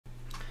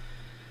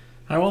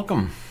Hi,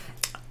 welcome.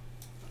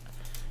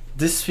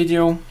 This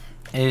video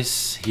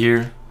is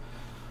here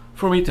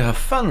for me to have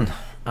fun.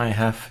 I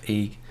have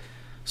a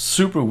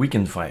super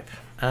weekend vibe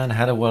and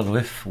had a what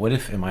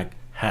if in my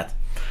head.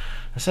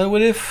 I said,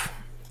 what if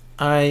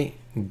I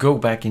go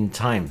back in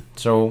time?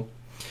 So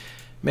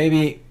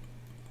maybe,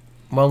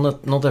 well,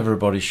 not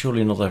everybody,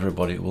 surely not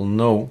everybody will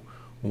know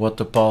what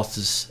the past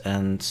is,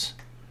 and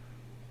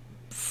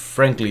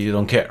frankly you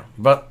don't care,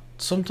 but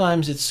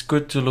sometimes it's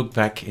good to look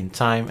back in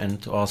time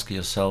and to ask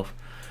yourself,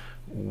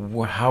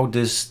 how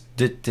did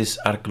this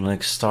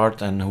ArcoLinux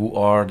start, and who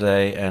are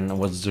they, and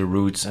what's the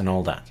roots and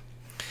all that.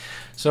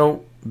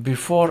 So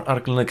before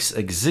ArcoLinux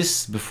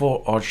exists,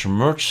 before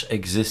ArchMerge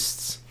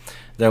exists,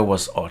 there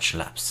was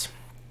ArchLabs.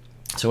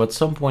 So at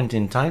some point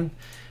in time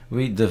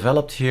we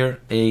developed here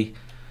a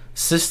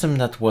system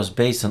that was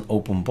based on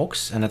open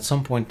box, and at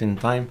some point in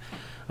time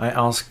I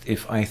asked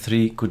if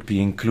i3 could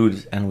be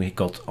included, and we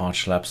got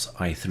ArchLabs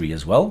i3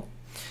 as well.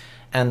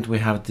 And we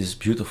have this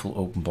beautiful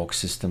open box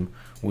system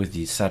with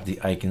the SARD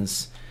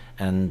icons,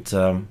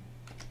 and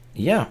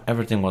yeah,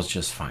 everything was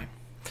just fine.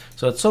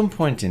 So at some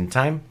point in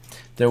time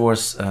there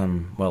was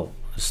well,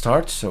 a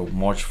start. So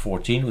March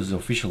 14 was the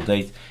official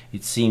date.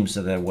 It seems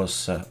that I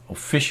was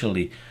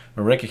officially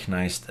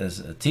recognized as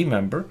a team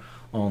member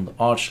on the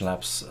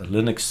ArchLabs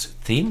Linux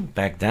team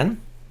back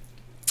then,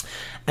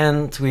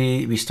 and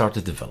we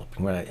started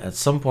developing. Well, at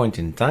some point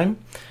in time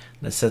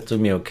they said to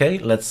me, okay,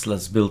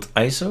 let's build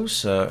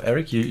ISOs.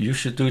 Eric, you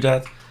should do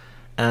that.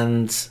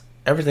 And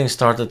everything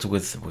started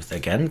with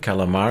again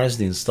Calamares,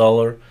 the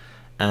installer,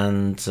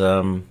 and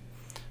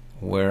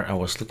where I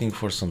was looking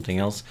for something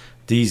else,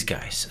 these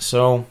guys.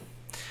 So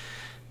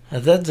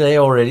at that day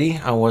already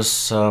I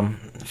was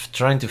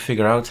trying to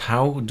figure out,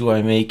 how do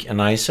I make an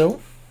ISO.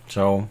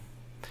 So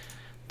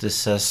this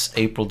says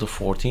April the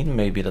 14th,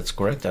 maybe that's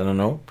correct, I don't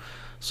know.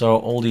 So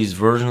all these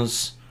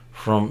versions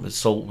from,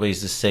 it's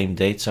always the same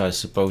date, so I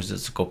suppose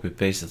it's a copy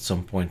paste at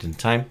some point in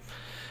time.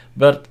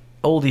 But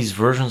all these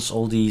versions,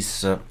 all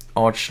these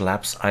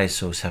ArchLabs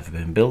ISOs have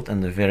been built,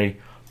 and the very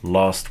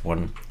last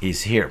one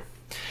is here.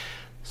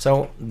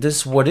 So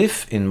this what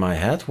if in my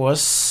head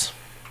was,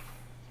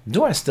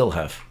 do I still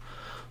have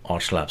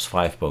ArchLabs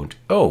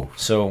 5.0?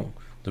 So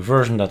the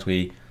version that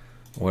we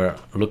were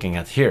looking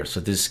at here, so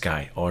this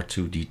guy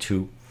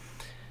R2-D2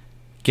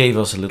 gave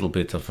us a little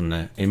bit of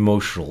an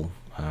emotional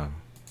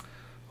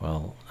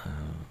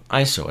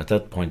ISO. At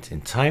that point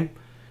in time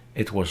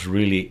it was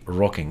really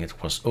rocking.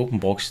 It was open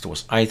box, it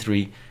was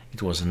i3,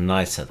 it was a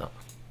nice setup.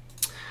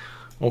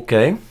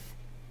 Okay,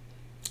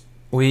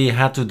 we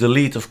had to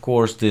delete, of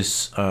course,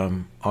 this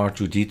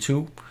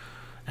R2-D2,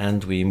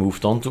 and we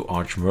moved on to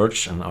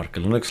ArchMerge and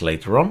ArcoLinux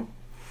later on.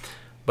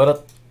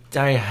 But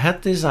I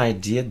had this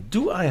idea,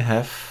 do I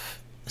have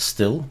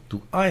still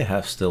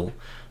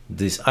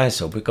this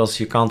ISO, because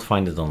you can't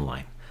find it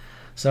online.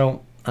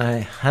 So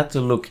I had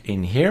to look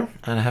in here,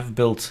 and I have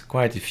built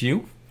quite a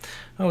few.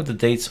 Oh, the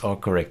dates are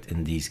correct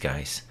in these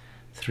guys: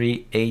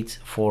 3, 8,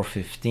 4,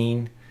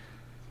 15,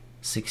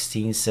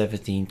 16,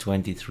 17,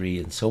 23,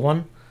 and so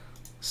on.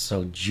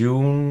 So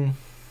June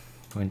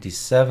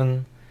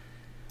 27,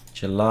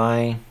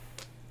 July.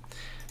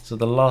 So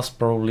the last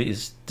probably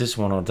is this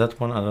one or that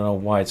one. I don't know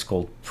why it's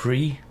called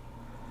pre-ISO,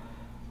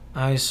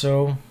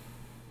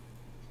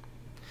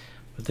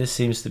 but this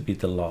seems to be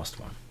the last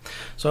one.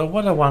 So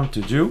what I want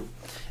to do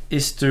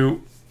is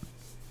to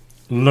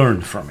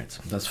learn from it.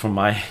 That's from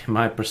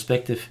my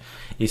perspective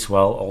is,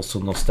 well, also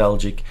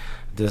nostalgic.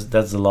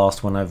 That's the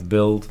last one I've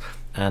built,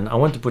 and I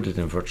want to put it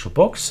in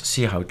VirtualBox,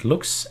 see how it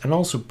looks, and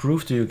also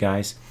prove to you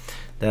guys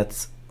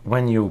that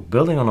when you're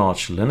building on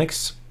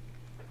ArchLinux,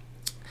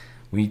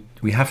 we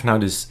have now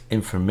this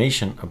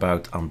information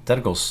about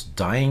Antergos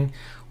dying.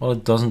 Well,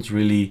 it doesn't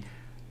really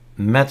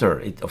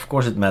matter. Of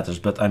course it matters,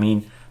 but I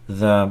mean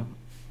the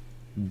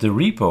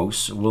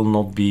repos will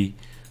not be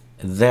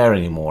there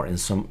anymore in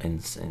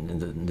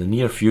the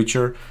near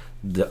future.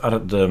 The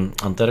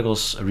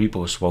Antergos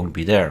repos won't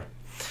be there,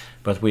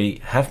 but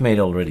we have made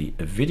already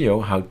a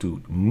video how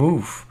to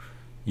move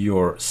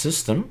your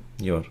system,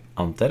 your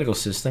Antergos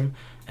system,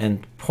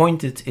 and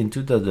point it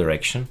into the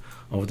direction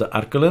of the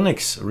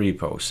ArcoLinux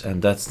repos,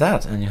 and that's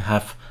that, and you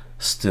have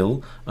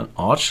still an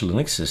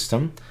ArchLinux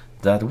system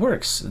that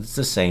works. It's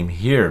the same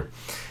here,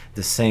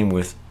 the same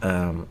with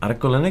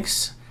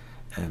ArcoLinux.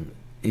 And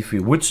if we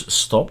would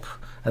stop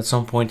at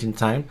some point in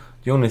time,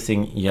 the only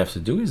thing you have to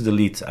do is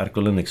delete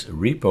ArcoLinux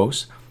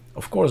repos.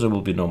 Of course, there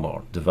will be no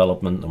more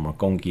development, no more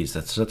conkeys,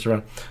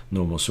 etc.,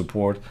 no more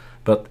support,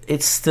 but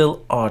it's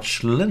still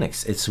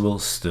ArchLinux. It will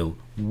still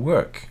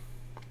work.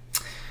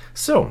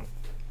 So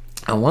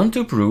I want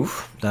to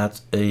prove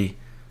that a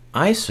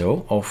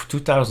ISO of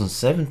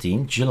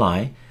 2017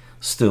 July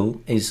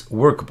still is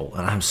workable,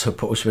 and I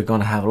suppose we're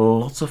gonna have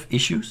lots of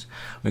issues.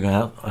 We're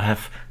gonna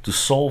have to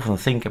solve and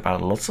think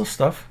about lots of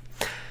stuff.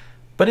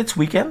 But it's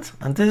weekend,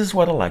 and this is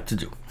what I like to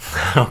do.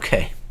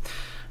 Okay.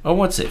 Oh,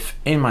 what's if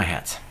in my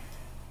head?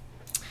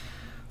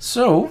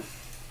 So,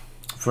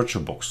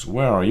 VirtualBox,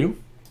 where are you?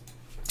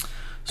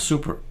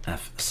 Super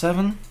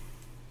F7.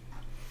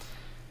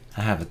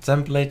 I have a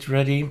template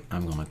ready.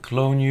 I'm gonna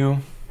clone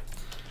you.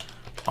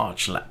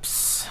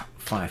 ArchLabs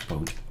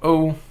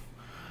 5.0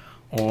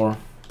 or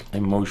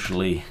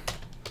emotionally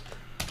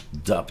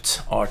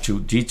dubbed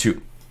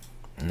R2-D2.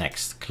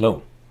 Next,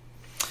 clone.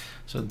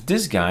 So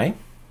this guy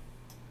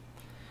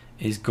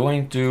is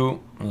going to,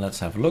 let's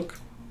have a look,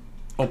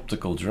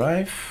 optical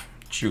drive,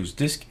 choose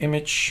disk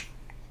image.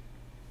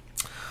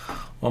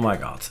 Oh my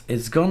god,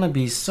 it's gonna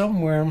be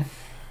somewhere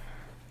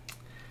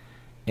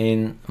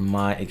in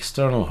my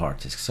external hard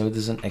disk. So this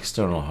is an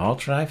external hard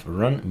drive,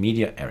 run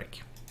media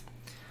Eric.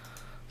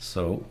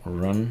 So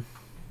run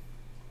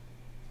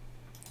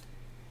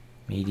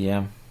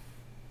media,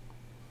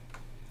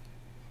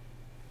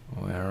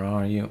 where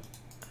are you,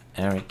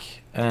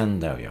 Eric,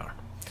 and there we are.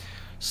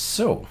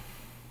 So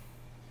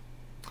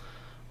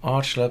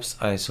ArchLabs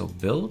ISO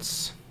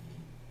builds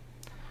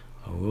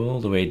all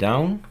the way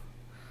down.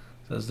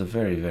 That's the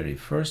very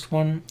first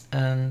one,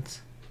 and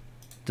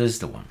this is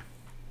the one.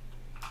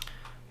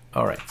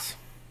 All right,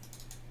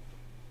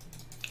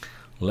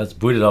 let's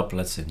boot it up.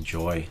 Let's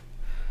enjoy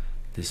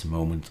this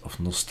moment of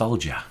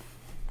nostalgia.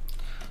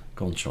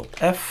 Control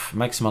F,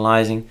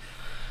 maximalizing.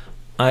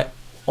 I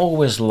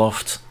always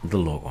loved the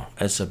logo.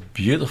 It's a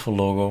beautiful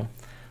logo,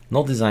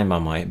 not designed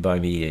by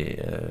me,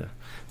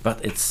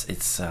 but it's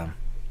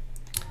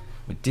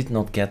we did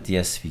not get the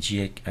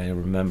SVG. I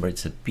remember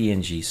it's a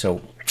PNG,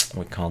 so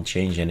we can't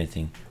change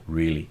anything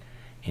really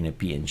in a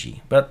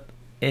PNG, but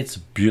it's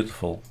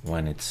beautiful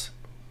when it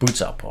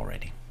boots up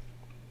already.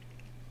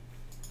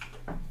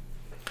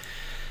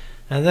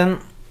 And then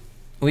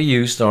we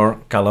used our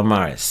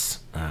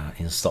Calamares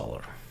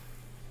installer.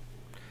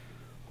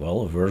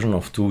 Well, a version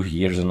of 2.5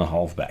 years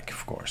back,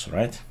 of course,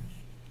 right?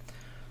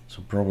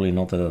 So probably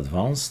not that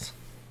advanced.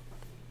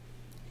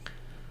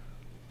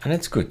 And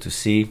it's good to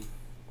see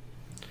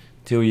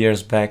 2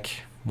 years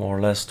back, more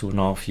or less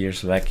 2.5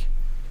 years back,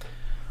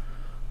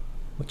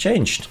 what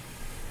changed.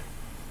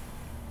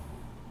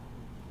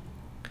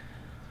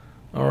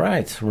 All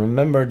right,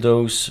 remember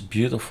those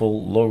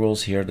beautiful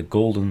logos here, the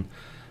golden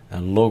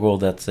logo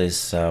that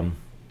is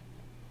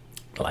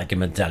like a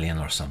medallion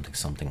or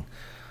something.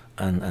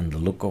 And the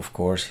look, of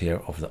course,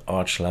 here of the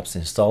ArchLabs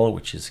installer,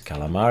 which is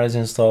Calamares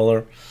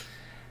installer.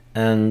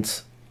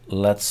 And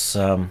let's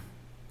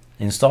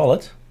install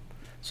it.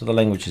 So the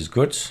language is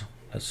good.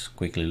 Let's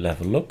quickly have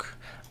a look.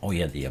 Oh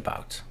yeah, the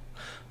about.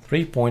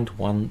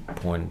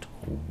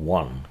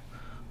 3.1.1.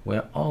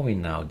 Where are we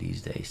now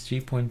these days?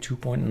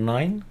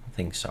 3.2.9? I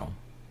think so.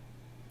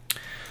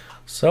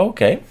 So,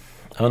 okay,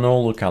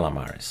 enable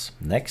Calamares.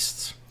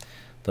 Next,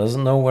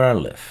 doesn't know where I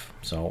live.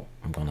 So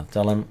I'm gonna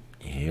tell him,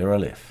 here I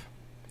live.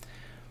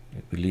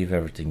 We leave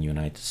everything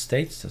United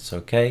States, that's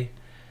okay.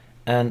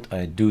 And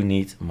I do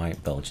need my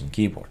Belgian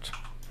keyboard.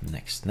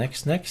 Next,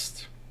 next,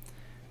 next.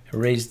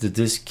 Erase the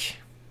disk.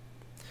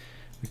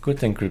 We could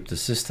encrypt the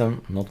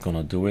system, not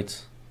gonna do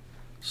it.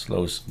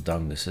 Slows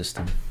down the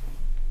system.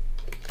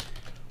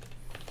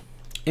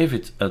 If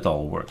it at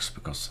all works,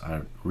 because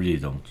I really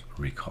don't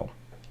recall.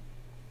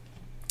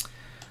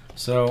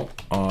 So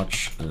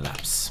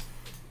ArchLabs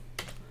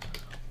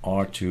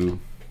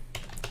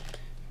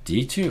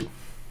R2-D2.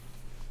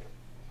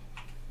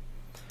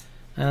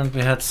 And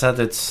we had set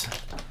it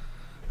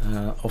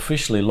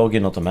officially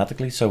login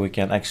automatically, so we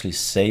can actually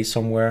say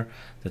somewhere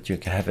that you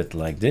can have it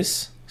like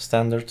this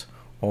standard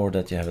or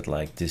that you have it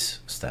like this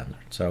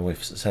standard. So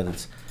we've set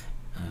it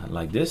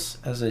like this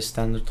as a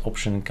standard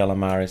option in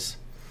Calamares,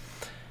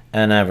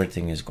 and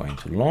everything is going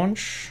to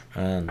launch,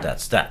 and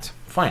that's that.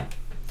 Fine.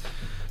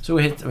 So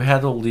we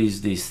had all these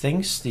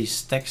things,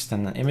 these text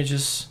and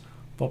images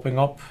popping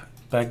up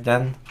back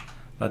then,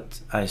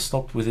 but I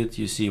stopped with it.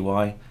 You see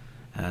why?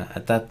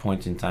 At that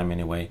point in time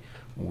anyway,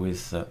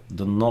 with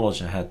the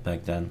knowledge I had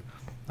back then,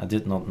 I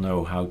did not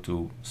know how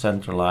to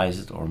centralize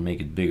it or make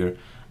it bigger,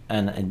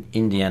 and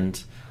in the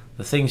end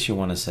the things you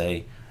want to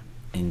say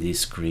in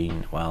this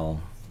screen,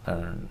 well,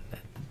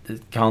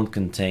 it can't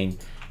contain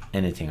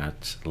anything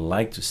I'd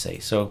like to say.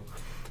 So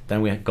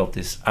then we got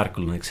this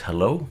ArcoLinux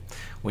hello,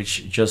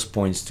 which just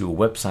points to a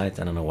website,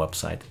 and on a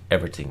website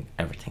everything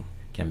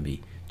can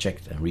be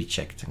checked and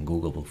rechecked, and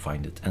Google will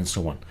find it, and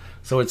so on.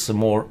 So it's a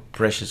more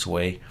precious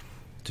way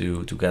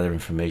to gather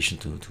information,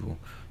 to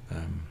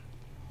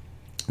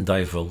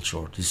divulge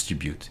or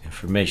distribute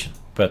information,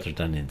 better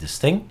than in this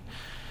thing,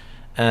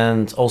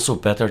 and also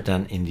better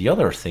than in the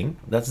other thing.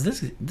 That's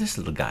this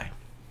little guy.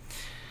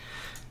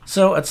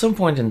 So at some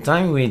point in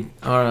time we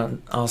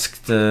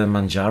asked the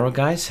Manjaro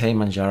guys, hey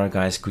Manjaro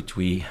guys, could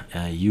we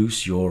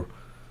use your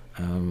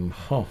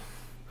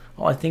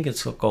I think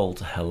it's called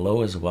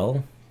hello as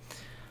well,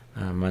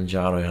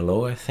 Manjaro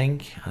hello, I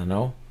think. I don't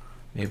know,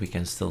 maybe we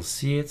can still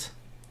see it.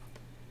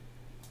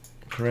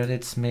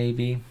 Credits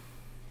maybe.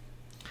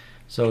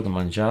 So the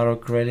Manjaro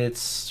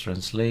credits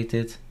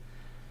translated.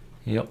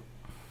 Yep.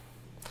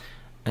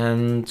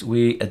 And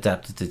we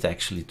adapted it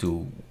actually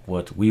to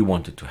what we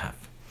wanted to have.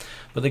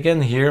 But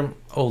again here,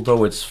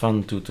 although it's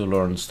fun to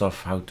learn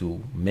stuff how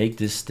to make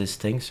this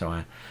thing,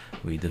 so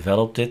we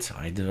developed it,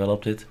 I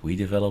developed it, we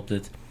developed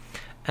it,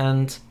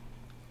 and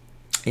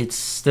it's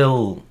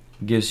still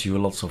gives you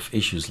lots of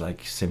issues,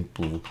 like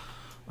simple,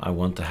 I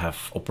want to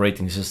have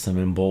operating system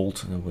in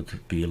bold, and it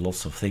would be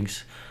lots of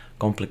things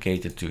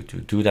complicated to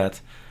do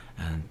that,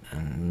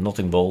 and not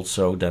in bold.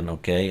 So then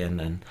okay, and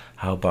then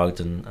how about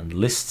a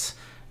list,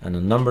 and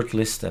a numbered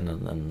list,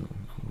 and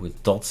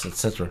with dots,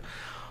 etc.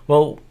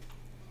 Well,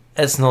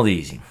 it's not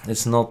easy,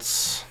 it's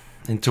not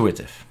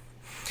intuitive.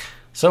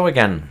 So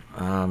again,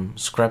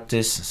 scrap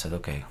this and said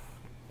okay,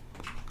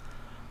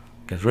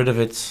 get rid of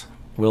it.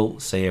 We'll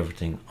say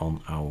everything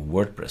on our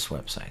WordPress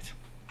website.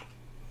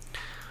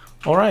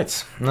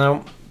 Alright,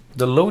 now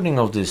the loading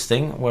of this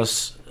thing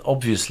was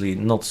obviously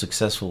not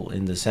successful,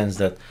 in the sense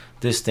that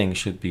this thing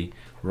should be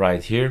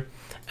right here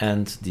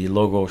and the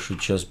logo should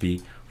just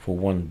be for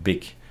one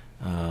big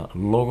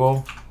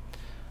logo.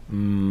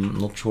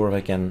 Not sure if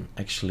I can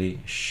actually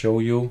show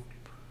you,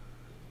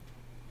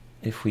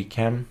 if we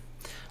can.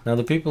 Now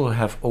the people who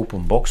have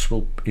open box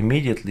will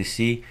immediately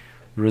see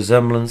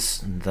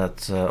resemblance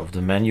that of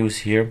the menus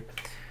here.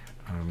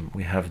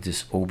 We have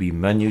this OB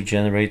menu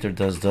generator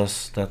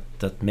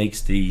that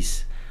makes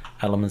these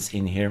elements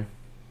in here.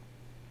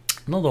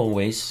 Not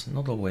always,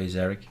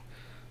 Eric,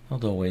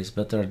 not always,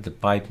 but there are the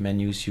pipe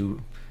menus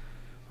you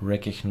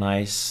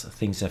recognize.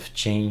 Things have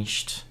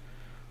changed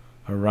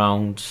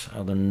around,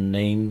 other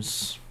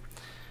names,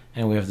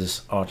 and we have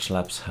this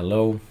ArchLabs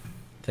hello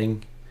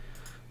thing,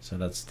 so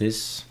that's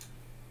this,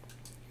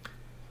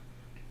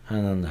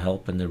 and then the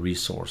help and the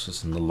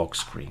resources and the lock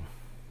screen.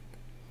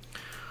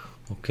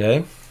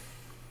 Okay,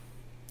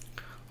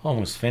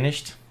 almost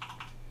finished.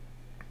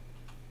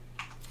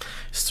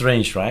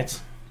 Strange,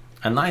 right?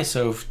 An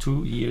ISO of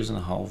 2.5 years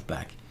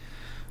back,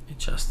 it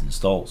just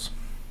installs.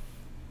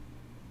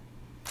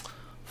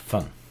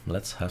 Fun.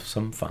 Let's have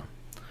some fun.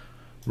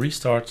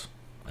 Restart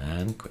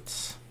and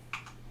quits.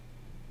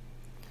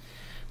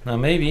 Now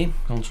maybe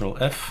Control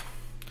F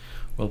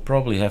will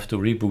probably have to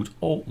reboot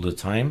all the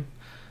time,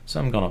 so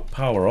I'm gonna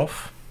power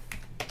off.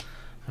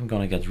 I'm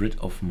gonna get rid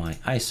of my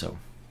ISO.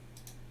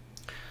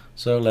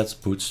 So let's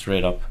boot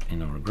straight up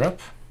in our grub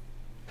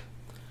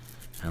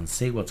and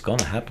see what's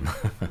gonna happen.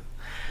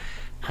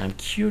 I'm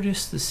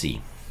curious to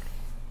see.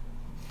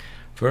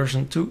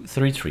 Version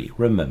 2.3.3,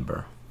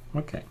 remember.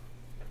 Okay,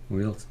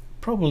 we'll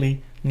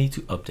probably need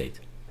to update,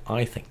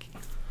 I think.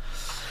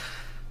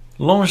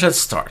 Launch at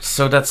start,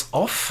 so that's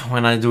off.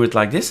 When I do it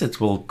like this, it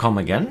will come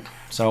again.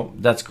 So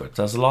that's good.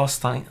 That's the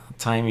last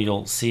time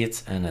you'll see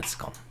it, and it's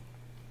gone.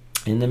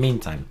 In the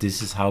meantime,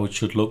 this is how it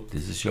should look.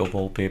 This is your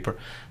wallpaper.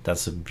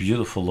 That's a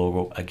beautiful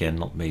logo. Again,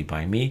 not made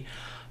by me.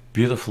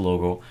 Beautiful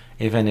logo.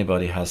 If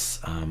anybody has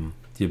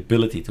the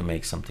ability to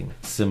make something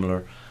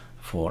similar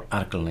for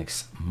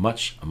ArcoLinux,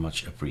 much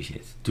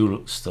appreciated.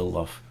 Do still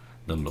love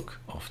the look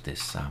of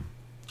this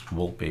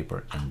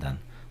wallpaper and then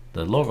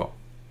the logo.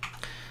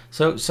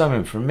 So some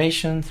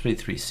information,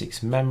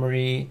 336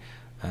 memory,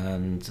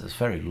 and it's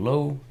very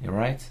low, you're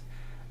right.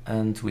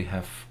 And we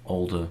have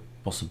all the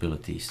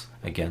possibilities,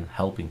 again,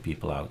 helping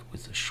people out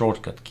with the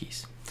shortcut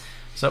keys.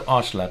 So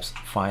ArchLabs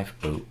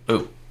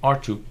 500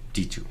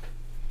 R2-D2.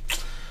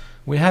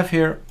 We have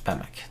here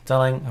PAMAC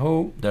telling,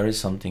 oh, there is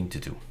something to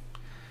do.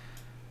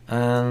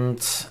 And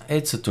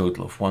it's a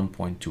total of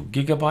 1.2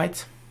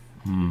 gigabyte.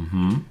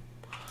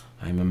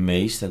 I'm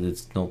amazed that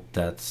it's not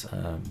that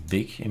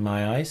big in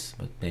my eyes,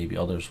 but maybe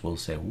others will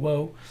say,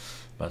 whoa,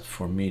 but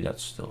for me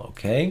that's still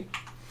okay.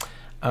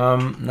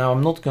 Now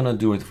I'm not gonna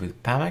do it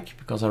with PAMAC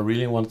because I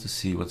really want to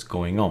see what's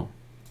going on.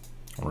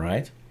 All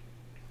right.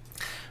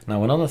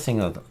 Now another thing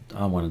that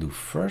I want to do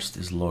first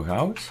is log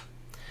out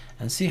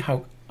and see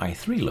how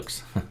i3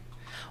 looks.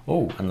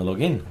 Oh, and the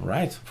login,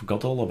 right?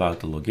 Forgot all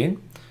about the login.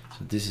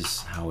 So this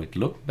is how it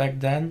looked back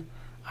then.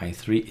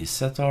 i3 is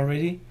set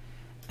already.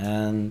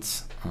 And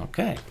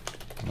okay,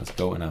 let's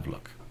go and have a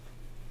look.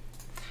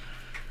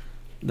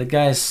 The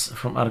guys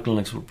from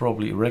ArcoLinux will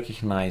probably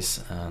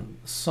recognize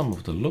some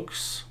of the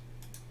looks.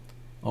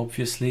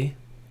 Obviously,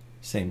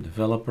 same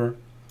developer.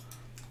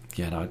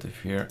 Get out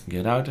of here,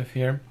 get out of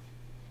here.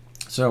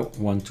 So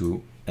 1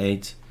 to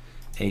 8.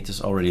 8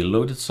 is already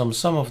loaded.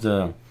 Some of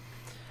the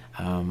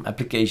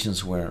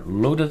applications were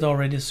loaded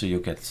already, so you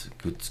get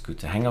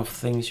good hang of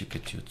things. You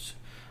get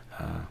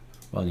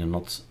well, you're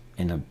not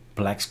in a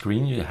black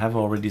screen. You have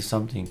already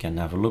something. You can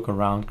have a look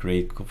around,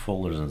 create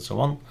folders, and so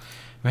on.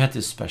 We had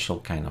this special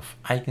kind of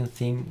icon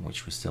theme,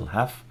 which we still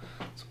have.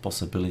 It's a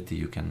possibility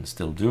you can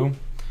still do.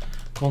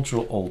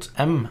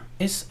 Ctrl-Alt-M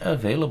is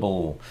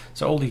available.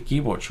 So all the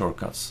keyboard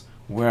shortcuts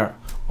were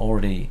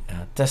already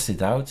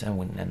tested out,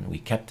 and we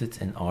kept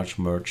it in Arch,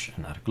 Merge,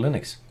 and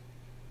ArcoLinux.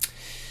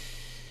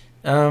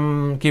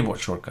 Keyboard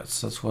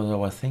shortcuts, that's what I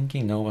was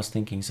thinking. No, I was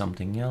thinking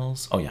something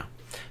else. Oh yeah,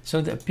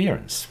 so the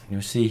appearance.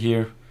 You see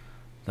here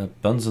the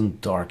Bunsen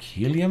Dark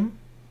Helium.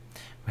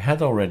 We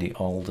had already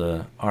all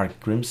the Arc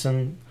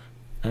Crimson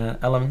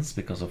elements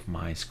because of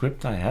my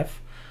script I have.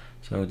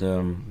 So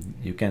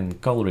you can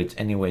color it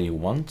any way you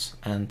want,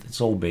 and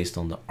it's all based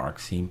on the Arc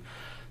theme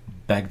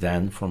back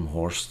then from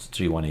Horst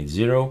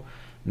 3180.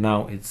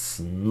 Now it's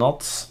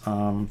not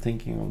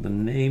thinking of the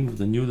name of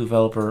the new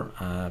developer,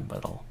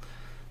 but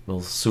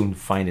we'll soon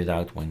find it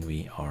out when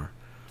we are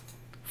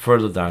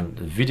further down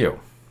the video.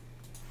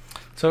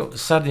 So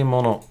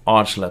SardiMono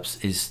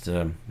ArchLabs is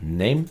the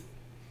name,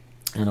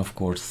 and of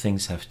course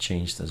things have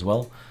changed as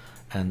well,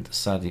 and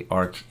Sardi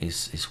Arch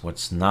is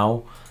what's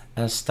now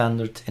as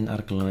standard in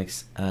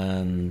ArcoLinux,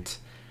 and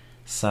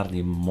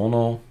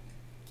SardiMono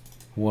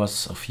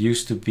was of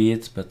used to be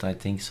it, but I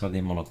think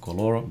SardiMono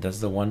Coloro, that's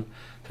the one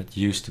that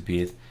used to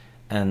be it,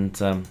 and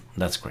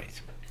that's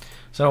great.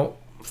 So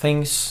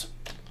things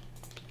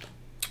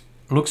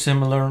look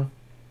similar,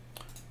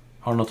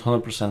 are not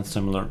 100%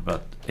 similar,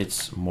 but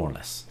it's more or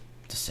less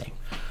the same.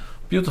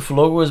 Beautiful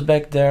logo is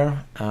back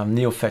there.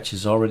 NeoFetch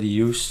is already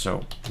used,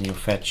 so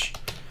NeoFetch,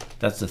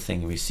 that's the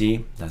thing we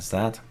see, that's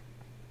that.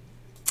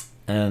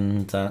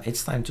 And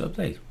it's time to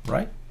update,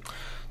 right?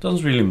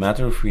 Doesn't really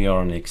matter if we are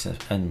on XF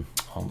and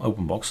on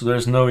OpenBox, so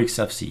there's no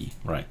XFCE,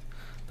 right?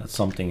 That's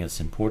something that's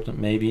important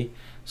maybe.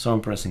 So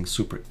I'm pressing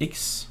Super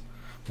X.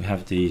 We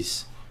have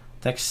these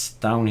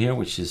text down here,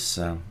 which is,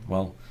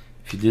 well,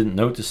 if you didn't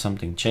notice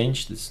something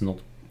changed, it's not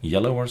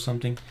yellow or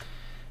something,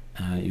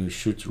 you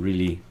should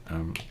really,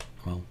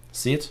 well,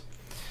 see it.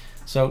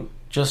 So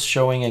just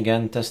showing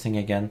again, testing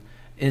again,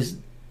 is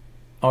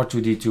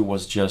R2-D2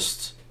 was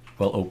just,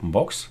 well,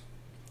 OpenBox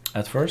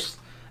at first,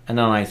 and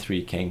then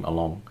i3 came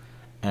along,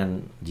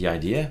 and the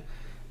idea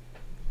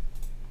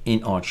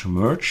in Arch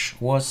Merge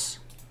was,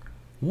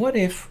 what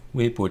if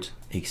we put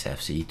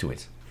XFCE to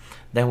it?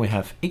 Then we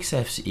have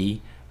XFCE,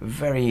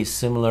 very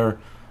similar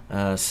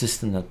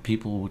system that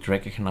people would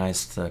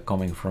recognize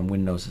coming from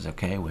Windows. Is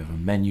okay, we have a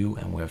menu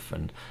and we have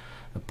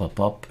a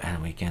pop-up,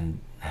 and we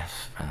can have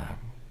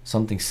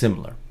something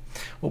similar.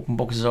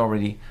 OpenBox is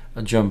already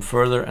a jump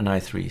further, and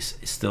i3 is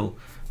still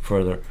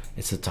further.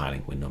 It's a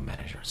tiling window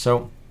manager.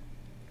 So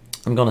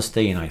I'm gonna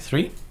stay in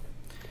i3,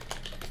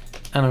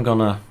 and I'm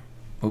gonna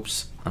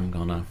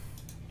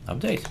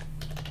update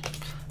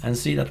and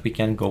see that we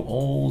can go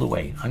all the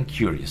way. I'm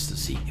curious to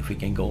see if we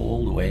can go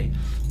all the way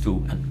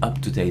to an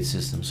up-to-date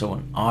system, so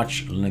an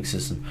ArchLinux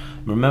system.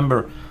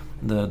 Remember,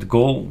 the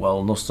goal,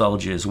 well,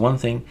 nostalgia is one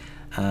thing,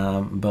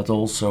 but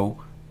also,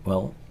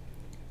 well,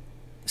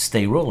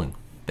 stay rolling,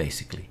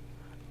 basically.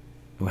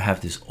 We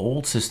have this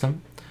old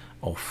system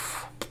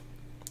of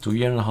 2.5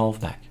 years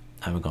back,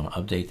 and we're gonna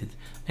update it,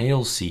 and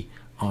you'll see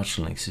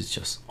ArchLinux is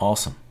just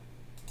awesome.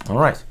 All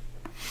right.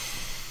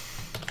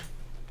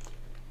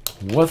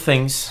 What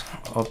things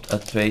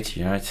update?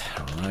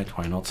 Right,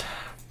 why not?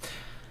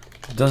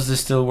 Does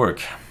this still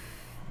work?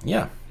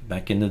 Yeah,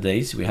 back in the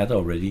days we had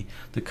already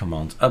the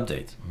command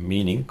update,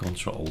 meaning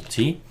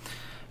Control-T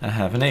and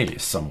have an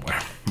alias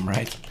somewhere,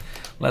 right?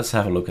 Let's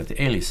have a look at the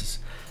aliases.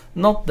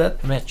 Not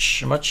that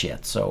much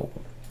yet, so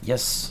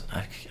yes,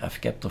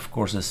 I've kept of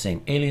course the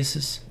same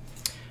aliases,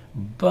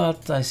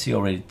 but I see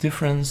already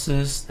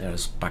differences.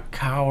 There's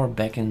Packauer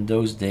back in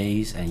those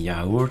days, and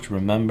Yaourt,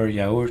 remember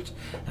Yaourt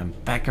and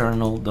Packer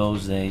and all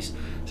those days.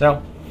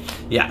 So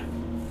yeah,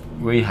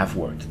 we have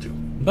work to do,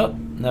 but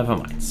never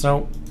mind.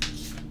 So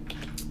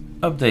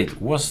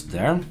update was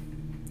there.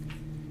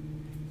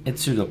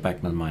 It's sudo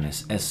pacman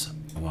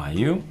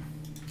 -syu,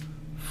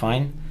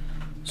 fine.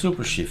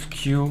 Super shift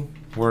Q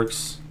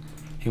works.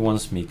 He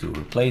wants me to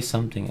replace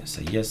something. I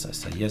say yes, I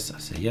say yes, I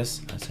say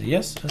yes, I say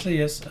yes, I say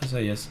yes, I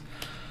say yes.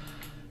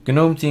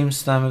 GNOME theme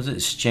standard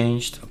is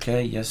changed.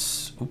 Okay,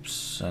 yes.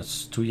 Oops,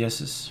 that's 2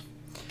 yeses.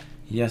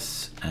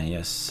 Yes, and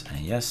yes,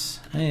 and yes,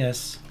 and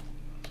yes.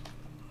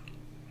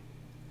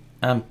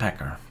 And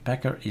Packer.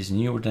 Packer is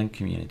newer than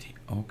community.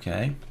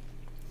 Okay.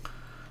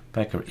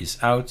 Packer is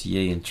out.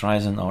 Yay and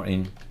Trizen are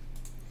in.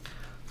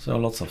 So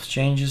lots of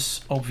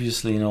changes.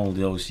 Obviously, in all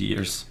those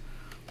years,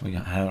 we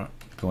are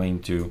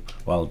going to,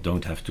 well,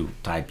 don't have to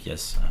type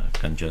yes,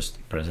 can just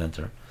press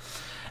enter.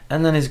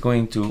 And then it's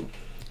going to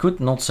could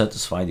not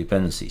satisfy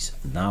dependencies.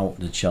 Now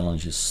the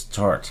challenges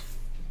start.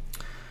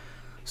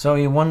 So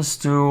he wants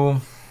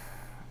to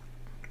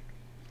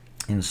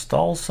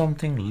install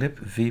something.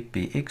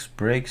 libvpx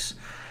breaks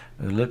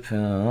lib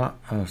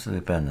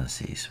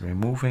dependencies.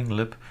 Removing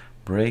lib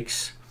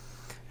breaks,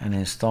 and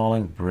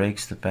installing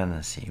breaks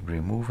dependency.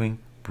 Removing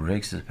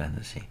breaks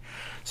dependency.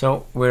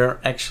 So we're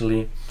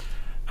actually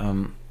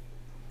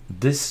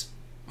this,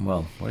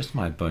 well, where's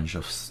my bunch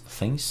of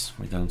things?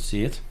 We don't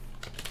see it.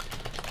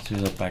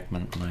 Sudo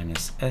pacman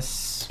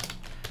 -s.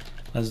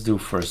 Let's do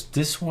first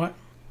this one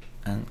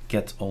and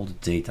get all the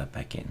data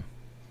back in.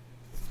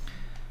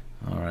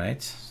 All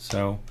right,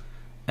 so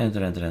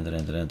enter, enter, enter,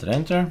 enter, enter,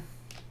 enter.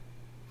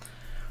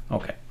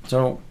 Okay,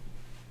 so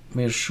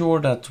we're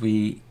sure that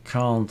we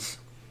can't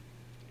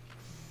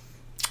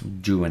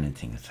do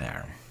anything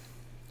there.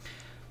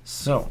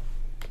 So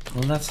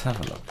let's have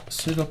a look.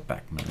 Sudo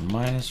pacman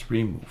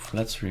 -remove.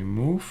 Let's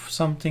remove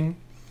something.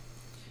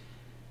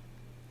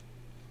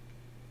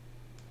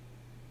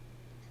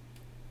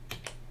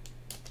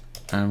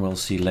 And we'll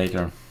see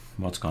later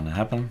what's going to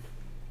happen.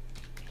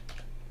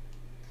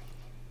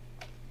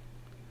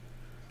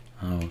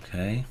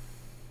 Okay.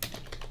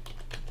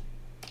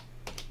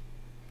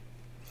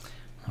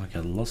 I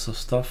got lots of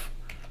stuff.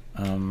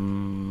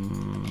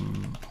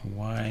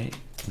 Why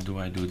do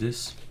I do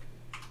this?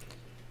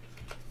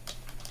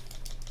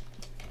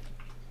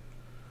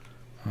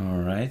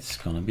 Alright, it's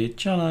gonna be a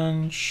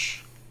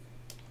challenge.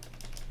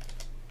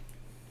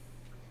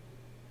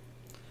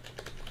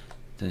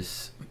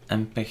 This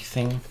MPEG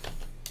thing.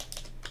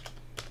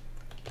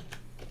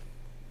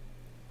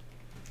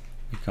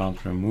 We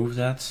can't remove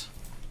that.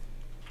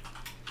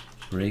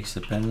 Breaks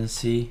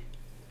dependency.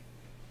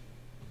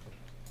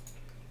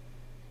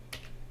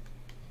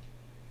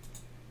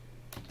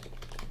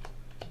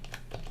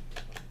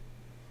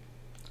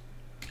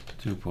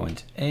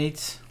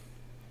 .8.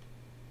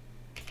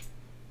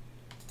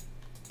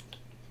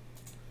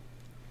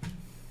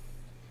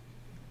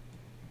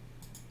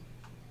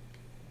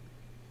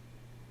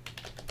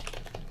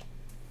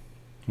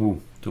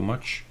 Ooh, too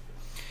much.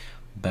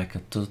 Back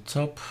at the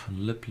top.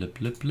 Lip.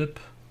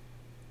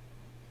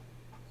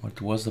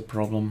 What was the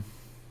problem?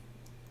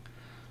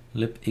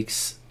 Lip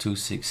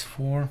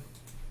X264.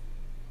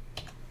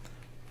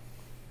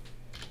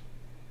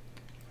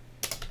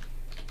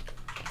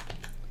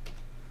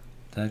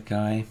 That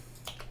guy.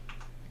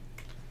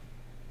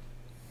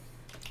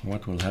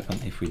 What will happen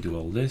if we do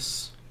all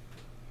this?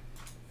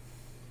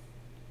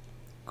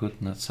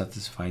 Could not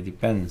satisfy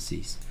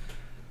dependencies.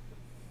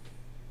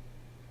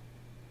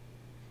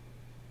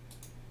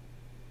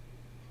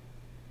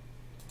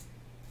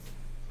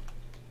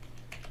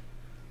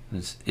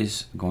 This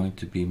is going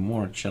to be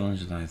more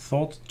challenging than I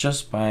thought,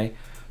 just by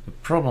the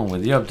problem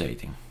with the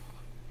updating.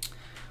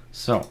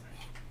 So,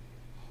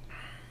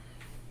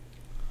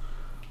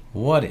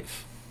 what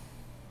if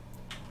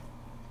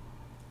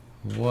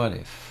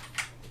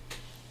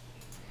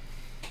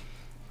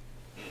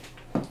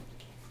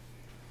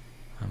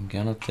I'm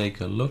gonna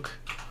take a look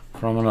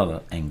from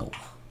another angle.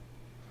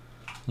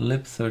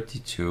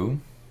 Lib32.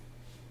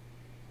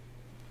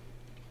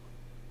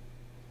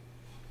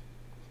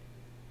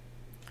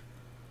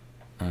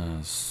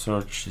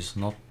 Search is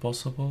not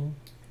possible.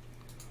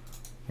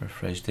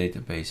 Refresh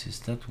databases,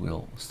 that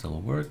will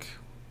still work.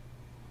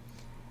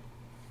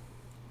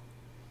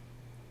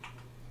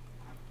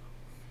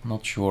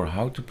 Not sure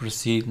how to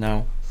proceed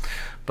now,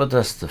 but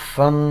that's the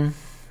fun.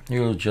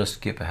 You'll just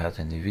skip ahead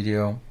in the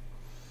video.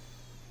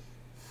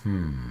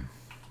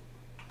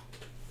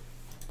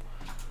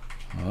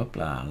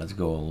 Hopla, let's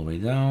go all the way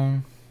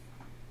down.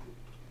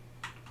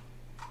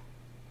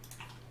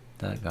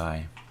 That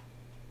guy.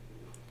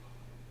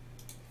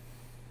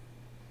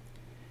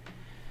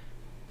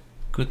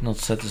 Could not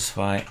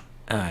satisfy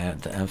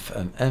the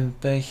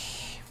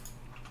MPEG.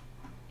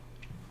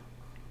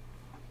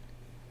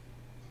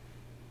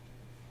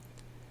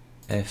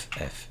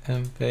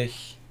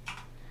 FFmpeg.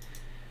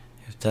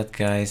 If that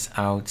guy is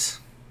out,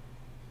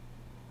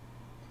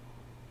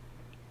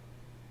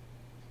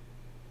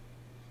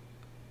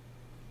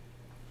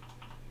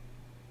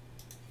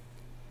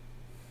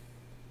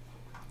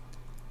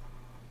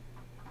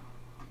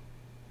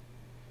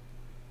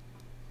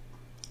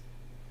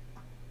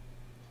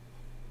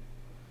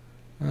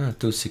 ah,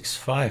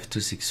 265,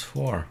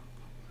 264.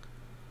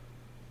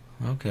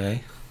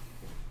 Okay.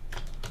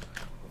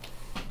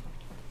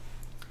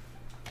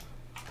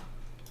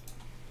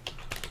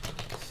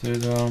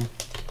 Sudo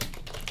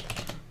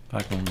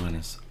background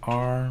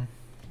 -R.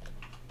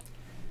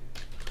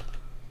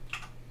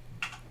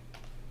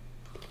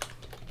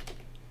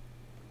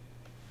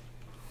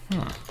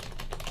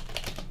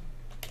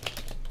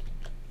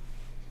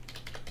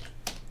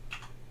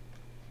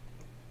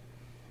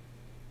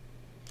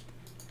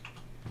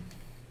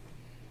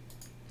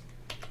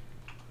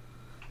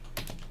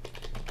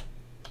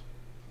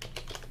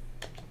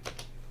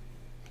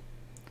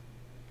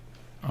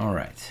 All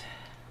right.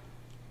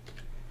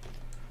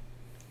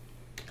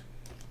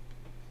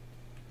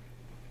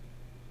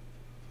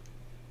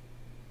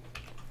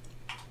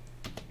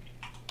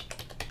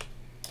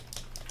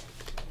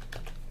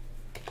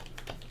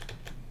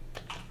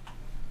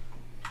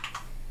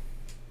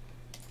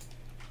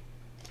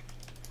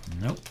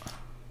 Nope.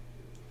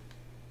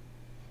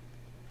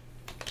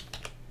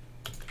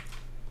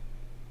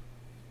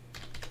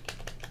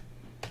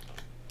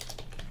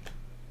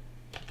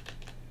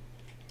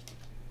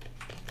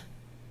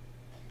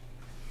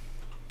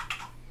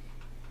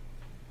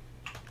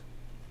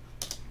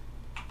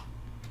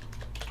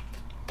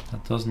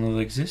 That does not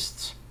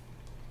exist.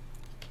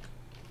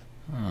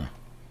 Ah.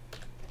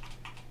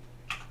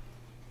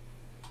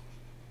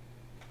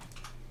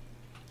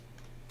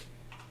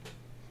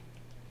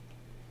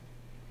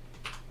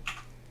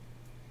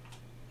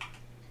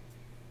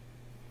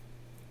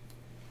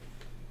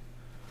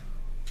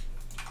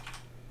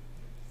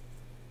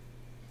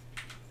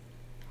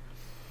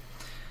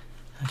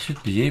 I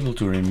should be able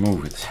to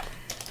remove it.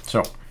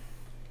 So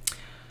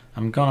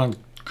I'm gonna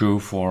go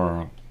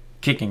for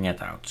kicking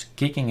it out.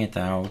 Kicking it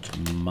out,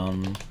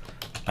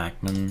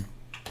 Pacman.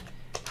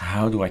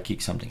 How do I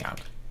kick something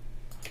out?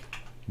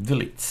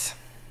 Delete.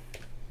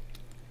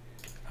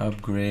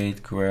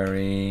 Upgrade,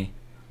 query,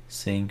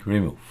 sync,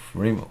 remove.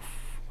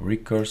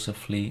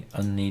 Recursively,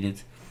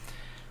 unneeded.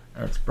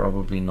 That's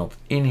probably not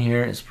in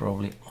here, it's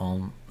probably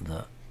on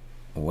the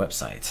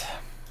website.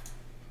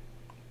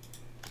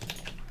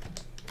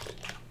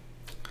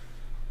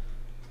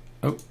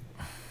 Oh,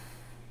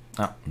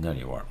 there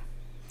you are.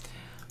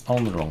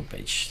 on the wrong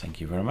page. Thank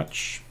you very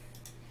much.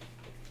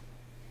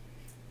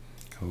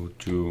 Go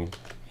to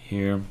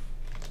here.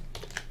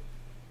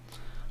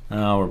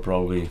 Now we're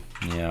probably,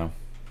 yeah,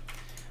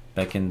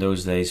 back in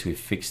those days we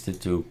fixed it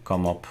to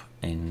come up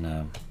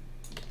in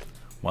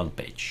one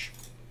page.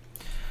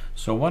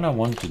 So what I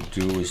want to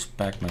do is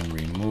pacman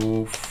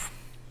remove,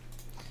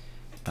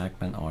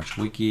 pacman arch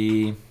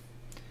wiki,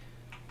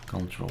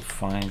 control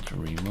find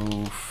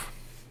remove.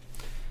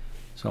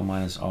 So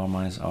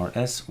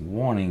 -R/-RS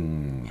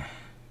warning.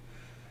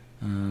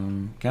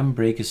 Can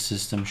break a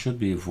system, should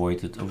be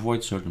avoided.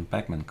 Avoid certain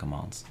pacman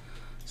commands.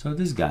 So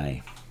this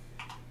guy.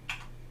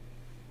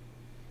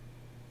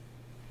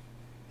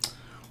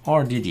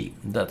 R2-D2.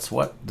 That's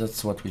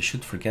what we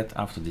should forget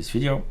after this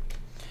video.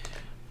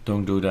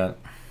 Don't do that.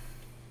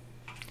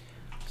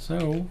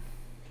 So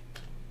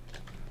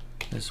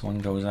this one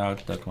goes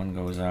out, that one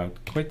goes out,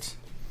 quit.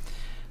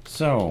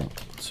 So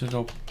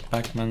sudo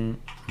pacman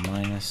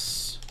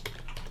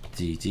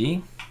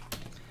 -dd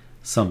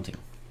something.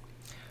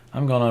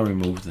 I'm gonna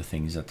remove the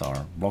things that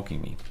are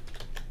blocking me.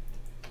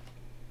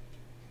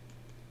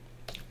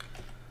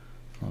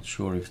 Not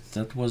sure if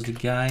that was the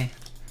guy.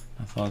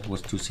 I thought it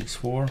was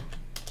 264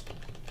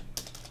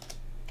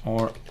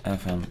 or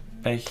FM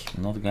pech,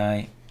 not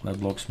guy that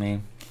blocks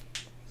me.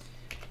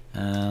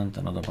 And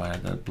another guy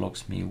that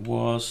blocks me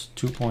was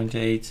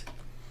 2.8.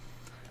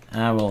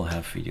 I will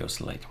have videos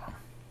later on.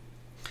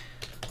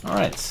 All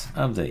right,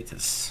 update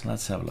this.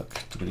 Let's have a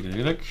look.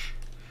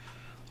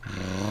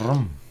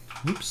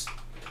 Oops,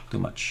 too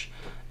much.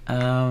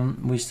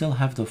 We still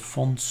have the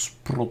fonts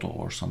proto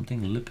or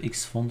something.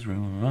 libx font,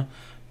 remember?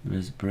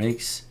 This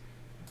breaks.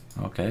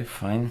 Okay,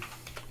 fine.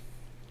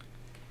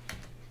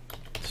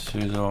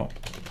 Sudo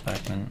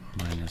pacman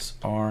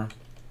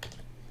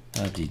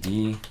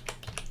 -R2-D2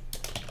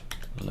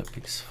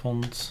 libx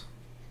font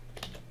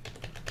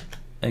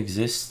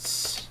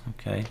exists.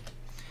 Okay,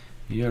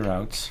 you're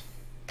out.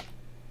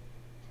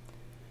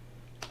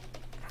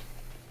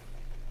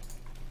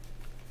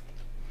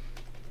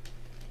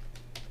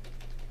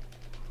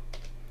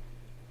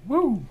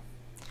 Woo!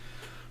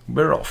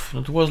 We're off.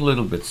 It was a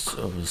little bit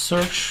of a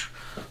search,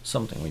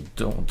 something we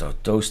don't,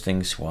 those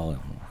things, well,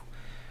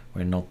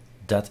 we're not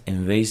that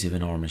invasive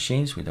in our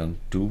machines. We don't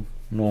do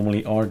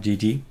normally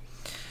R2-D2.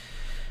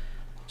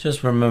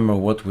 Just remember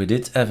what we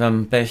did,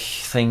 FM pech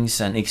things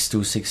and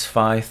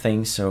X265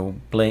 things, so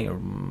play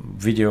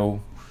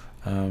video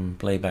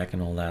playback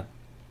and all that.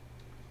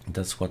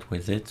 That's what we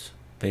did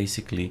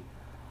basically.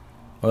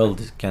 Well,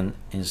 this can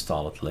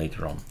install it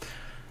later on.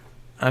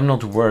 I'm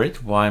not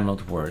worried. Why I'm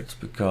not worried?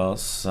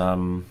 Because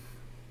well,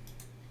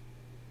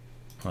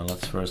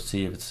 let's first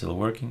see if it's still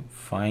working.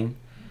 Fine.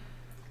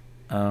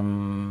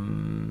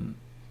 Can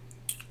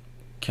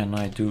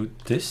I do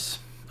this?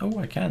 Oh,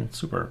 I can.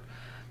 Super.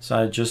 So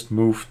I just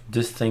moved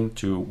this thing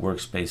to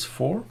workspace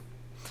 4.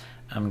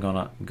 I'm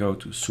gonna go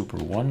to Super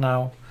 1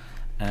 now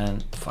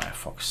and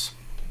Firefox.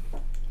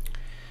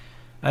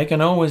 I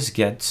can always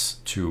get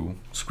to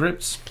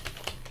scripts.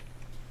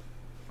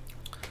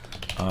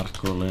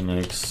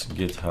 ArcoLinux,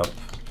 GitHub,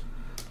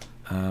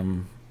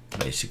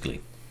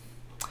 basically.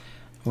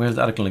 We have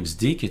the ArcoLinux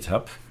D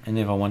GitHub, and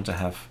if I want to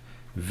have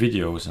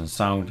videos and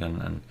sound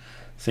and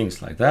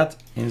things like that,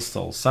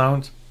 install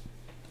sound,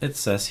 it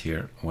says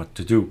here what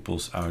to do,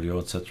 pulse audio,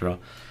 etc.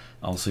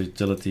 Also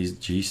utilities,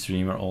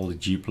 GStreamer, all the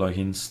G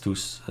plugins to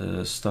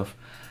stuff,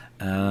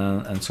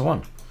 and so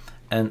on.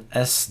 And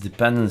S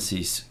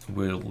dependencies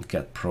will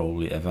get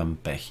probably FM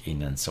pech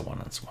in and so on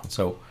and so on.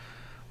 So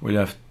we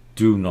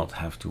do not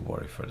have to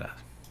worry for that.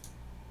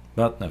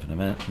 But never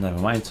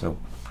mind. So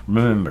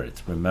remember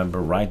it.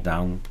 Remember, write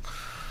down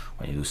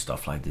when you do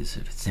stuff like this.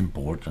 If it's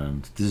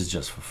important, this is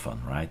just for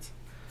fun, right?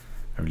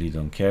 I really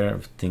don't care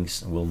if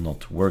things will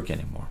not work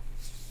anymore.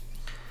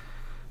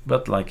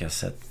 But like I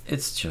said,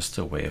 it's just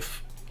a way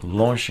of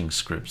launching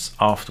scripts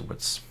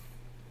afterwards.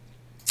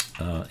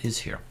 Is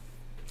here.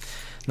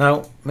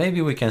 Now,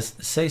 maybe we can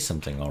say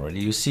something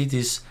already. You see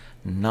this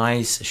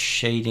nice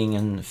shading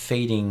and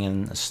fading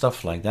and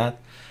stuff like that.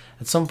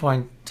 At some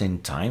point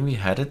in time we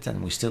had it,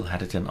 and we still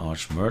had it in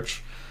Arch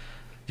Merge.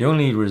 The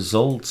only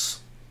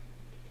result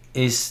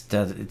is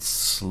that it's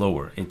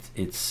slower.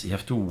 It's you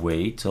have to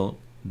wait till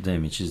the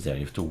image is there.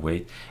 You have to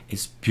wait.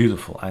 It's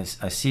beautiful.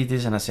 I see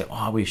this and I say,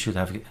 oh, we should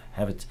have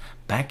it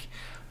back.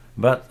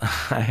 But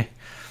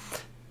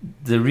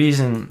the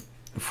reason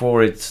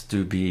for it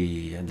to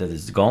be that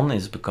it's gone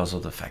is because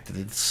of the fact that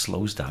it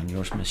slows down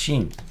your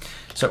machine.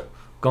 So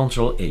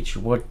Control H.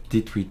 What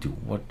did we do?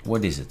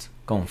 What is it?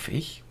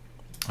 Config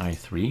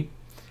i3,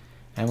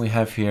 and we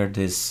have here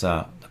this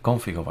the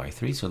config of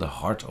i3, so the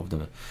heart of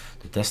the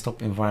desktop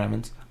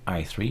environment,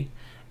 i3,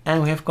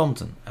 and we have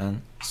content,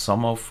 and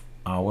some of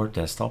our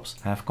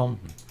desktops have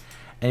content,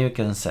 and you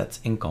can set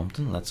in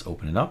content. Let's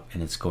open it up,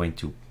 and it's going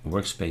to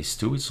workspace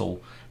 2. It's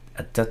all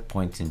at that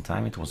point in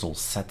time, it was all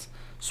set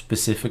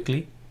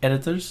specifically.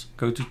 Editors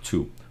go to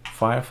 2,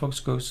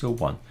 Firefox goes to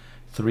 1,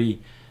 3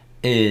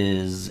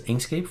 is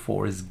Inkscape,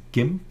 4 is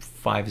GIMP,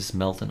 5 is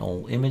melt in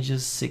all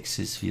images, 6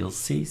 is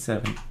VLC,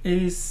 7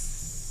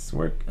 is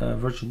the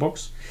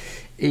VirtualBox.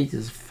 8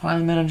 is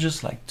file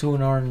managers, like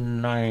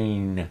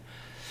 209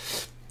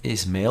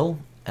 is mail,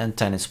 and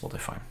 10 is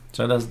Spotify.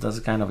 So that's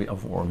kind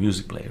of our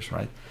music players,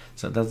 right?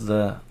 So that's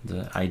the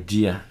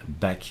idea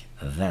back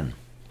then.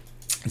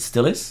 It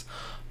still is,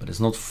 but it's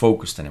not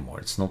focused anymore.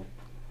 It's not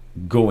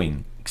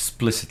going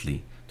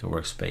explicitly to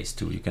workspace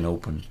 2. You can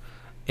open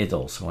it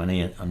also on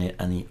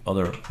any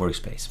other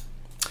workspace.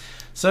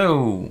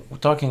 So we're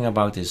talking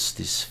about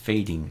this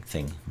fading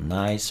thing.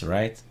 Nice,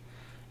 right?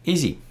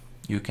 Easy.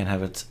 You can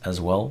have it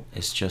as well.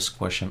 It's just a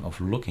question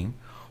of looking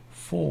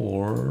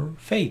for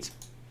fade.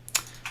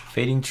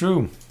 Fading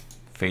true,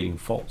 fading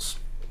false,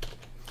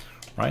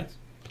 right?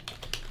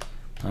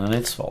 And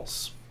it's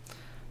false.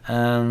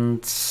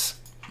 And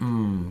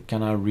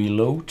can I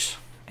reload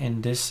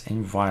in this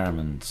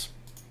environment?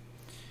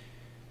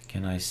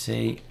 Can I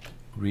say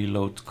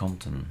reload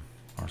content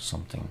or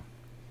something?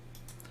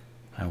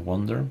 I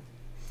wonder.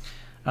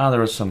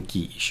 There are some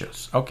key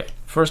issues. Okay,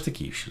 first the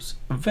key issues.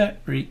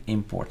 Very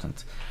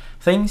important.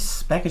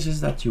 Things,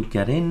 packages that you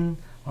get in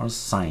are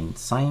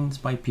signed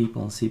by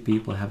people, and see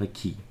people have a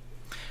key.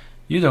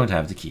 You don't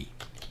have the key.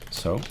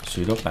 So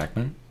sudo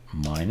pacman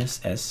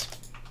 -s,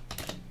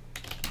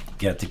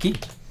 get the key.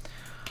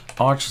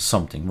 Arch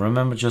something,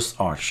 remember just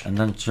arch, and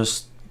then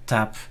just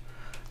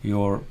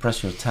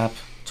press your tab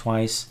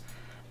twice.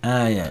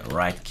 Yeah,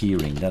 right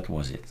keyring, that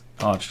was it.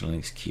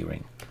 ArchLinux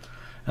keyring.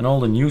 And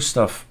all the new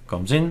stuff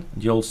comes in,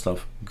 the old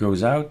stuff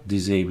goes out,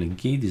 disabling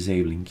key,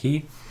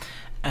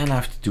 and I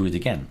have to do it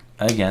again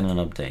an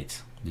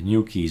update. The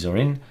new keys are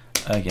in,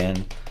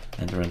 again,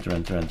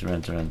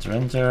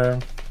 enter.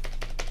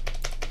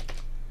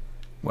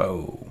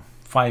 Whoa,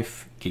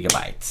 5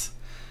 gigabytes.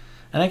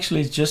 And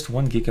actually it's just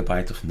 1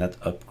 gigabyte of net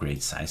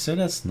upgrade size, so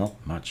that's not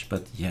much,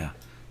 but yeah,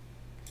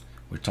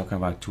 we're talking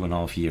about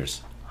 2.5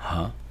 years,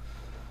 huh?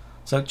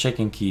 So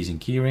checking keys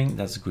and keyring,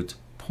 that's a good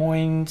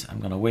point. I'm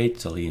gonna wait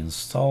till he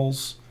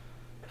installs,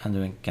 and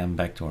then come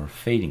back to our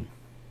fading.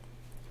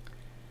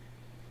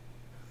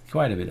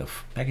 Quite a bit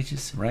of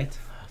packages, right?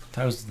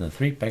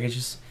 1003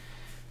 packages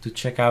to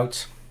check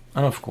out,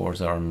 and of course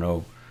there are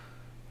no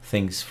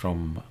things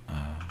from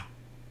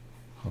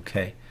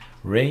okay,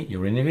 Ray,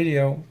 you're in the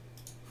video.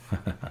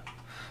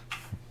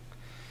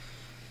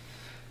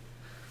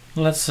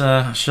 Let's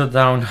shut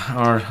down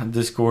our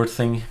Discord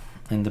thing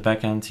in the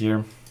back end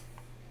here.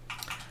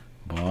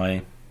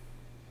 Bye.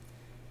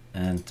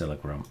 And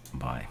Telegram,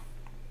 bye.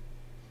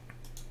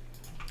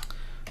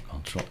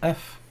 Control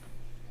F.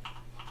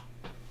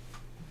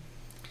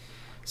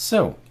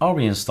 So, are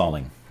we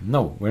installing?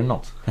 No, we're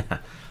not.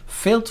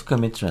 Failed to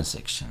commit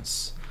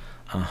transactions.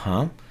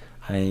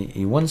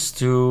 He wants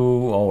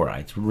to, all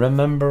right,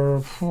 remember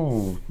a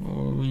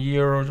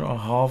year or a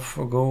half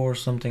ago or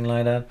something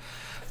like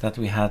that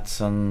we had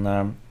some,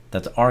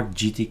 that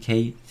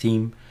ArcGTK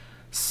theme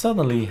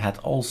suddenly had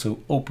also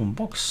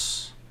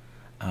OpenBox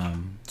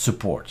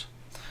support.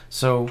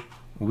 So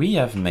we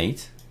have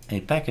made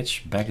a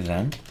package back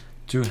then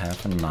to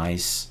have a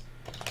nice,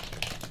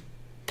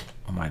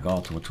 oh my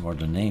god, what were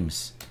the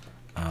names?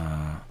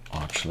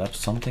 ArchLabs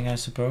something, I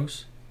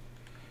suppose.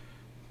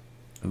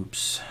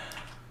 Oops.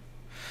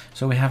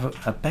 So we have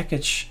a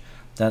package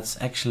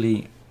that's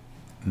actually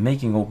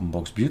making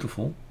OpenBox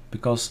beautiful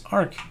because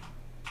Arc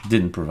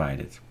didn't provide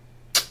it.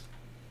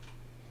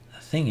 The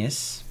thing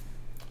is,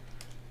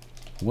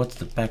 what's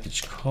the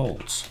package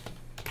called?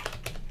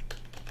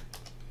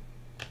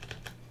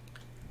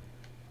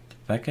 The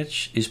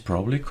package is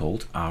probably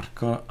called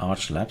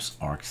ArchLabs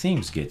Arc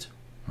Themes Git,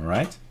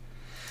 right?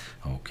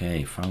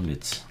 Okay, found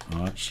it.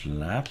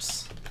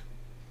 ArchLabs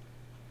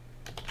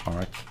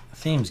Arc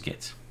Themes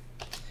Git.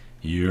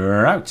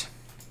 You're out.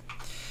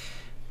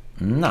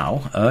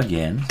 Now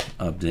again,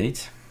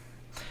 update.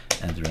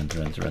 Enter.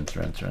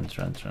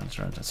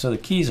 So the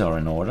keys are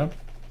in order.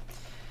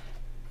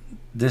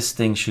 This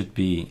thing should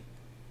be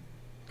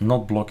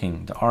not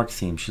blocking, the Arc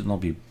theme should not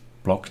be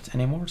blocked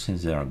anymore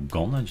since they are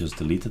gone. I just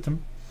deleted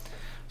them.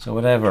 So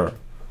whatever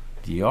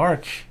the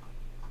Arc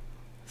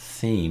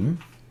theme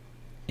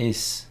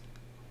is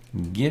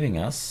giving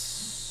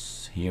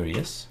us, here he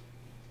is,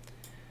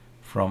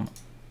 from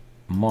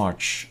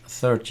March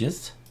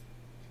 30th.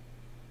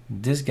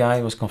 This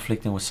guy was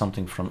conflicting with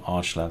something from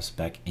ArchLabs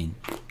back in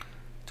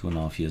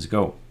 2.5 years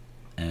ago,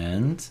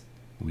 and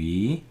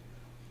we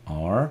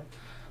are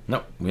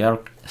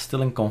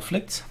still in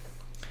conflict.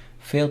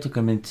 Failed to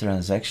commit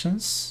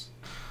transactions.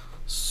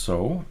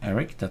 So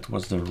Eric, that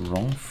was the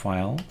wrong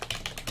file.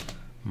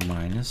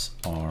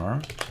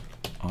 -r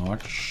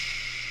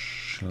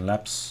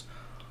ArchLabs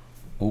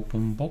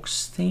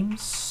OpenBox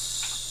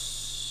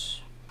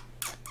themes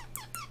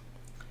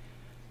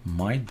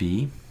might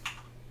be.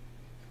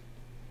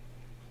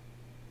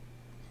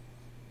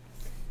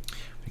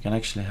 We can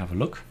actually have a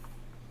look.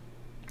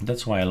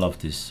 That's why I love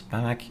this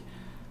PAMAC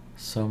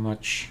so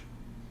much.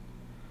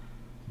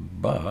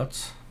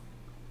 But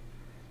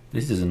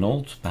this is an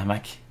old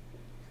PAMAC,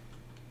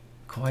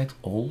 quite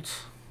old,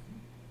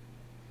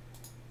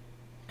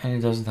 and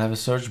it doesn't have a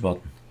search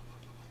button.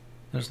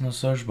 There's no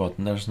search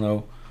button. There's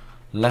no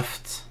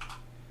left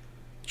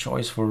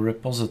choice for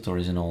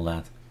repositories and all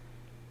that.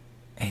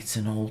 It's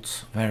an old,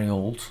 very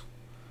old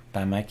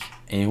BAMAC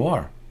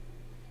AOR.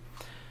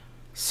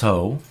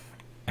 So,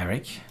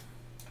 Eric,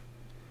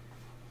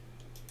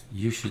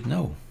 you should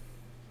know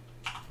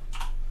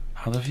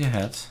out of your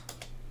head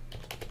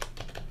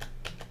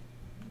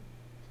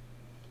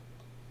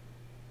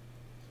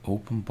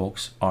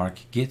OpenBox Arc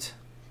Git.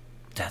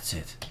 That's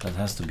it. That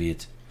has to be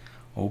it.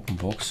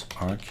 OpenBox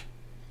Arc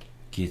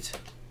Git.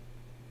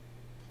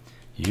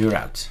 You're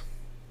out.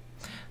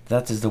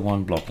 That is the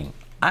one blocking.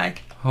 I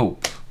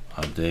hope.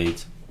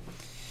 Update.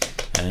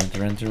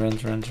 Enter, enter,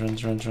 enter, enter,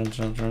 enter, enter,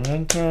 enter, enter,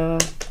 enter.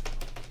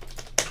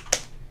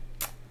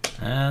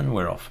 And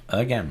we're off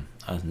again.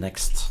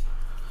 Next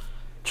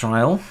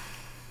trial.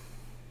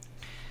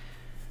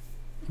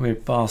 We're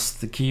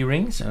past the key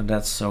ring, so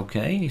that's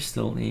okay.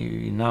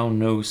 He now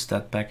knows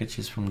that package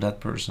is from that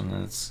person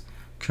and it's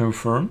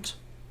confirmed.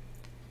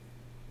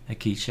 A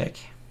key check.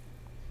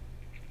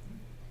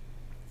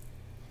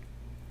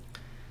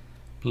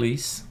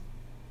 Please.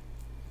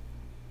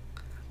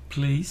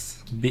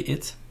 Please be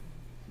it.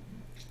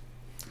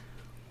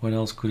 What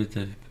else could it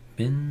have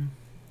been?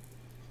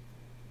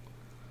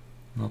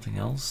 Nothing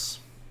else.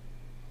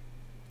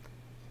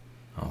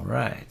 All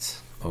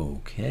right.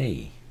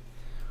 Okay.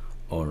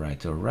 All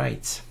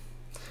right.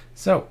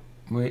 So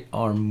we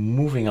are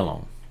moving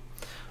along.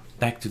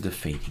 Back to the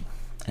fading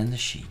and the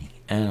shading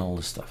and all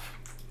the stuff.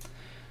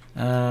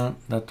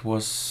 That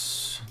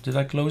was. Did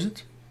I close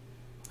it?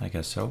 I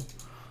guess so.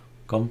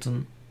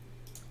 Content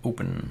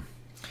open.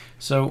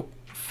 So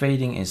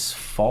fading is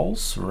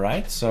false,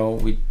 right? So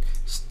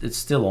it's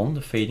still on.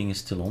 The fading is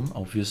still on,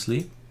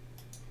 obviously.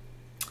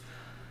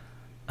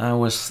 I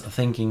was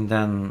thinking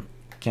then,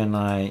 can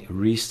I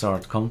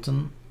restart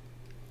content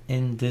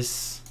in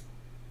this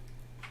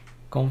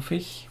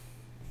config?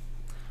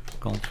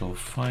 Control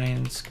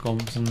find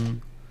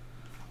content.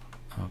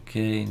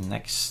 Okay,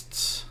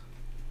 next.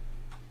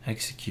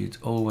 Execute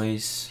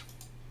always.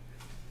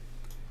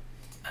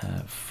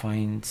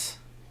 Find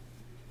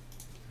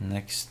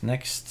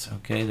next.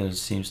 Okay, there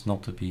seems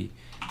not to be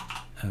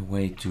a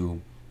way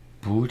to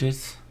boot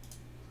it,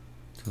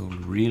 to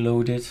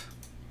reload it.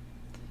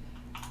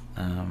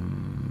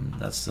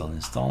 That's still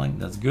installing.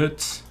 That's good.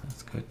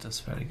 That's good. That's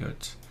very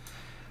good.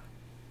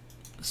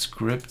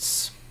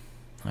 Scripts.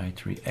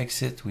 i3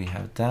 exit. We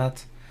have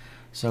that.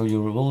 So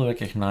you will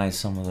recognize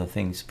some of the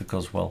things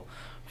because, well,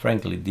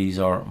 frankly, these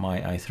are my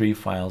i3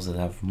 files that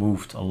have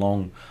moved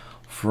along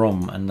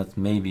from, and that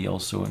may be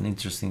also an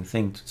interesting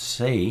thing to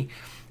say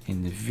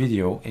in the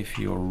video. If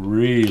you're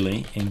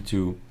really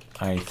into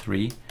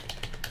i3,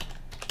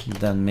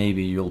 then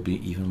maybe you'll be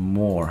even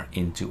more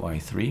into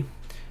i3.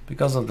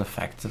 Because of the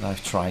fact that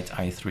I've tried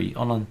i3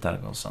 on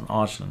Antergos, on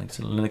ArchLinux,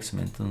 Linux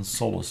Mint, and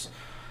Solus,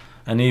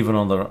 and even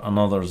on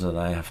others that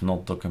I have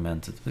not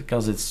documented,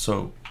 because it's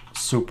so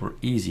super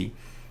easy.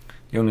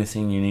 The only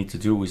thing you need to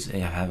do is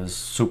have a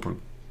super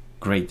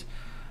great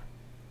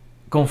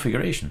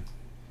configuration,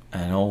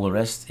 and all the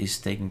rest is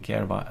taken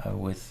care by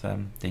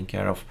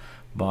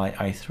by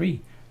i3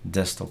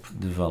 desktop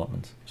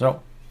development.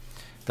 So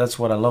that's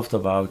what I loved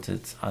about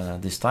it.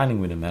 This tiling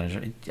window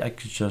manager, I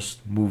could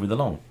just move it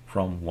along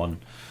from one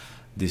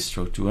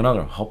distro to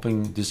another,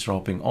 distro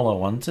hopping all I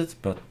wanted,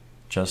 but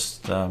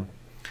just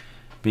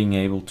being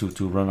able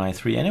to run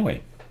i3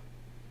 anyway.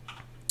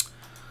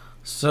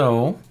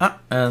 So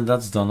and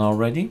that's done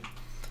already.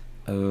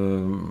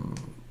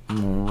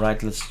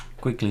 Right, let's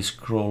quickly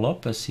scroll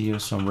up. I see here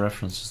some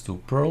references to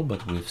Perl,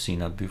 but we've seen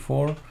that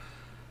before,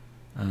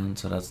 and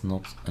so that's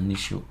not an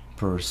issue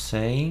per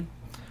se.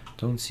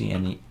 Don't see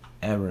any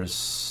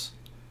errors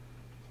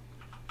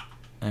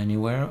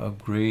anywhere.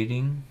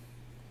 Upgrading.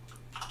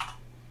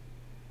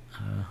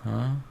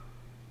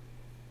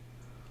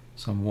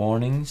 Some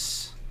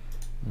warnings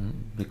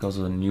because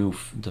of the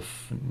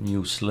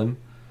new Slim.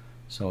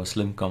 So a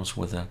Slim comes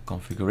with a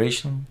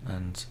configuration,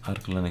 and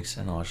ArcoLinux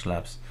and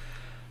ArchLabs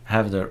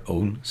have their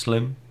own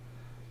Slim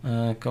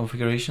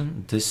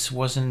configuration. This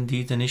was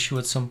indeed an issue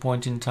at some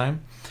point in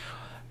time.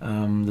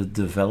 The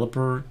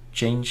developer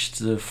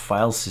changed the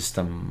file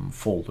system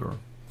folder,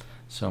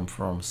 so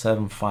from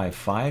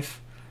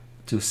 755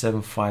 to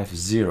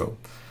 750.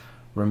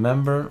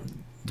 Remember,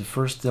 the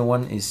first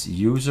one is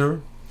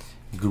user,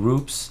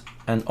 groups,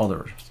 and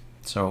others.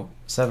 So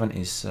 7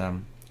 is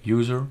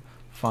user,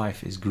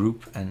 5 is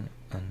group, and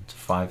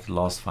 5,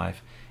 last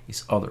 5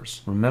 is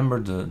others. Remember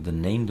the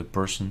name, the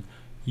person,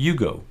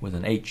 Hugo with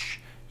an H,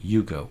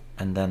 Hugo,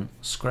 and then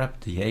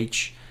scrap the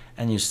H,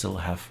 and you still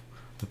have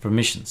the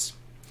permissions.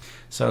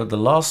 So the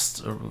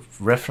last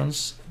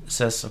reference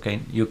says,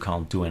 okay, you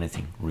can't do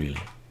anything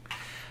really,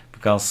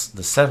 because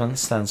the 7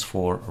 stands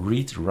for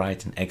read,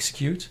 write, and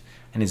execute,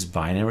 and it's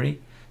binary.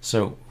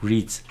 So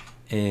read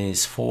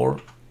is 4,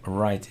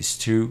 write is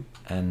 2,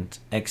 and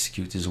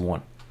execute is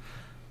 1.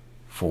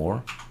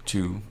 4,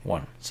 2,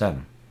 1,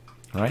 7.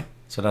 Right?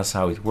 So that's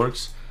how it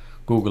works.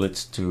 Google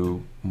it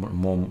to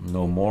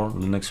know more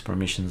Linux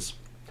permissions,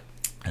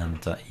 and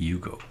you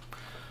go.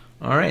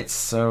 All right,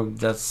 so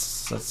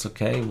that's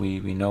okay.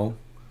 We know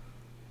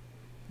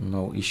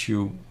no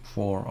issue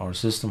for our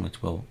system.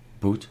 It will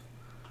boot.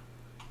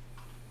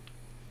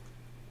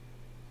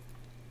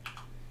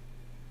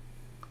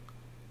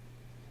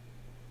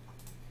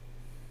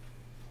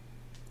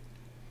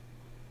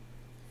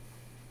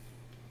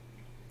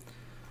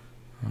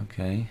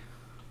 Okay.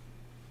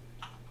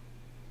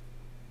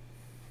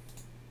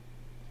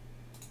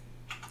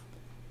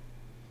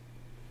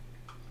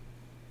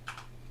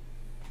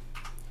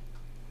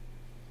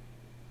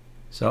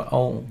 So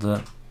all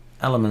the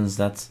elements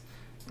that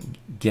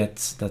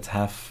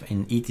have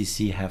in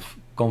etc have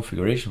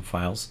configuration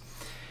files,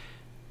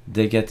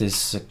 they get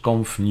this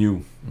conf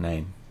new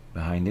name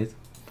behind it,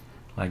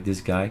 like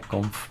this guy,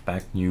 conf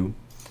pack new.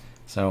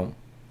 So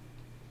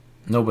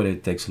nobody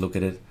takes a look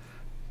at it,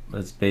 but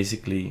it's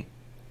basically,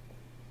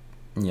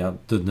 yeah,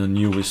 the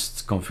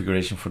newest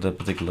configuration for that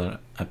particular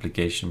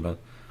application. But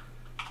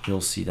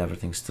you'll see that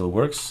everything still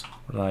works.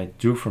 What I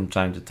do from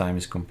time to time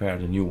is compare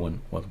the new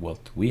one with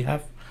what we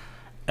have,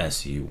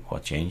 see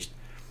what changed,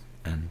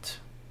 and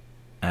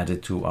add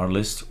it to our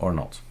list or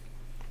not.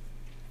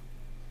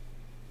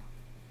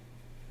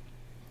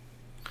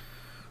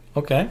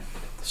 Okay,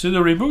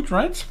 sudo reboot,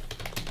 right?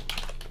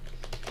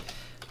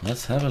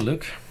 Let's have a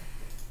look.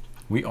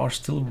 We are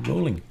still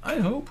rolling, I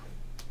hope.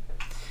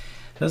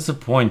 That's the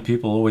point.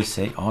 People always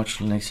say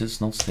ArchLinux is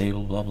not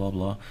stable, blah blah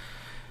blah.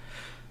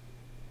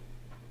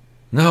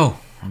 No,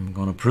 I'm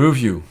gonna prove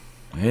you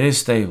it is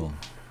stable.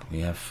 We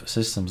have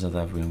systems that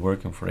have been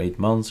working for 8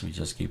 months. We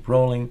just keep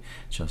rolling.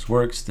 It just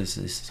works. This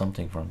is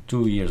something from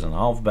 2.5 years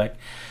back.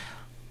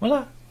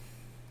 Voila.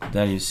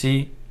 There you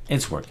see,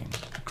 it's working.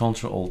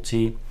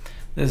 Ctrl-Alt-T.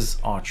 This is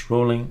Arch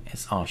rolling.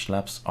 It's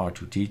ArchLabs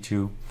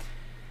R2-D2.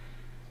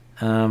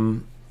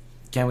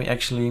 Can we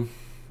actually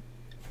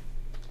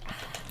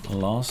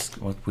last?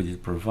 What would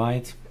it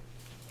provide?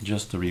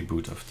 Just the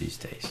reboot of these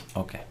days.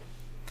 Okay.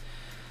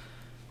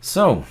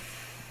 So,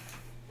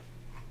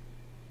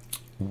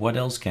 what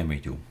else can we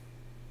do?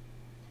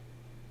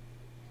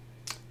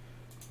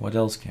 What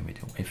else can we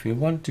do? If we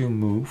want to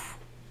move,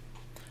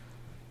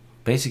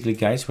 basically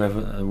guys, we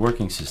have a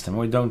working system.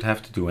 We don't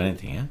have to do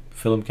anything. Eh?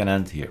 Film can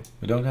end here.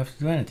 We don't have to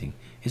do anything.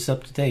 It's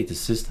up to date. The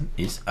system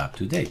is up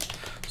to date.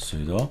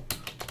 Sudo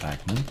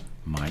pacman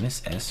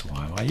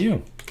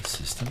 -syyuu. The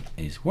system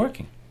is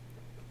working.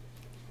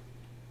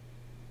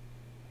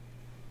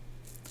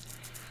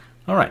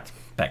 All right,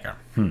 Packer.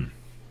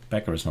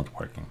 Packer is not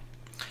working.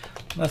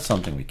 That's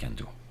something we can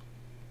do.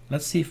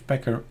 Let's see if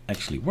Packer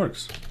actually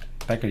works.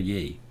 Packer,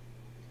 yay.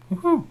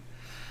 Woohoo!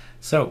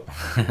 So,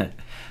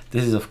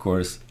 this is of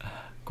course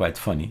quite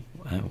funny.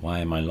 Why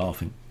am I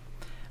laughing?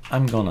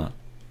 I'm gonna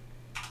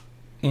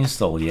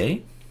install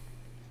yay.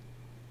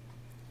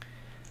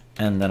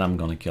 And then I'm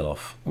gonna kill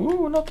off.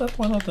 Ooh, not that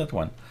one, not that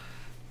one.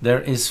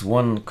 There is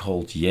one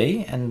called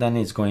yay, and then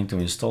it's going to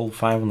install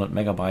 500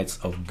 megabytes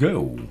of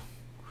Go.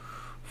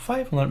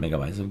 500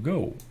 megabytes of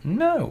Go.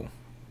 No.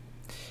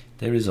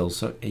 There is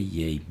also a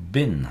yay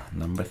bin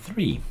number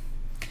 3.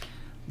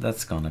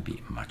 That's gonna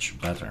be much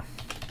better.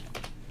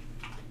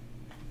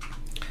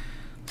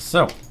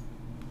 So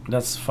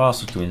that's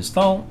faster to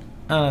install,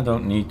 and I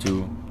don't need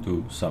to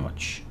do so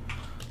much.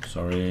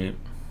 Sorry.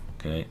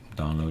 Okay,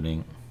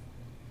 downloading.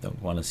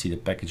 Don't want to see the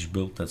package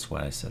build, that's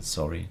why I said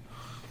sorry.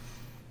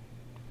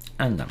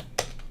 And then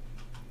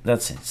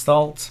that's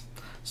installed.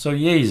 So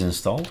yay is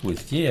installed.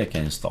 With yay I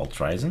can install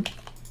Trizen.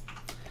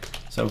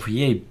 So if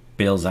yay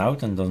bails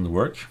out and doesn't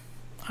work,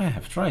 I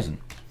have Trizen.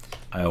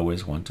 I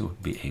always want to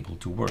be able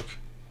to work.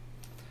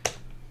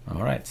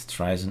 All right,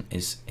 Trizen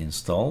is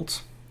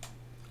installed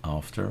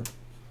after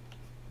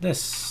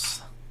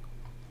this.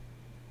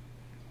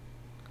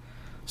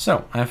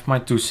 So I have my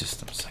two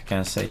systems. I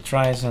can say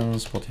Trizen,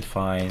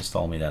 Spotify,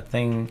 install me that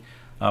thing.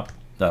 Up,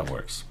 that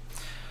works.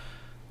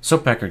 So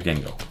Packer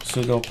can go.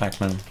 Sudo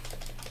pacman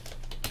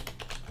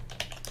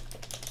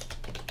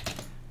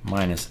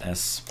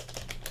 -s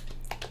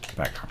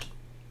Packer.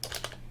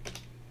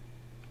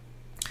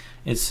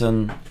 It's a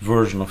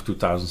version of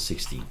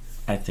 2016.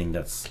 I think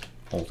that's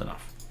old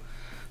enough.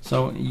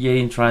 So yay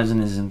and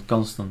Trizen is in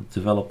constant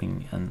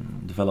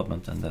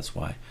development, and that's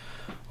why,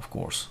 of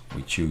course,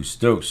 we choose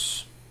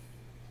those.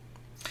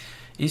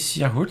 Is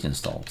Yahoo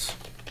installed?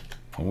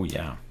 Oh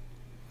yeah.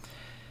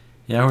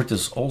 Yahoo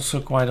is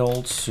also quite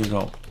old.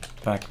 Sudo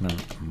pacman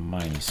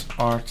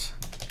 -art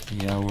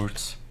Yahoo.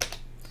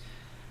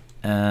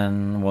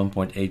 And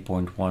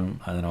 1.8.1,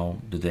 I don't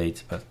know the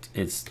date, but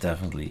it's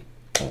definitely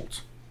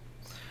old.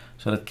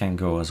 So that can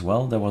go as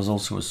well. There was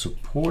also a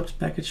support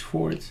package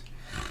for it.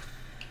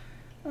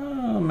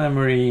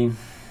 Memory,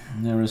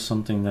 there is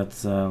something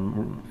that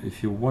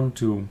if you want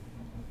to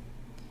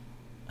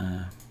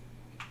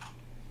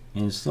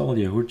install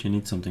Yahoo, you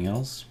need something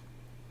else.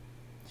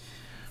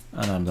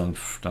 And I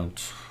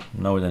don't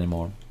know it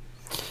anymore.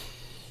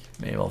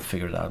 Maybe I'll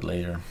figure it out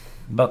later.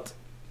 But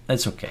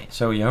it's okay.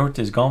 So Yahoo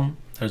is gone.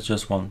 There's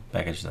just one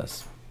package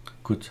that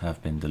could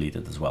have been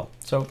deleted as well.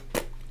 So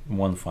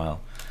one file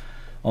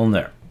on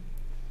there.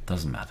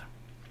 Doesn't matter.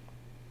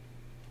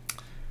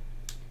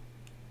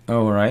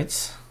 All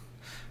right.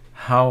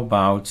 How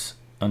about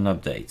an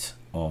update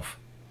of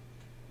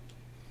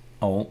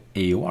all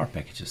AOR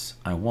packages.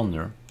 I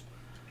wonder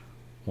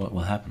what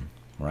will happen,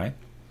 right?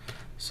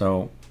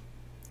 So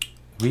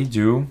we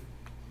do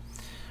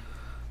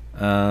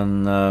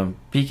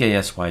pksyua,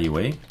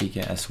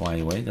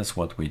 that's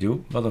what we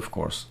do, but of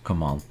course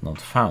command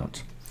not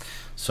found.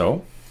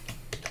 So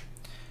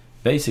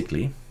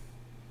basically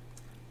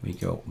we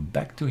go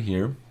back to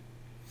here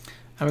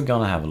and we're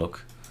gonna have a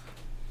look.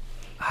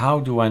 How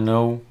do I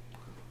know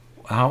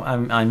how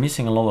I'm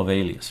missing a lot of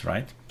alias,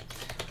 right?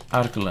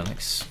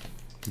 ArcoLinux,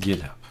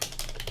 GitHub.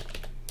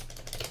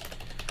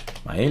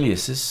 My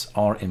aliases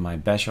are in my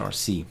bash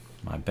RC.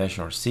 My bash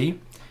RC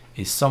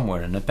is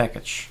somewhere in the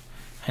package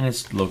and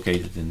it's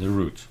located in the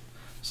root.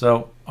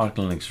 So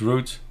ArcoLinux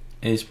root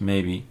is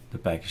maybe the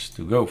package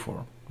to go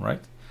for,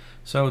 right?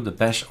 So the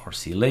bash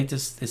RC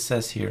latest, it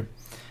says here,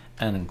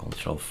 and then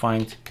control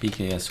find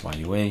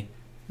pksyua,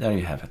 there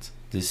you have it.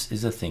 This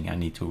is a thing I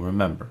need to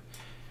remember,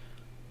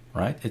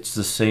 right? It's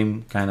the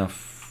same kind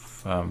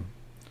of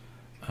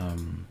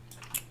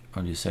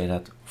how do you say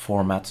that,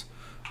 format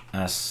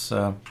as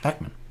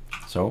Pacman.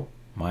 So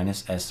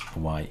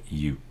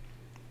 -SYU.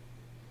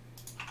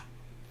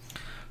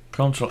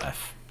 Control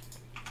F.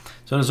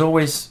 So there's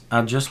always,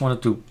 I just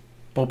wanted to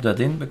pop that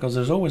in because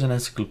there's always an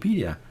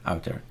encyclopedia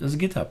out there. There's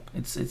GitHub.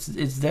 It's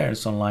there.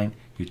 It's online.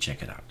 You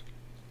check it out.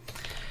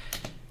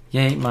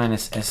 Yay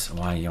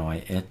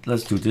 -SYU.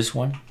 Let's do this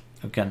one.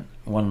 Again,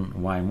 one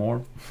Y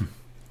more.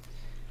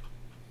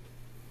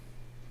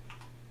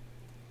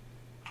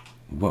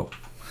 Whoa.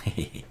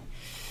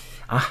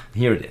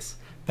 Here it is.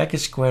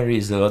 Package query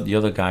is the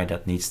other guy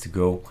that needs to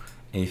go.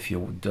 If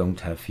you don't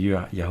have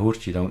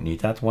Yahourt, you don't need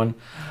that one.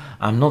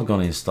 I'm not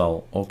going to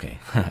install. Okay.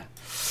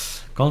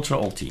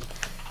 Control T.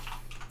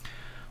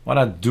 What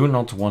I do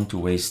not want to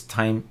waste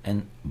time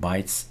and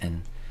bytes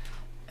and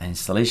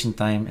installation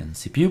time and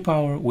CPU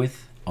power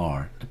with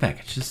are the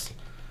packages.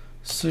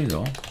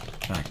 Sudo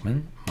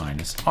pacman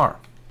 -r.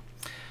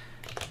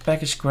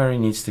 Package query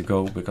needs to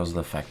go because of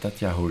the fact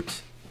that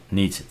Yahourt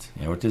needs it.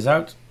 Yahourt is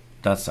out.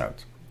 That's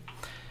out.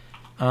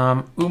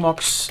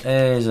 Umox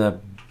is a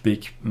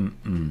big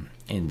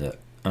in the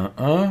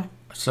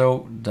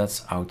so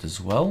that's out as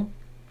well.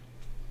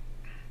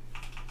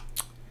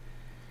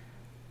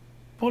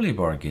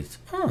 Polybar Git.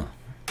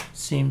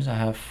 Seems I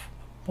have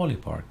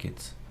Polybar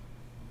Git.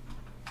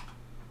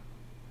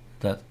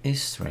 That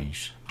is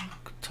strange.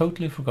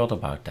 Totally forgot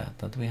about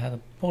that we had a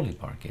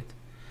Polybar Git.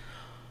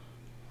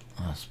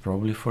 That's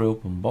probably for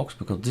open box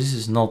because this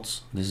is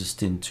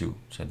Tin2,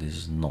 so this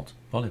is not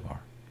Polybar.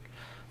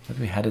 But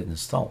we had it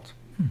installed.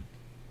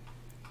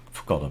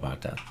 Forgot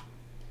about that.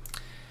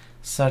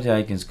 Start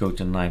icons go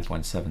to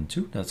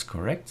 9.72, that's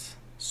correct.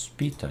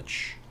 Speed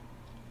touch.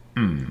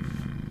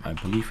 I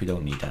believe we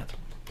don't need that.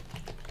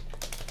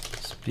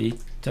 Speed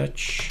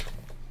touch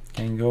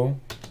can go.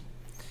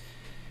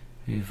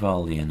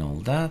 Vivaldi and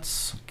all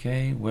that.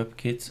 Okay,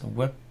 WebKit,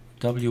 Web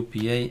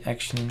WPA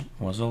action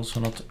was also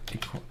not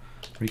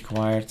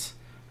required.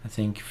 I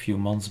think a few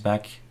months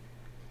back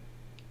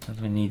that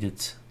we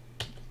needed.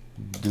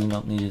 Do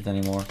not need it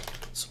anymore.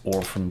 It's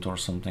orphaned or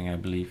something, I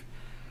believe.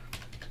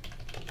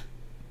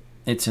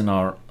 It's in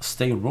our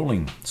stay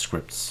rolling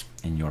scripts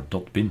in your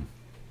 .bin.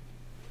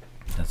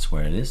 That's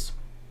where it is.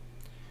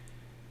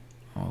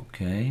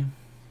 Okay,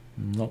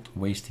 not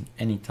wasting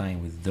any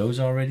time with those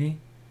already.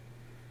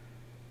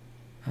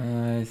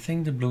 I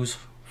think the Blues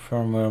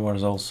firmware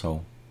was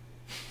also,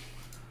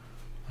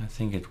 I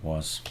think it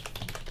was.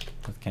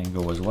 That can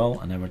go as well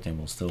and everything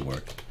will still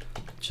work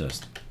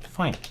just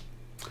fine.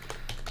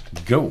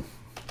 Go,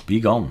 be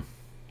gone.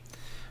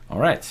 All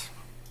right,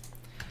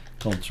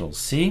 Control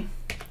C,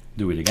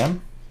 do it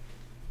again.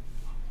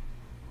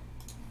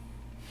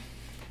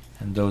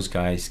 And those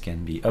guys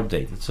can be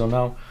updated. So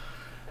now,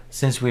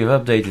 since we've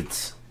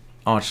updated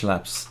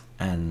ArchLabs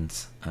and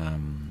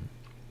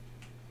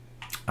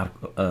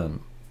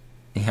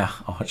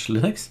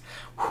ArchLinux,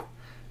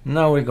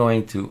 now we're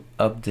going to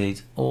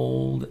update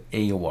all the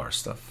AOR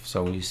stuff.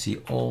 So you see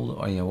all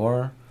the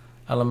AOR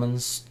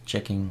elements,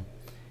 checking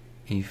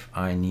if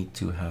I need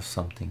to have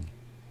something.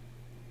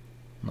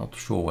 Not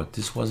sure what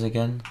this was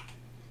again,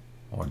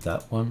 or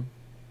that one.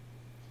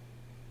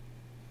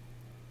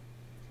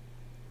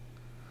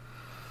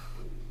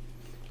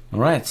 All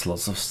right,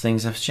 lots of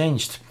things have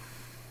changed.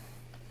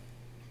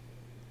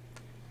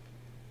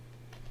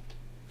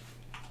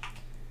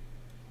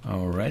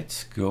 All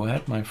right, go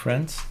ahead, my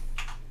friends.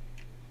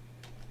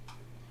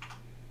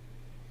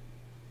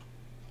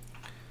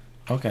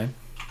 Okay,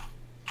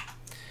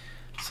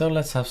 so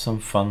let's have some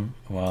fun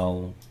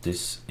while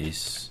this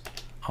is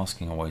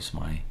asking always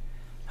my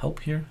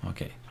help here.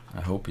 Okay,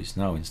 I hope it's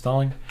now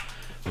installing.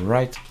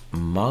 Right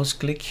mouse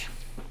click.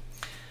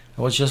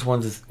 I was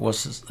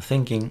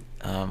thinking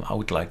I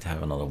would like to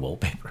have another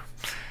wallpaper.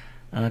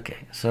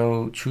 Okay,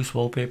 so choose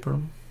wallpaper.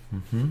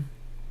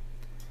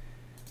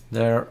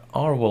 There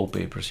are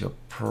wallpapers you're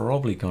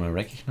probably gonna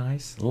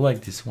recognize,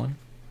 like this one.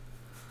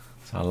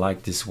 So I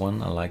like this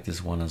one. I like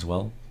this one as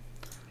well.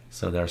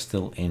 So they're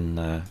still in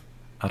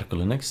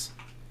ArcoLinux,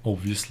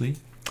 obviously.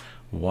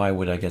 Why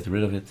would I get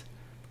rid of it?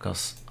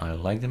 Because I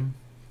like them.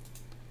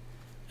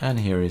 And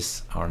here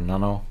is our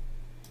nano.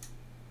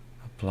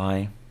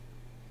 Apply.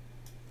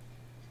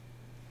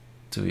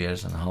 2.5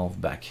 years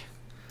back.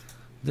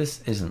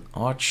 This is an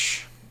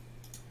Arch.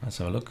 Let's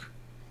have a look.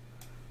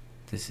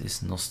 This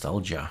is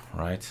nostalgia,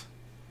 right?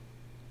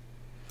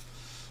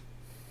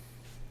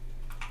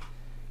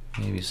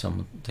 Maybe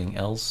something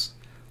else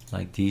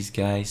like these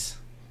guys.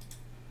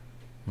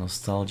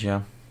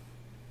 Nostalgia,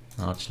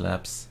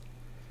 ArchLabs,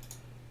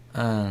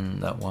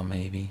 and that one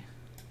maybe.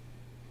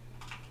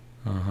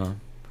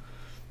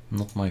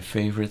 Not my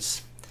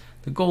favorites.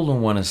 The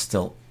golden one is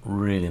still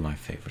really my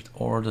favorite,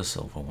 or the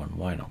silver one.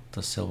 Why not?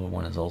 The silver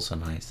one is also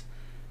nice.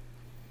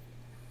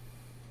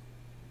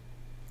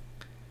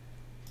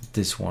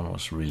 This one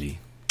was really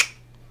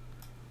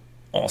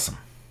awesome.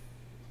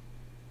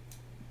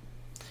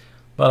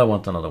 But I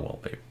want another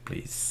wallpaper,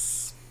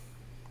 please.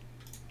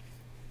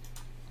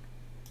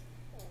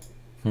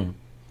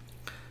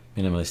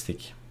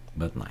 Minimalistic,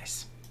 but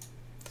nice.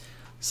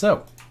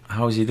 So,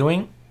 how is he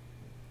doing?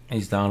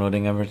 He's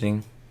downloading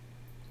everything.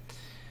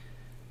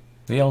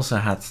 We also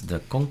had the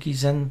Conky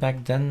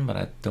back then, but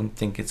I don't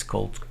think it's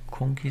called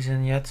Conky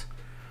yet.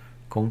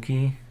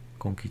 Conky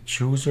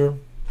Chooser.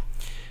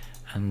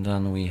 And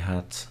then we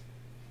had,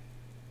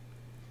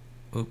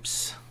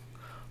 oops,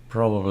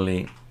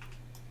 probably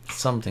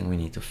something we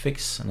need to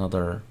fix,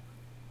 another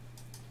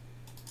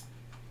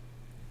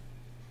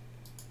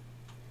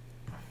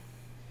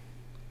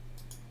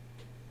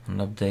an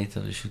update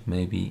that we should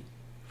maybe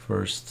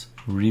first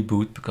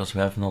reboot, because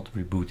we have not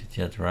rebooted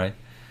yet, right?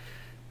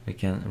 We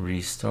can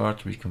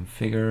restart,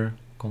 reconfigure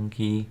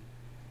Conky,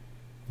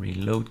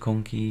 reload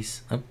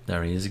Conkeys. Oh,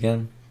 there he is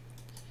again.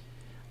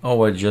 Oh,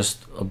 we're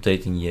just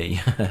updating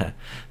Yay.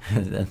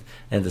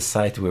 And the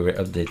site where we're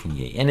updating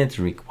Yay, and it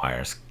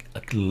requires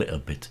a little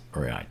bit,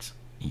 right?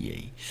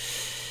 Yay.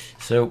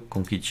 So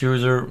Conky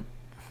Chooser.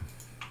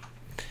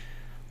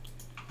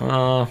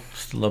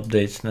 Still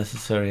updates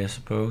necessary, I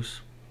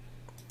suppose.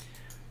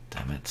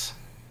 Damn it.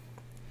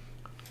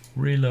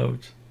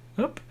 Reload.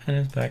 Up, and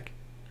it's back.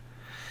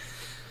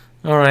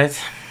 All right,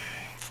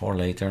 for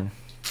later.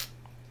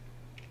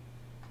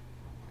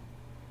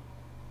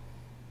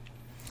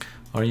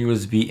 Our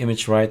USB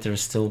image writer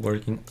is still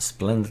working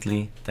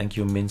splendidly. Thank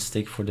you,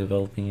 Minstick, for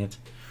developing it,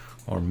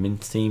 or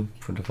Mint Team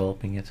for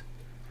developing it.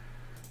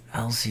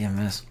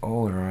 LCMS,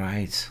 oh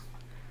right.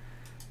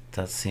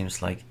 That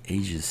seems like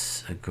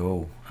ages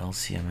ago.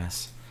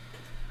 LCMS.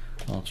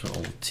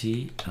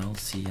 Ctrl-T,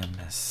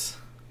 LCMS.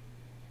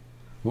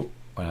 Whoop,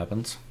 what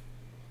happened?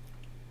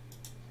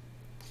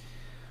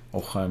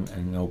 Oh, I'm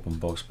in an open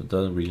box, but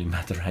doesn't really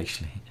matter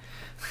actually.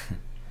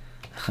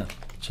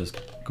 Just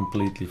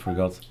completely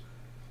forgot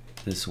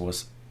this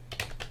was.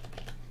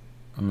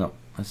 No,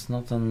 it's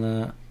not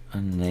a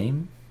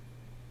name.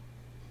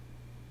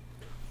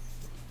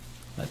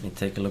 Let me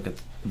take a look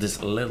at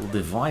this little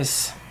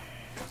device.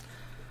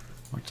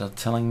 What they're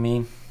telling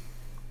me.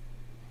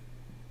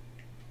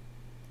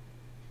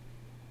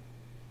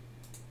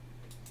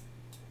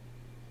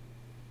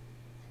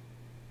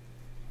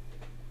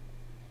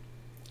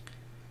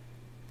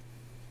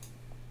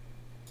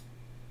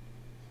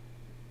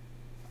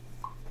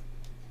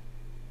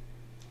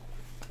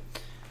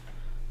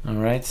 All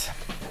right.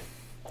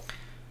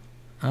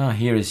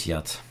 Here is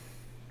Yat.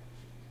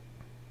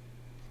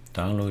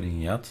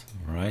 Downloading Yat,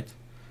 right?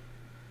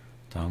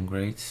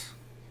 Downgrades.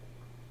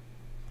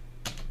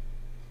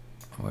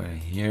 We're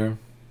here.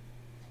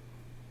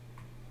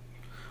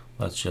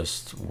 Let's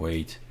just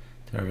wait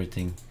till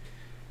everything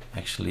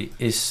actually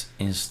is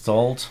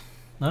installed.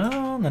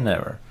 No,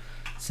 never.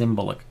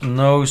 Symbolic.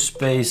 No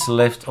space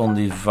left on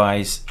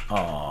device.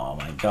 Oh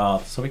my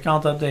god. So we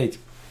can't update,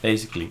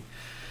 basically.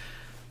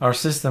 Our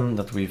system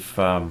that we've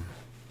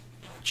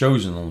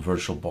chosen on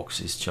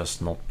VirtualBox is just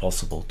not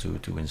possible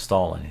to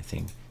install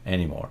anything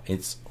anymore.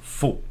 It's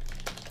full.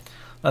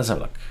 Let's have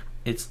a look.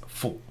 It's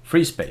full.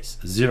 Free space,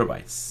 0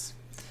 bytes.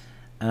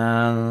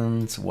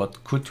 And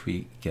what could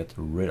we get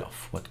rid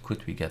of? What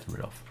could we get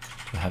rid of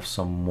to have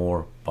some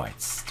more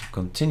bytes to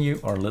continue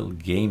our little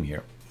game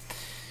here?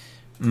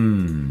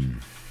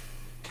 Can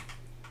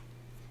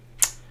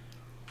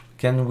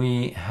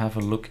we have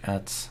a look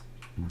at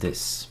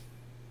this?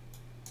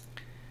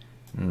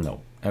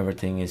 No,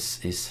 everything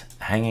is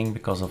hanging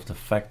because of the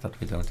fact that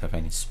we don't have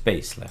any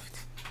space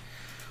left.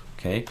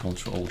 Okay,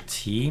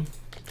 Ctrl-T,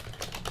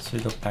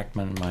 sudo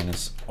pacman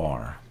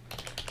 -R.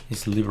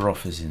 Is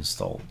LibreOffice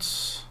installed?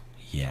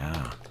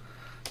 Yeah,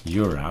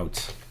 you're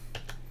out.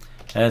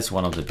 That's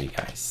one of the big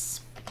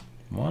guys.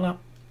 Voila,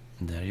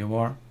 there you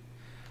are.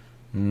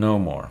 No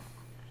more.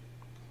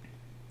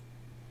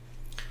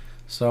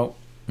 So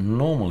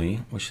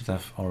normally we should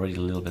have already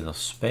a little bit of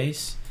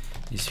space.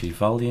 Is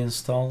Vivaldi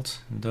installed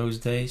in those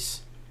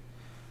days?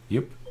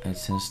 Yep,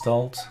 it's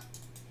installed.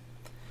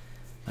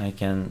 I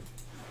can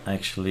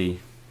actually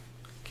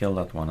kill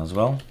that one as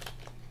well.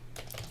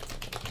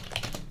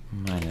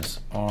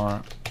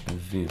 -R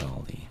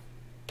Vivaldi.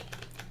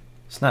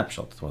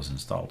 Snapshot was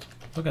installed.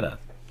 Look at that.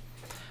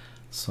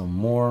 Some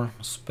more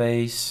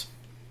space.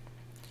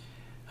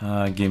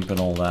 GIMP and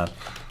all that.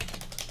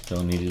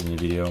 Don't need it in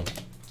the video.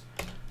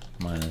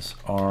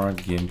 -R,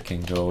 GIMP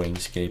can go,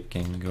 Inkscape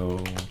can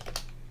go,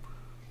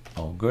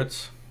 all good.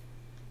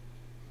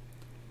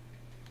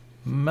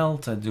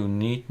 Melt, I do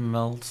need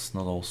melt,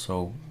 not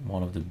also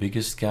one of the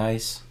biggest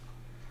guys.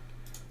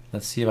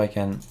 Let's see if I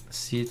can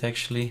see it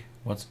actually,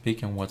 what's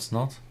big and what's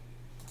not.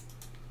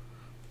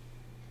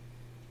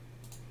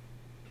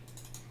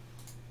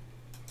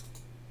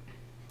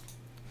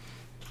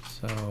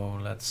 So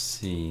let's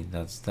see,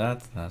 that's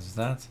that, that's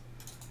that.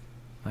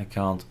 I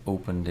can't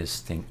open this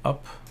thing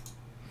up,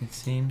 it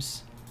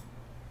seems.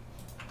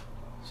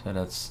 So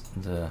that's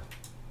the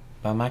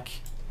BAMAC.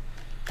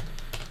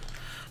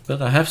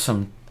 But I have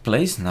some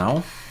place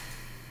now.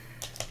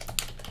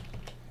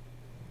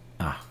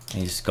 Ah,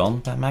 he's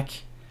gone,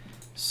 BAMAC.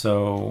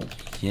 So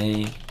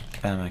yay,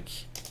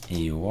 BAMAC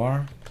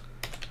AUR.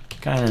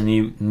 Kind of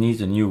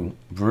need a new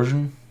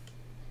version.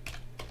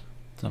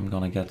 So I'm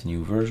gonna get a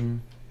new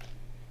version.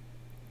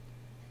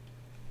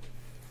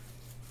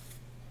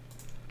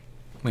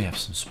 We have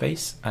some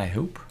space, I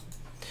hope.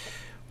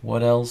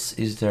 What else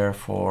is there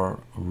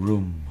for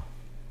room?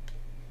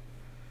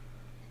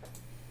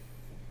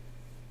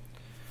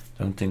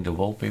 Don't think the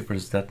wallpaper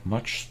is that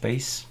much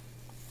space.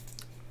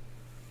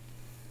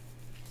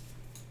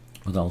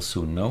 But I'll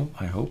soon know,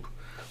 I hope.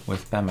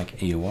 With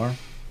BAMAC AUR,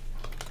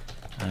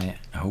 I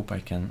hope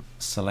I can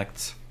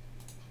select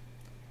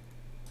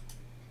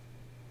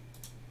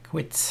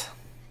quit.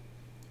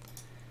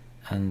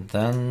 And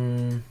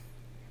then,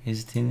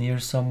 is it in here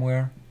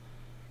somewhere?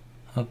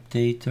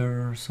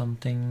 Updater or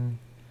something.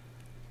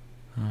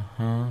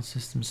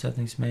 System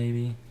settings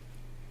maybe.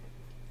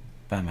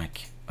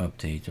 BAMAC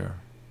updater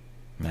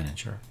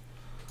manager.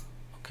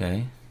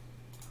 Okay.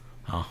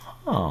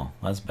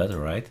 That's better,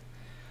 right?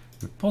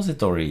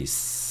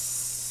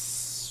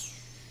 Repositories.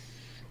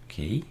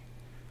 Okay.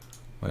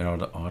 Where are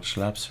the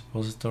ArchLabs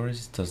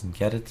repositories? It doesn't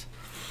get it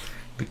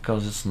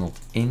because it's not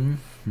in.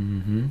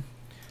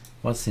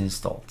 What's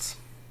installed?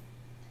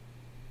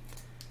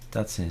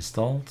 That's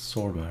installed.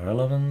 Sort by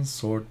relevance,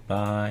 sort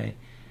by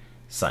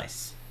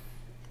size.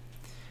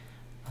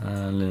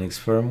 Linux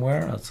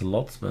firmware, that's a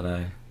lot, but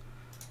I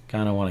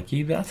kind of want to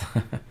keep that.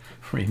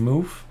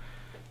 Remove,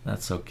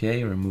 that's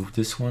okay. Remove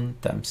this one.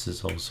 Temps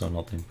is also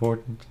not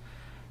important.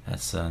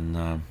 That's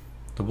an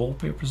the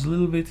wallpaper is a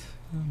little bit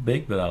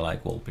big, but I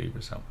like wallpaper,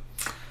 so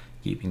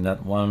keeping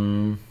that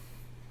one.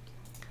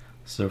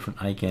 Certain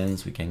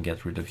icons we can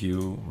get rid of.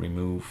 You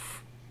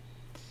remove.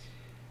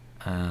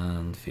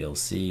 And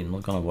VLC, I'm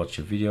not gonna watch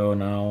a video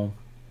now.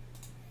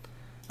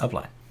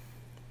 Apply.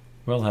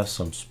 We'll have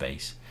some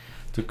space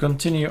to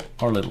continue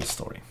our little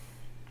story.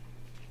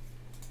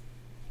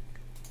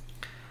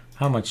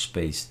 How much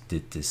space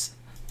did this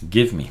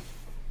give me?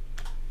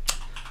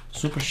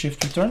 Super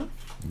shift return,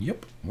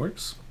 yep,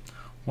 works.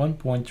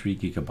 1.3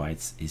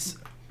 gigabytes is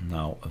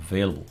now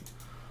available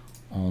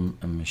on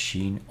a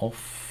machine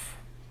of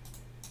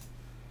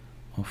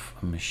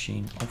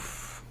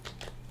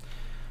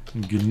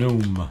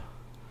GNOME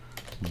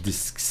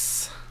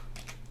disks.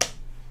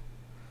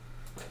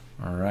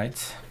 All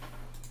right,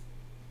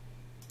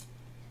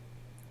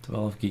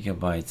 12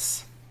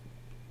 gigabytes,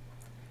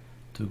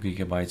 2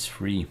 gigabytes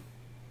free.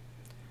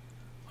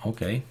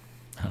 Okay,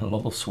 a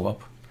lot of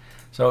swap.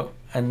 So,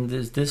 and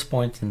this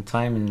point in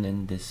time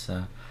in this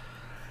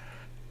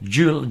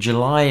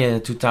July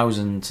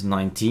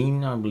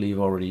 2019, I believe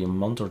already a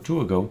month or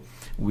two ago,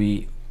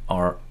 we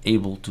are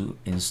able to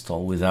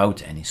install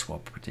without any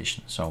swap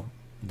partition. So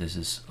this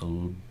is a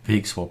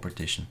big swap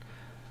partition,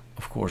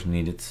 of course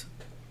needed,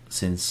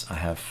 since I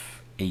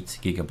have 8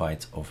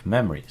 gigabytes of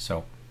memory.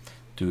 So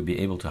to be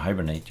able to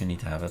hibernate, you need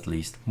to have at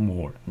least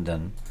more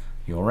than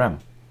your RAM.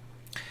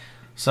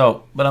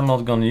 So, but I'm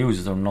not going to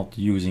use it, or not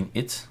using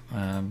it.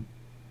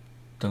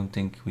 Don't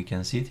think we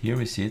can see it. Here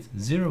we see it,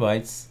 0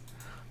 bytes,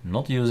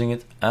 not using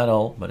it at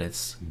all, but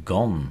it's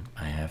gone.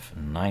 I have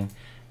 9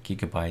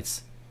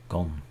 gigabytes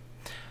gone.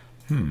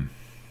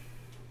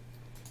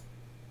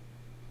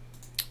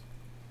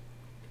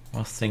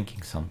 Was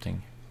thinking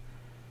something.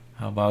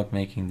 How about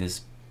making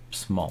this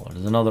smaller?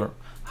 There's another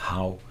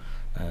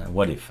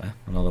what if,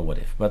 another what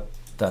if, but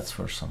that's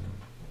for some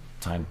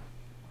time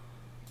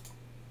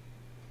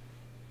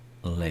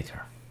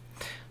later.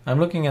 I'm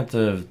looking at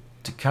the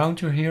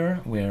counter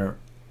here. We're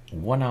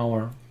 1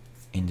 hour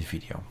in the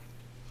video.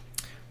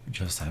 We're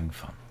just having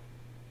fun.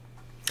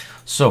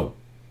 So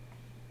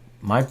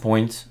my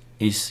point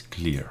is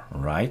clear,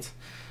 right?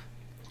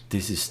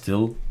 This is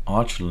still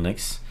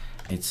ArchLinux.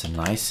 It's a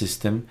nice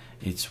system,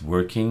 it's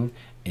working,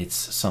 it's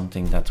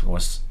something that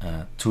was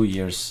 2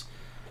 years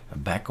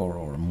back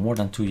or more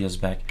than 2 years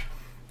back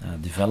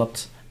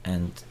developed,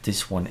 and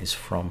this one is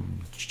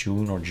from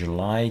June or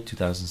July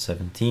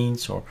 2017,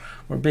 so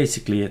we're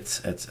basically at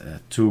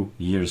 2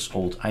 years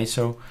old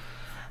ISO,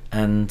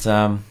 and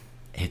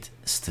it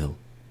still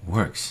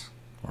works,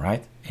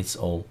 right? It's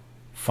all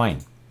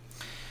fine.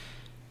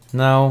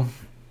 Now,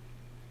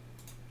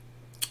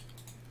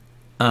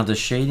 the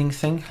shading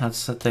thing,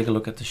 let's take a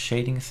look at the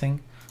shading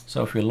thing.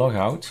 So if we log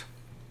out,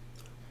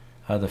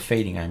 the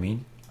fading I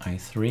mean,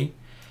 I3,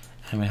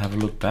 and we have a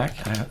look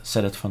back, I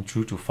set it from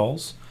true to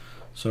false.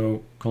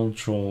 So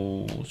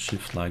Control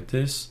Shift like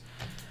this,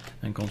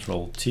 and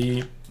Control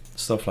T,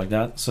 stuff like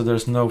that. So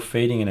there's no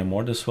fading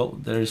anymore.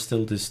 There is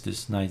still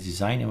this nice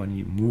design, and when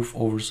you move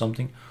over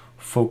something,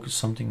 focus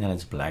something, then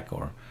it's black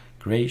or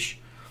grayish.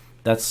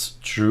 That's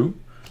true,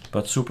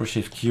 but Super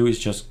Shift Q is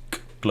just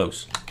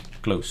close,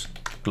 close,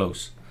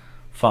 close,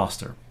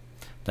 faster.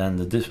 Then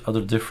the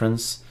other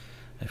difference,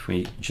 if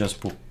we just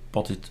put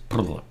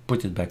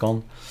it back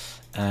on,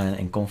 and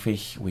in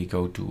config we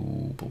go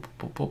to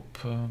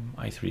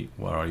i3.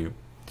 Where are you?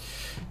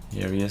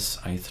 Here he is.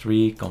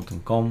 i3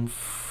 content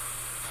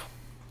conf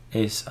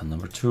is a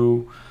number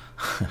 2.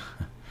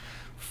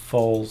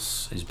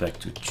 False is back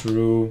to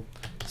true.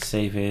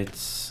 Save it,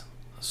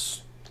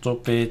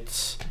 stop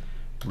it,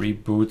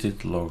 reboot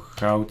it, log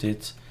out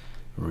it,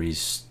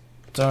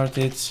 restart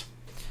it,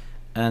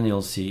 and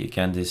you'll see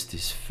again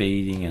this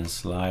fading and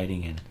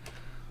sliding and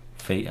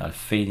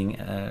fading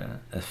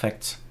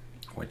effect,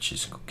 which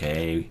is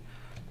okay.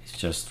 It's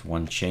just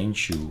one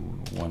change.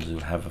 You want to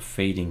have a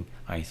fading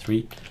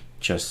i3,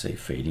 just say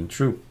fading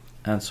true,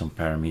 and some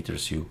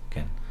parameters you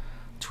can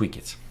tweak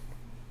it.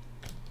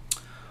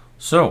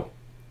 So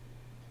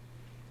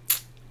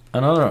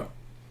another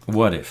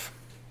what if.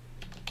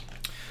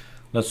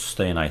 Let's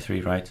stay in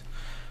i3, right?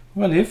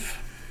 What if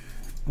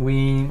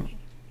we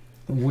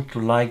would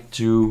like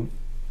to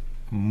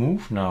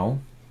move now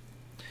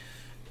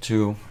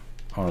to,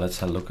 or let's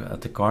have a look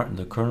at the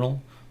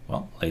kernel.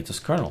 Well,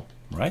 latest kernel,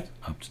 right?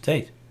 Up to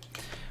date.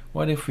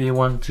 What if we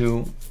want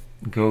to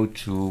go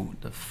to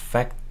the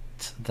fact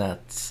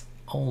that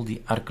all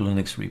the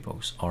ArcoLinux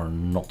repos are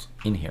not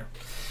in here?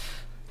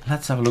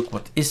 Let's have a look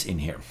what is in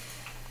here.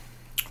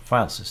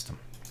 File system,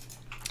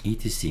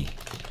 etc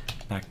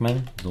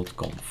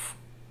pacman.conf.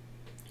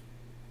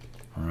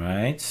 All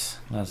right,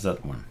 that's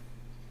that one.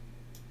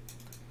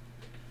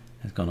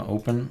 It's gonna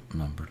open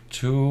number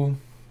 2.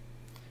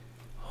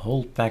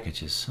 Hold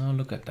packages. Oh,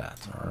 look at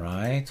that. All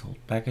right, hold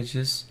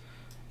packages.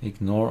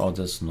 Ignore. Oh,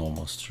 that's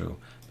almost true.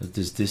 But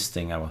this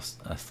thing, I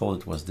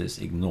thought it was this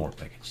ignore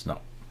package.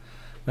 No,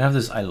 we have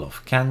this I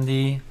love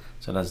candy.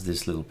 So that's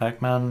this little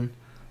Pac-Man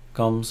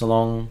comes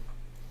along,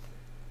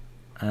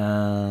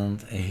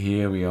 and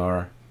here we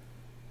are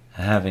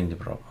having the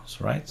problems,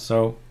 right?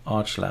 So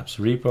ArchLabs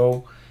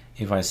repo.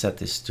 If I set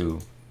this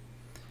to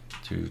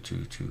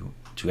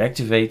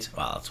activate,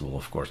 well, it will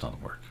of course not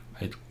work.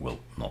 It will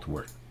not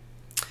work.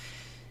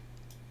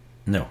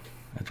 No,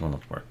 it will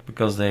not work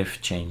because they've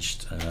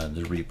changed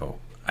the repo,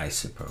 I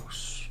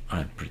suppose.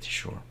 I'm pretty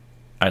sure.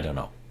 I don't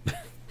know.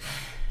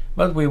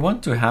 But we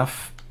want to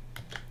have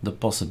the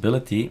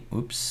possibility,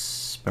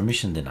 oops,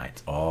 permission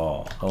denied.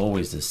 Oh,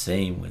 always the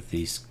same with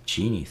these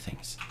genie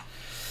things.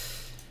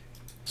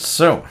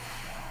 So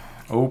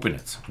open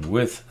it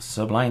with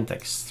Sublime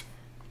Text.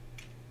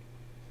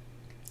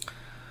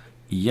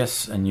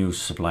 Yes, a new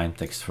Sublime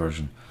Text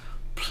version.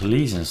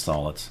 Please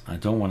install it. I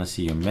don't want to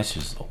see your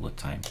messages all the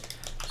time.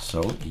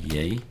 So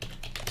yay,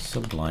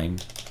 Sublime.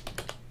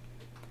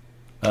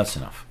 That's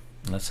enough.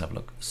 Let's have a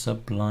look.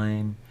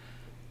 Sublime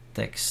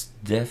Text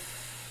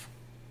Dev.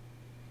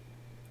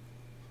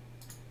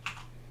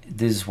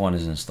 This one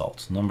is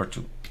installed. Number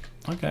 2.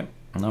 Okay,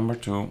 number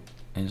 2.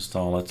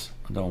 Install it.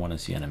 I don't want to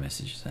see any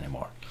messages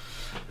anymore.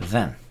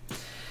 Then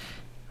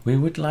we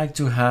would like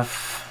to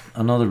have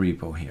another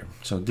repo here.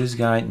 So this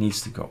guy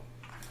needs to go.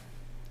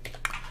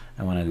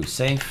 And when I do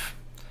save,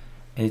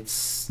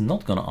 it's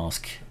not gonna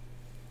ask,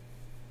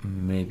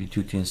 maybe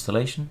due to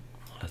installation.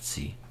 Let's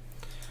see.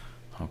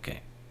 Okay.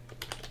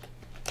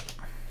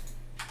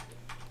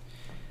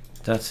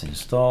 That's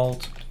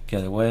installed.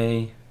 Get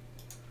away.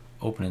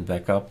 Open it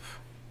back up.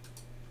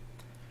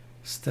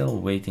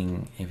 Still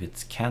waiting if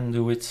it can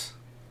do it.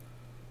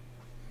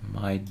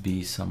 Might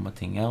be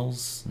something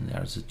else.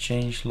 There's a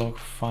change log.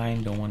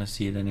 Fine, don't want to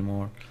see it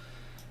anymore.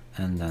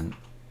 And then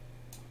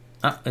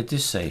it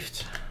is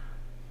saved.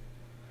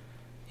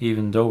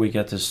 Even though we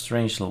get this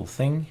strange little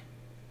thing,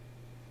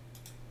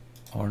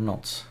 or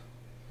not.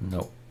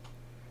 No,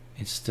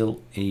 it's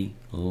still a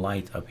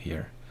light up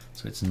here,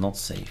 so it's not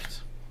saved.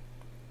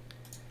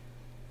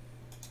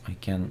 I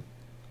can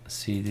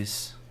see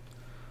this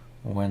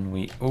when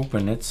we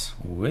open it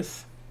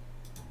with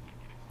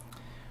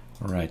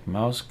right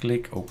mouse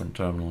click, open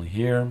terminal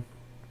here.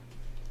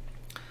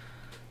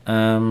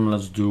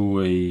 Let's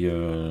do a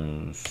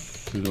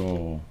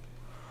sudo.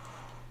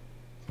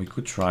 We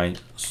could try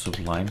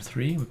Sublime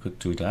 3. We could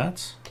do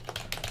that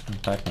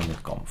and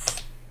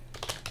pacman.conf.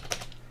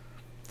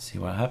 See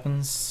what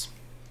happens.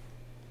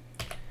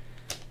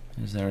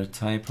 Is there a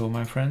typo,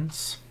 my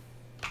friends?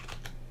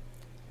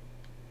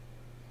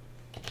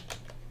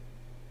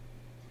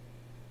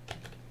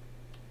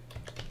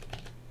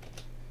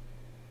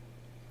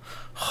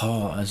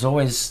 Oh, as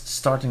always,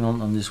 starting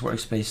on this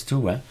workspace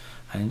too,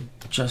 I'm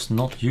just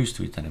not used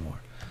to it anymore.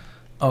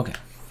 Okay,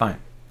 fine.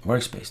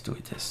 Workspace 2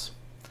 it is.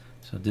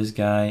 So this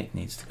guy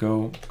needs to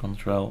go.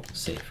 Control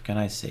save. Can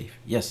I save?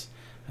 Yes,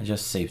 I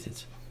just saved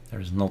it. There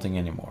is nothing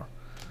anymore.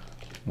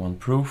 One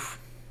proof,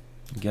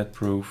 get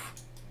proof,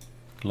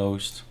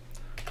 closed.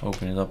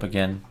 Open it up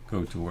again.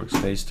 Go to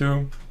workspace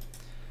 2.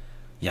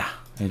 Yeah,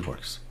 it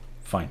works.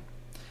 Fine.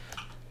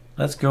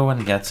 Let's go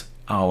and get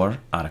our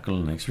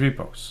ArcoLinux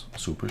repos.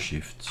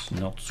 Supershift,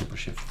 not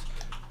Supershift.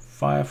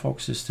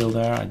 Firefox is still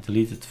there. I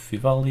deleted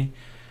Vivaldi,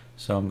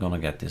 so I'm gonna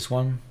get this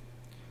one.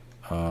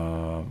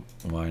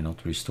 Why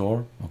not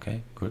restore?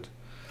 Okay, good.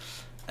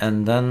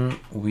 And then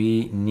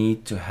we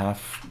need to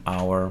have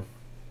our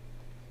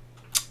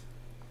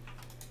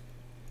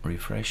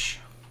refresh.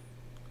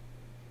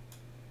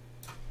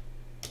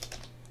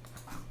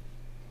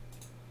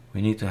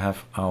 We need to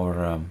have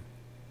our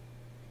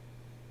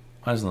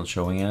it's not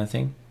showing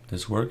anything.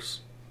 This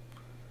works.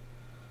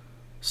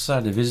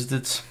 Site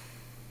visited.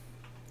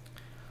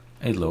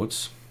 It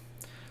loads.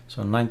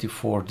 So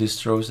 94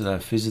 distros that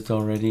I've visited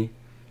already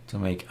to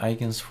make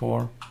icons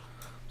for.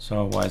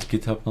 So why is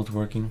GitHub not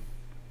working?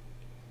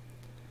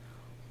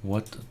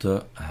 What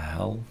the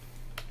hell?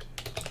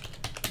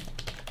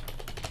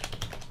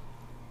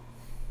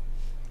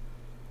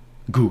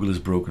 Google is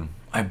broken.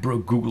 I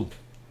broke Google.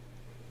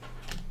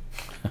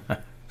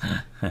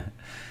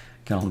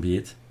 Can't be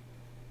it.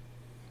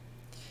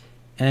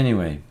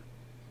 Anyway,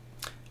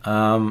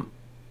 I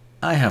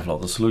have a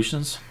lot of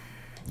solutions.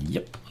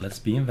 Yep, let's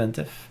be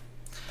inventive.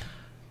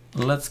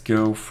 Let's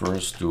go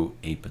first to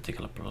a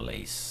particular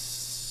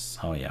place.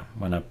 Oh yeah,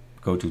 when I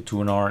go to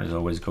Tuner, it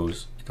always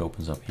goes, it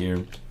opens up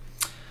here.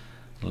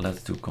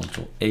 Let's do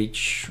Control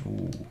H,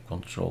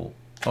 Control,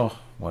 oh,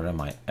 where am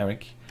I,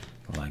 Eric?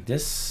 Like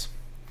this.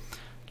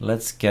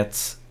 Let's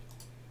get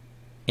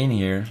in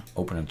here,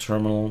 open a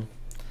terminal,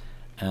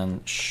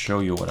 and show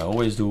you what I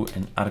always do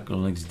in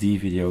ArcoLinux D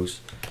videos.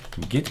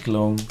 Git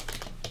clone,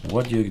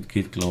 what do you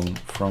git clone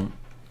from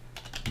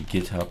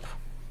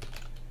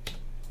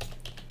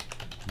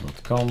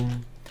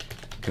github.com,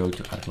 go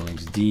to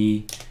ArcoLinux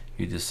D,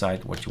 you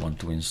decide what you want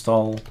to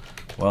install.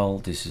 Well,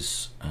 this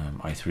is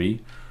i3,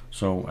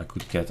 so I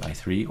could get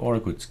i3 or I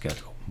could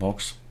get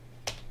OpenBox.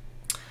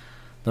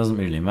 Doesn't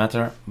really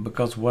matter,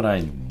 because what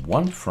I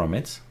want from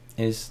it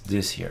is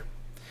this here.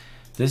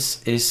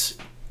 This is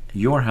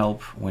your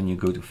help when you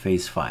go to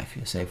phase 5.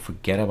 You say,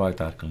 forget about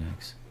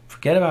ArcoLinux,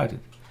 forget about it.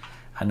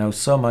 I know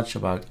so much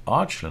about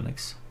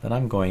ArchLinux that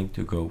I'm going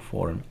to go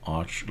for an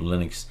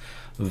ArchLinux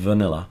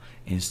vanilla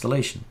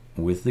installation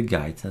with the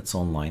guide that's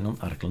online on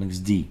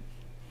ArcoLinux D.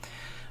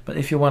 But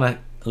if you want to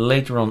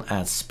later on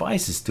add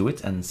spices to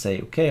it and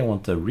say, okay, I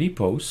want the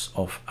repos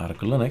of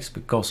ArcoLinux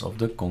because of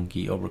the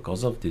conky or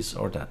because of this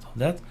or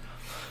that,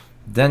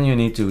 then you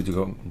need to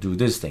go do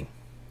this thing.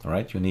 All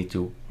right, you need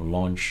to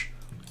launch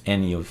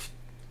any of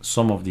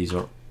some of these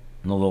or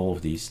not all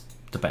of these,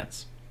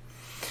 depends.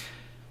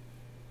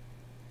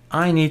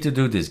 I need to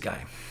do this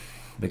guy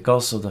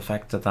because of the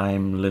fact that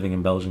I'm living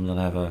in Belgium and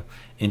have a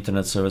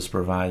internet service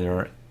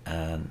provider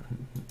and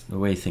the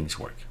way things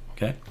work.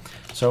 Okay,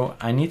 so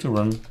I need to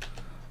run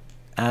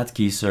add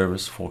key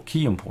service for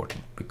key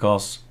importing,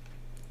 because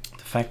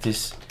the fact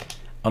is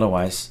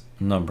otherwise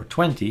number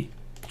 20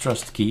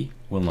 trust key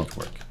will not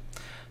work.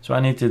 So I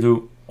need to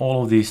do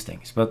all of these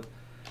things, but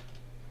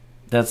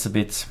that's a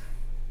bit,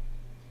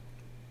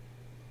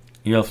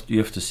 you have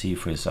to see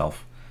for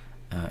yourself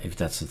if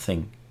that's the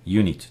thing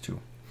you need to do.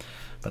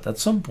 But at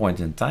some point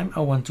in time,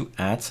 I want to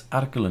add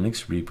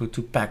ArcoLinux repo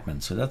to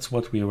Pacman. So that's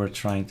what we were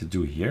trying to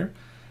do here.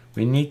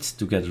 We need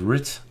to get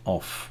rid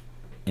of,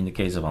 in the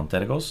case of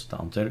Antergos, the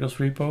Antergos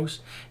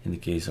repos, in the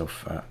case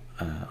of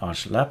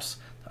ArchLabs,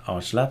 the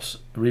ArchLabs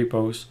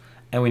repos,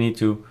 and we need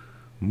to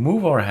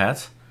move our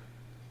head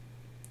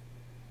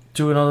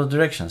to another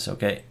direction. So,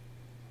 okay,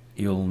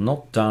 you'll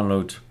not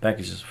download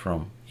packages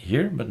from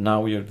here, but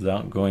now we are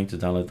going to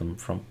download them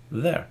from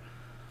there.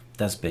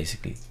 That's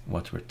basically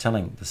what we're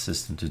telling the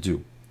system to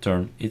do,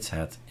 turn its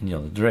head in the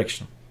other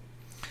direction.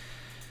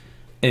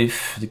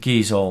 If the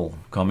keys all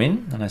come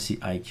in, and I see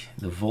Ike,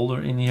 the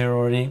folder in here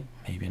already,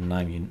 maybe a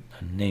name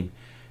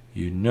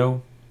you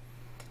know,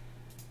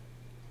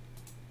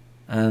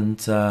 and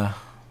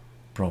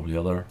probably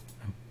other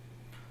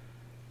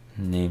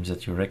names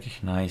that you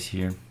recognize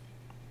here.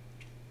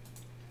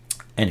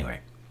 Anyway,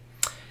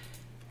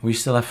 we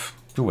still have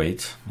to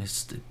wait.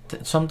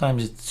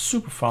 Sometimes it's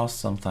super fast,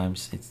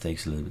 sometimes it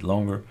takes a little bit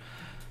longer.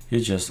 You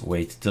just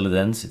wait till it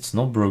ends. It's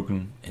not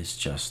broken, it's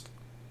just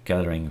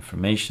gathering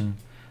information.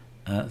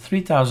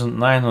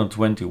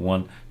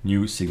 3,921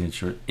 new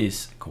signature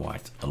is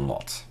quite a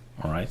lot.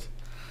 All right,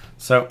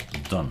 so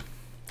done.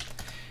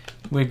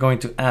 We're going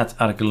to add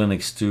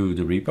ArcoLinux to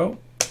the repo,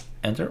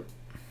 enter,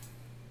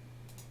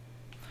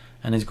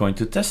 and it's going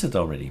to test it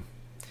already.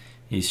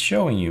 He's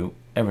showing you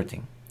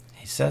everything.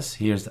 He says,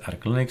 here's the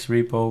ArcoLinux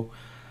repo,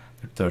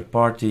 the third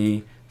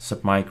party,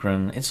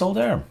 submicron, it's all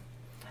there.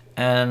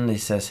 And he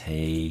says,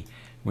 hey,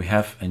 we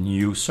have a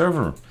new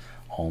server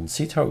on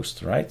seed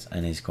host, right?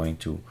 And he's going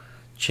to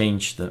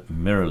change the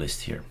mirror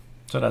list here.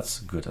 So that's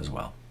good as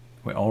well.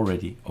 We're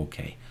already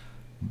okay.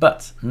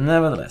 But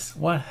nevertheless,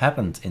 what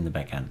happened in the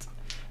backend?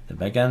 The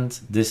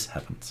backend, this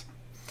happened.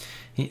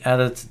 He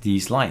added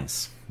these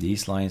lines.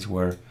 These lines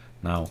were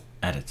now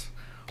added.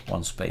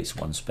 One space,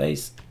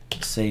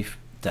 save,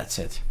 that's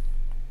it.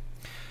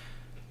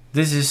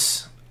 This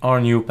is our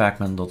new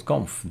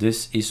pacman.conf.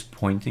 This is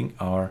pointing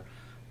our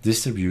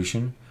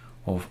distribution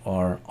of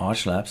our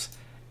ArchLabs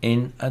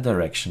in a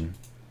direction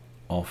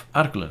of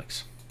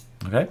ArcoLinux.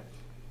 Okay,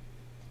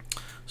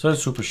 so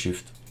Super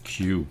Shift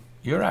Q,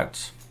 you're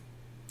out.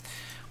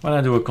 When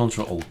I do a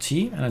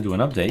Ctrl-Alt-T and I do an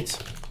update,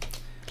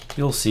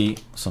 you'll see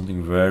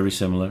something very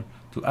similar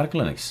to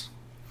ArcoLinux.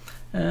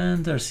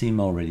 And there seem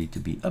already to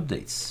be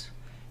updates.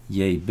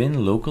 Yay,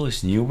 bin local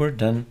is newer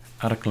than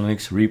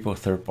ArcoLinux repo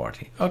third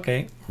party.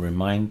 Okay,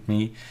 remind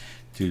me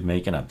to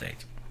make an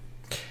update.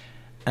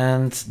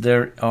 And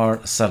there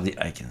are Sardi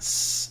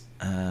icons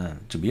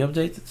to be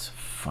updated.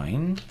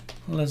 Fine,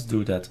 let's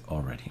do that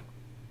already.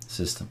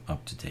 System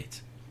up to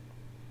date.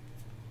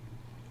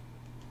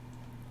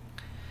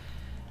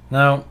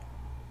 Now,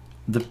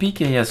 the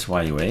PKS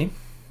YUA,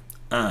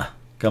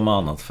 come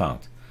on, not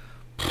found.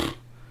 Pfft,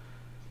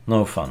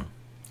 no fun.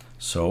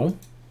 So,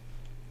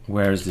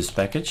 where is this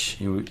package?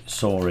 You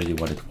saw already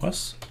what it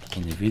was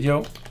in the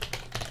video.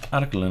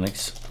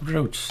 ArcoLinux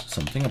root,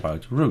 something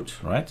about root,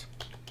 right?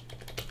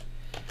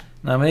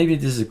 Now maybe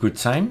this is a good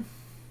time.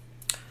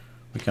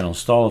 We can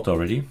install it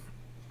already.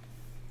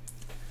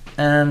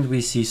 And we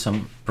see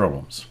some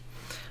problems.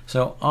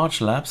 So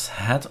ArchLabs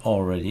had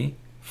already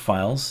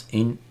files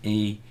in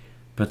a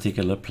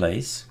particular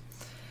place.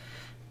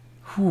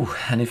 Whew.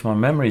 And if my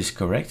memory is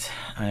correct,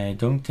 I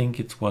don't think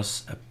it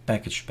was a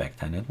package back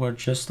then. It were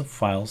just the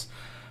files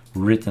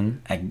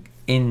written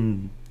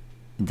in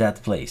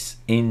that place,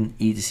 in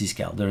etc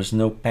scale. There is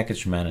no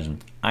package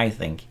management, I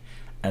think,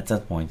 at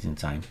that point in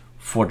time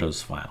for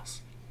those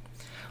files.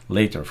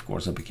 Later, of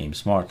course, I became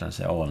smart and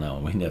said, oh no,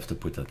 we have to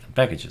put that in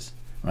packages,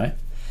 right?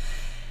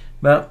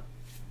 But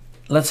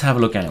let's have a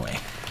look anyway,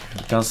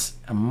 because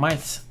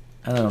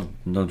I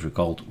don't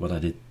recall what I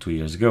did 2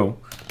 years ago.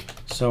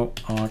 So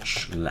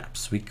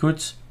ArchLabs, we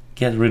could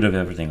get rid of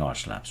everything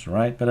ArchLabs,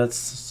 right? But that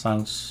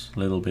sounds a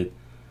little bit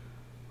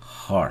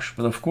harsh.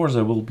 But of course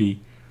there will be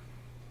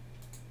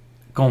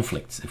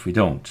conflicts if we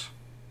don't.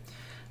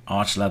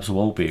 ArchLabs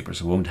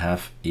wallpapers won't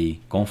have a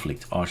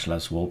conflict.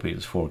 ArchLabs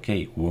wallpapers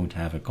 4K won't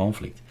have a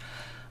conflict.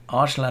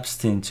 ArchLabs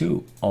Thin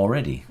 2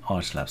 already.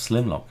 ArchLabs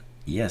Slimlock,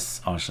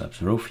 yes. ArchLabs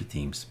Rofi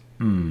themes,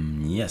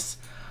 yes.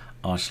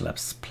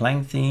 ArchLabs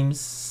Plank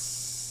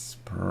themes,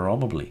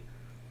 probably.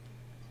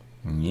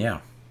 Yeah.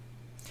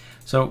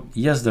 So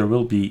yes, there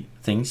will be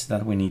things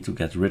that we need to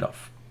get rid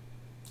of.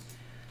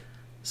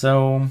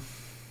 So,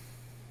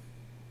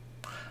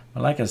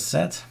 like I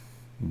said,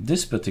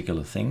 this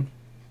particular thing,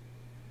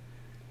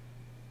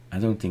 I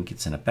don't think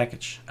it's in a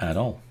package at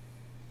all.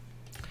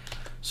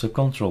 So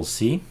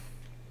Ctrl-C.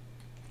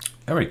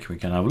 Eric, we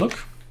can have a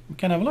look. We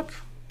can have a look.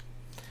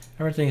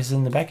 Everything is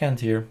in the back end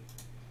here.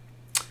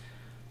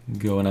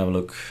 Go and have a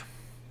look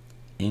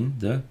in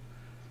the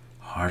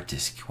hard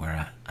disk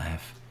where I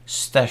have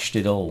stashed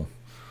it all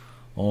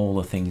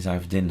the things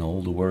I've done,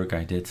 all the work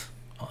I did,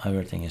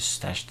 everything is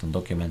stashed and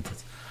documented,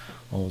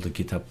 all the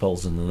GitHub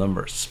pulls and the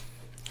numbers.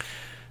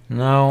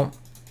 Now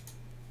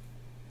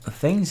the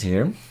things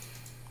here,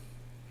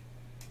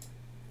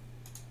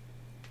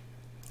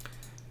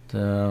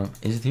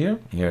 is it here?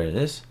 Here it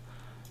is.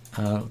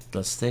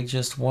 Let's take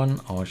just one.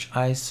 Arch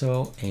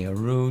ISO, AR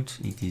root,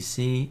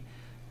 etc,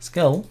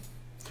 scale,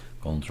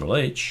 Ctrl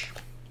H.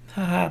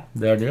 Haha,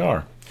 there they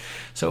are.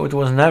 So it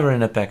was never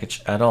in a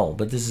package at all,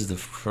 but this is the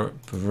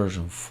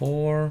version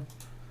 4.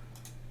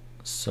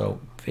 So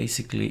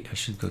basically I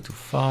should go to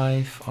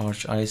 5,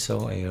 Arch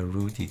ISO, AR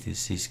root,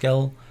 etc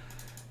scale,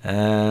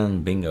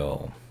 and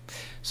bingo.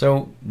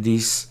 So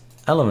these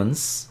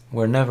elements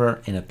were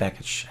never in a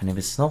package, and if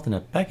it's not in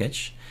a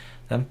package,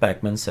 then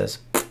Pacman says,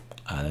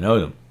 I don't know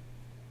them,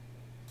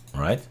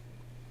 right?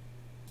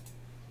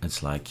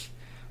 It's like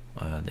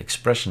the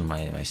expression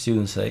my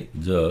students say,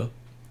 duh.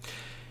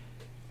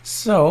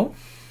 So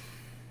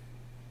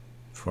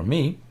for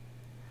me,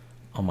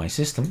 on my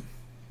system,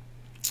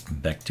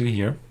 back to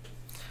here,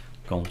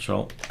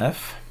 Ctrl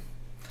F,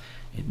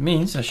 it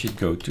means I should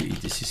go to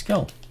etc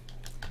scale,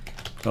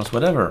 because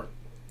whatever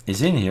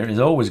is in here is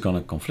always going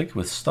to conflict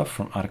with stuff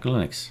from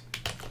ArcoLinux.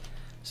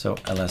 So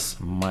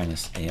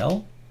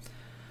ls-al,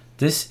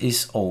 this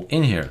is all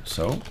in here,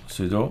 so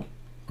sudo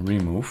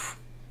remove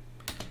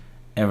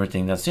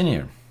everything that's in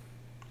here.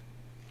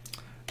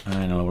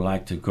 And I would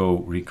like to go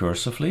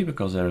recursively,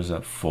 because there is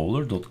a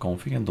folder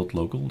 .config and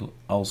 .local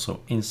also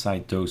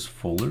inside those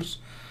folders.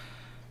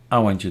 I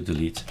want to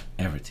delete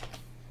everything.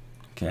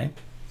 Okay,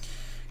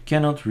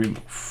 cannot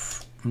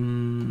remove.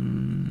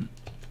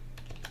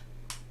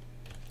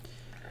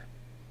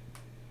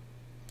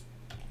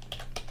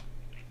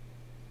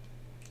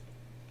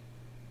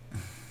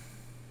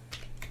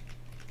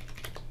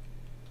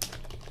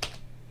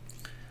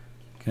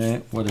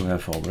 Okay, what do we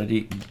have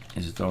already?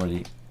 Is it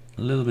already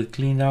a little bit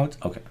cleaned out?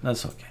 Okay,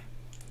 that's okay.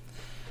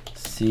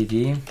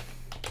 cd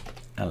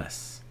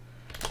ls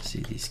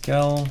cd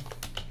scale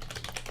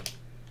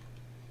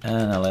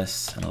and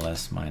ls and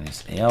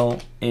ls-al.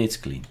 It's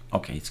clean.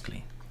 Okay, it's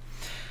clean.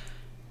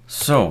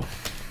 So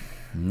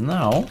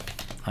now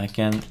I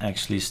can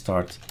actually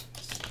start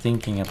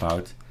thinking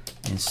about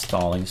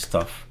installing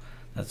stuff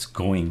that's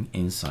going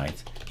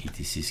inside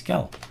etc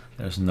scal.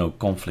 There's no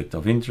conflict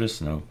of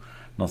interest,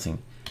 nothing.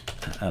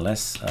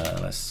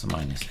 ls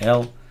minus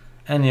l,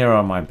 and here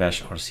are my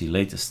bash rc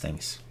latest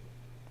things.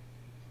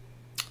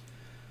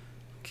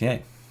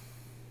 Okay,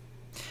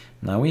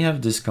 now we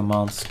have this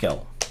command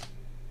scal,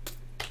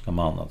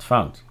 command not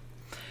found.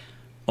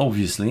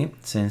 Obviously,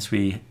 since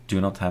we do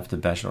not have the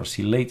bash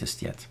rc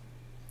latest yet,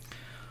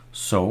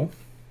 so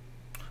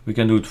we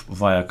can do it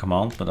via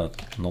command, but I'm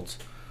not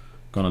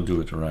gonna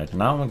do it right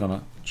now. I'm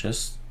gonna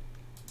just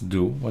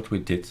do what we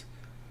did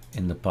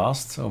in the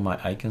past. So my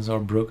icons are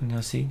broken,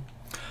 I see.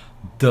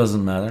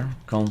 Doesn't matter.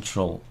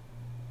 Control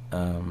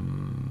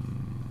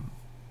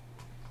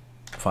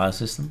file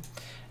system,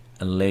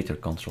 and later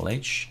Control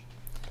H,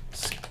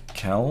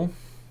 scal,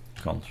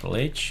 Control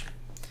H,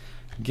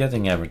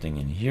 getting everything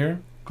in here,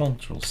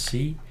 Control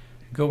C,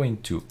 going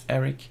to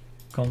Eric,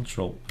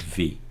 Control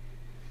V,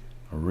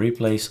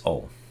 replace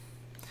all.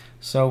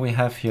 So we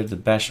have here the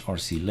bash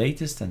rc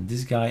latest, and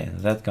this guy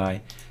and that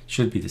guy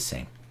should be the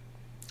same.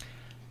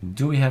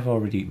 Do we have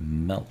already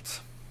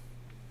melt?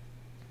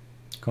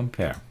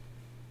 Compare.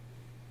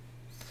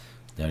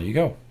 There you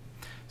go.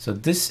 So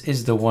this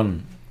is the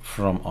one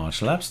from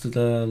ArchLabs to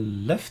the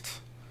left,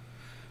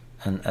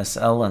 and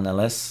SL and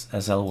LS.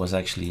 SL was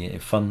actually a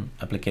fun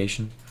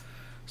application,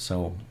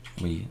 so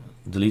we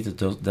deleted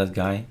that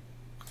guy.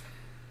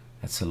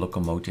 That's a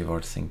locomotive, I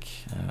think,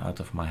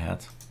 out of my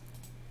head.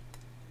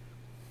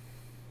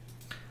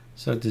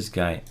 So this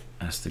guy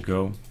has to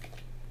go.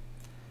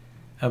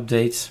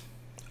 Update,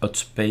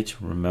 update,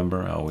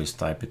 remember I always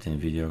type it in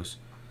videos.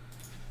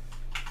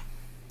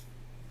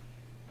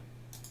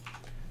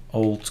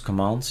 Old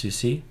commands, you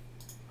see.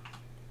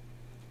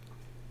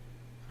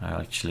 I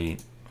actually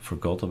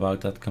forgot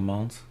about that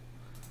command.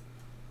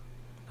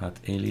 That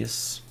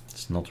alias.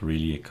 It's not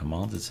really a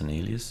command, it's an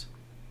alias.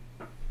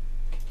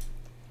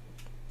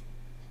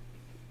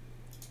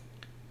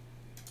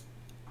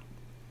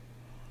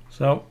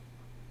 So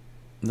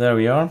there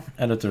we are,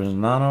 editor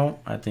nano.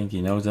 I think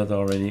he knows that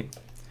already.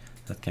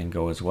 That can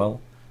go as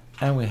well.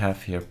 And we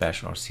have here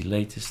bash rc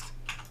latest,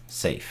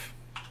 save.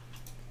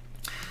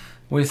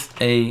 With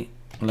a,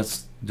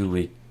 let's do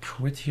a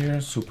quit here,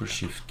 super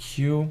shift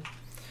Q.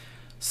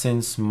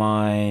 Since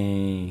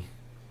my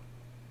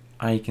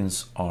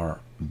icons are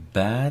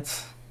bad,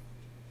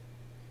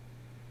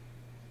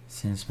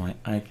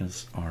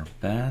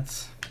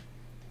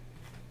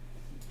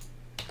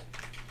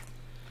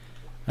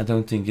 I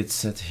don't think it's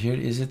set here,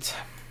 is it?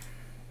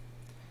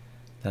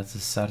 That's a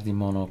Sardi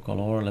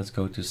monocolor. Let's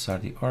go to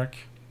Sardi arc.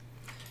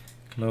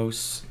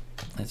 Close.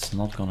 It's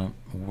not gonna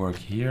work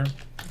here.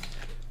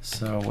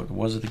 So what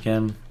was it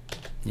again?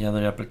 The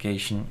other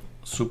application,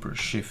 super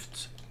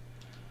shift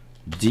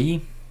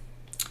D.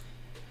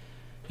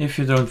 If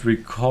you don't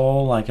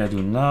recall, like I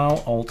do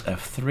now, alt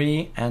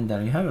F3, and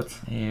there you have it.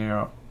 Here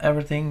are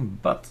everything,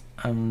 but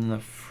I'm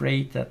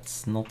afraid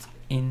that's not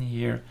in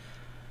here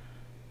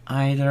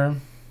either.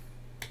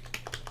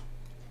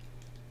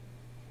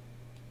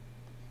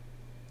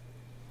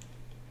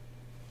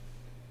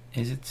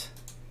 Is it?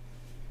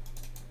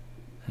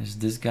 Is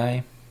this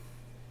guy?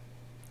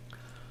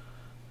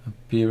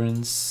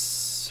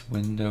 Appearance,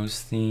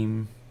 Windows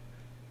theme,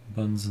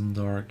 buns and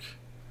dark.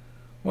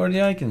 Where are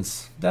the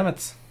icons? Damn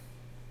it.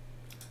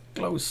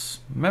 Close.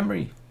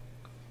 Memory.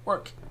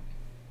 Work.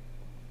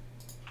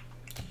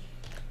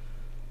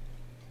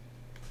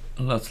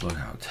 Let's log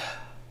out.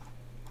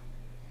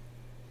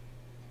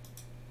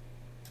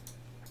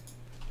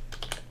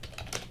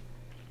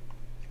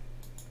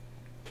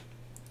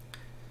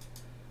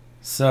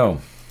 So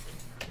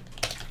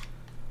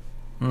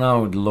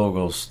now the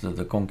logos,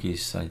 the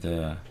conkeys,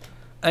 the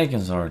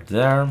icons are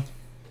there.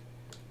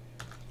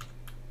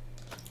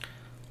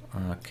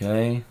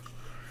 Okay.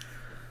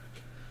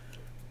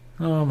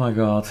 Oh my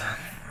god.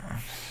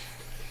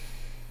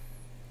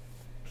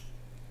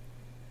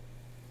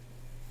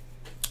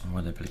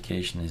 What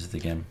application is it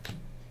again?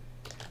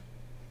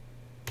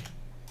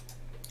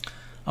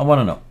 I want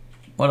to know.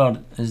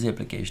 What is the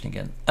application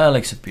again?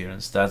 Alex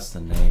Appearance, that's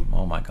the name.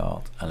 Oh my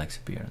god, Alex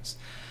Appearance.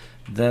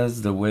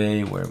 That's the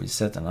way where we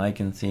set an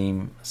icon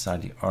theme,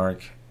 aside the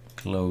arc,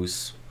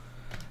 close,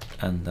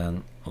 and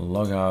then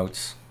log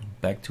out,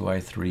 back to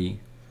i3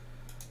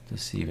 to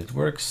see if it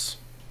works.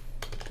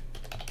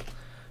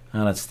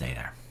 And let's stay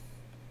there.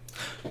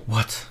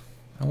 What?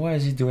 And why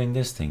is he doing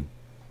this thing?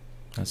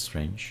 That's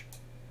strange.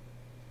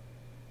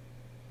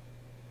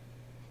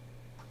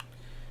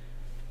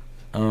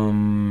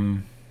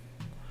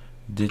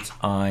 Did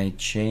I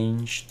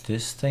change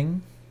this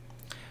thing?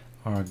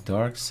 Arc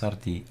dark,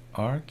 Sardi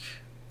arc,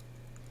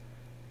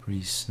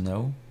 breeze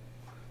snow.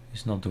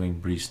 He's not doing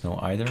breeze snow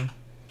either.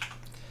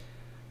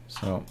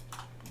 So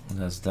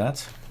that's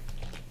that.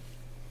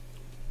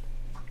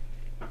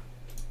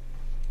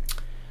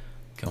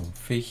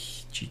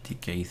 Config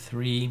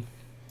GTK3.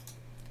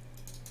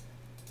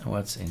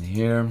 What's in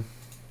here?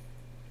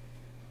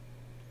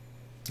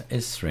 That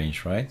is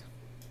strange, right?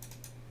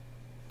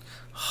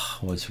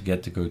 Always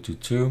forget to go to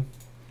 2.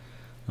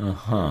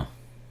 All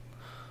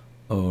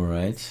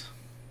right.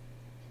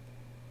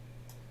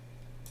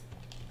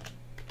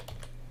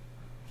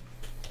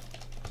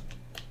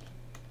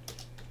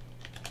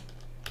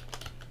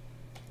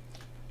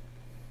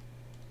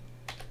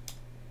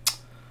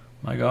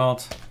 my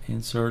god,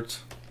 insert,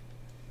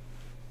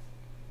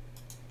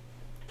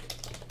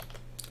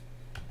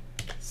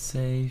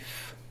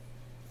 save,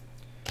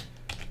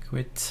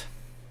 quit.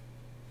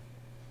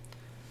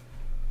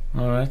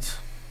 All right.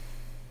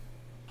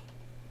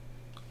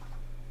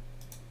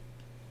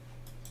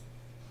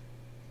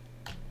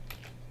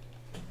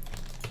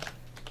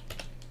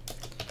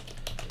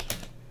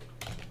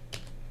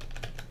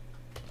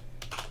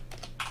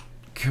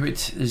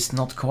 Quit is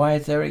not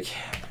quiet, Eric.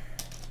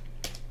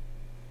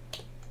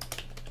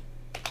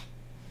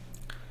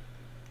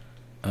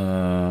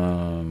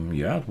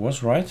 Yeah, it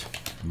was right.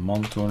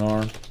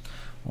 Montonar,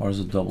 or is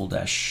it double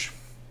dash?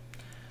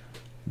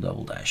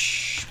 Double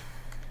dash.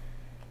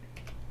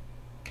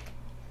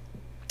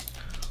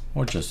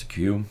 Or just a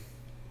Q.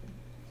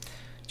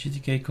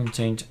 GTK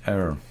contained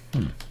error.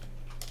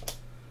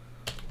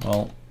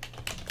 Well,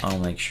 I'll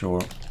make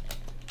sure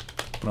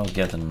we'll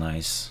get a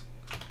nice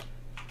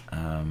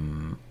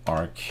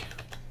Arc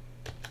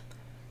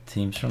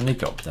themes from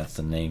Nico. That's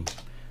the name.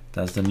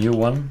 That's the new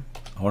one.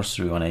 Horse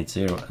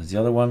 3180 is the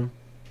other one.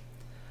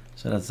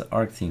 So that's the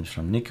Arc themes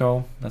from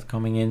Nico that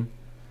coming in.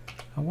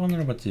 I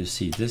wonder what you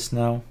see this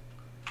now.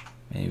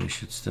 Maybe we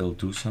should still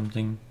do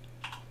something.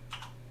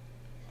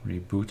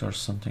 Reboot or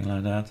something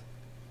like that.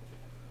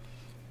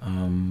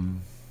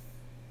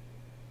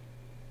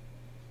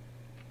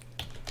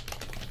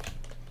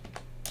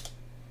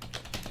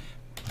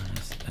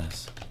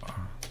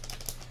 SR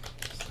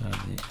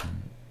study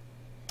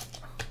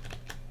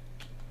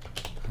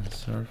and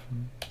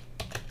surfing.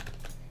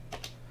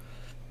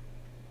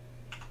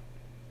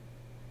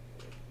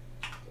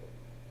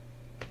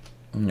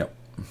 No.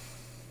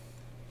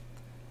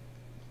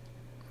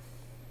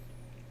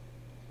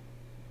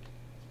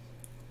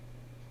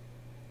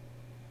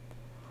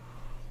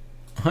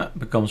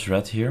 Becomes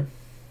red here.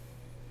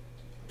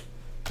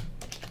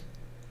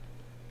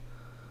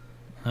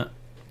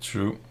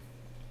 True.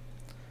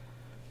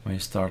 We're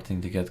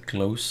starting to get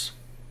close.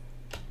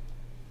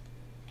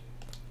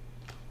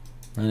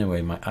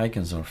 Anyway, my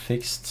icons are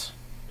fixed.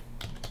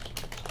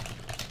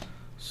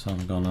 So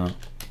I'm gonna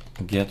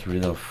get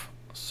rid of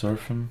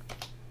surfing.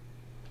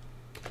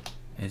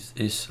 It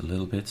is a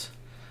little bit.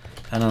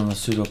 And on the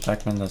sudo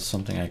pacman, that's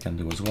something I can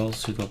do as well.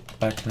 Sudo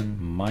pacman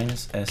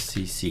minus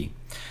scc.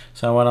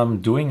 So what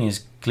I'm doing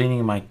is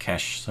cleaning my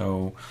cache.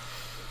 So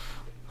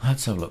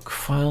let's have a look.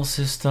 File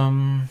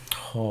system.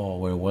 Oh,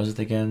 where was it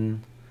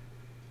again?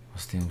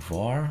 Was it in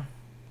var?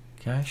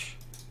 Cache?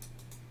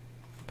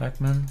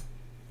 Pacman?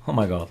 Oh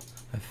my god,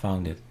 I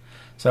found it.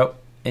 So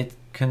it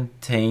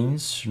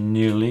contains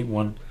nearly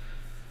 1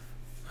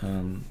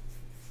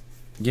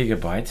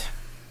 gigabyte.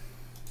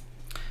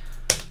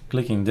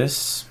 Clicking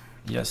this,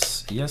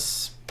 yes,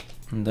 yes,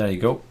 and there you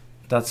go.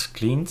 That's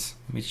cleaned,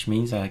 which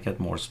means I get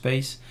more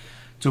space.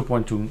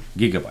 2.2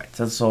 gigabytes.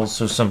 That's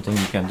also something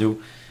you can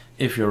do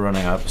if you're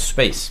running out of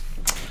space,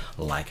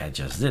 like I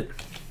just did,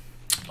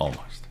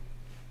 almost.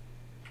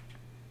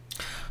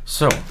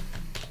 So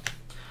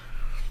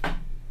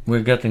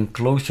we're getting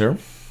closer,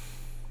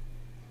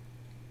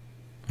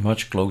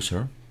 much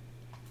closer.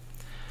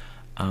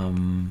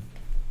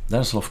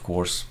 There's of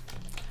course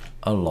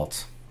a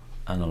lot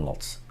and a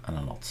lot and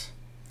a lot.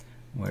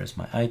 Where's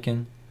my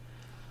icon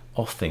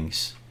of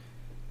things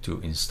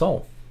to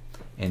install?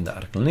 In the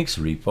ArcoLinux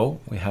repo,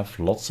 we have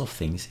lots of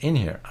things in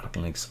here.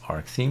 ArcoLinux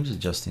Arc themes,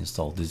 just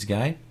installed this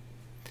guy.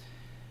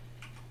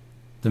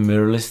 The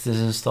mirror list is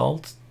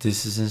installed.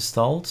 This is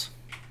installed.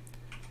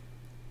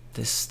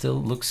 This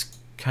still looks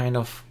kind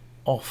of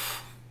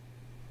off.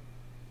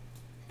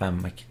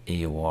 PAMAC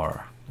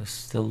AOR. This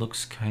still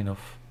looks kind of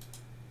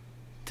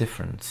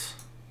different.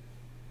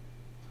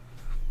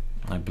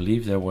 I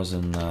believe there was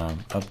an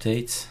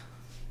update,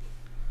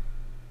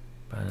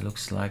 but it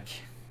looks like.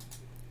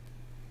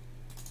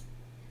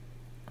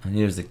 And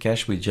here's the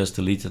cache. We just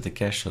deleted the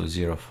cache, so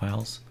 0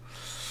 files.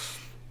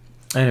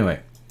 Anyway,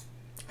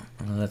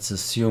 let's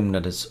assume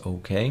that it's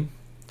okay.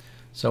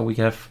 So we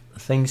have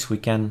things we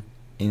can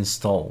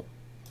install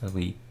that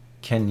we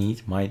can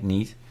need, might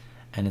need,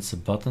 and it's a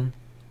button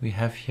we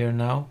have here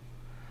now.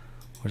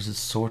 Or is it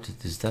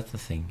sorted? Is that the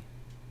thing?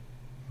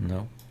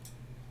 No.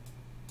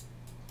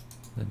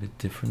 A bit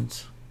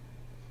different.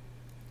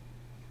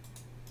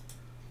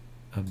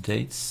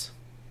 Updates.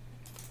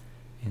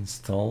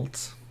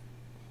 Installed.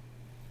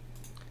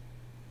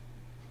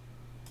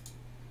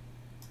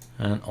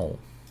 And all.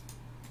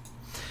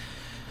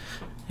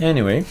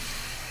 Anyway,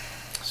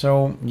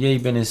 so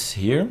Yabin is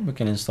here. We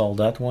can install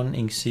that one.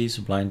 Inksy,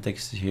 Sublime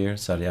Text is here.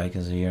 Sorry,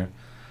 icons are here.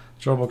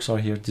 Dropbox are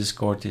here.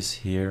 Discord is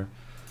here.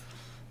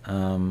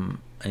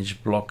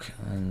 HBlock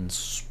and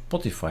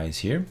Spotify is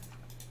here.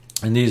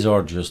 And these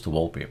are just the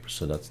wallpapers,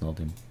 so that's not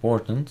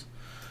important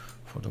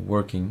for the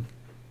working,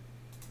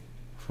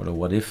 for the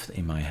what if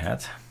in my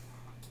head.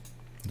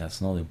 That's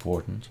not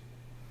important.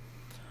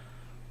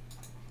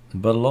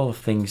 But a lot of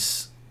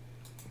things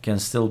can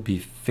still be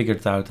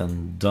figured out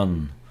and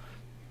done.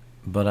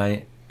 But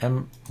I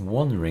am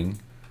wondering,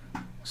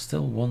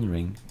 still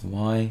wondering,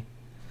 why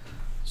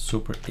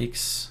Super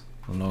X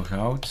log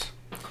out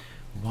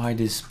Why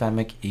this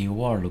Pamic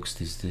AOR looks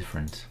this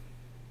different?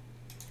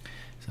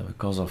 Is that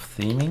because of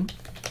theming?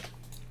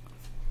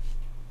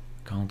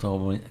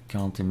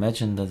 Can't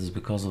imagine that it's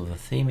because of the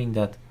theming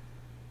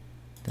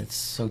that's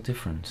so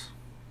different.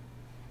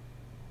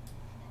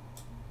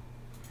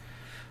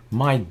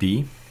 Might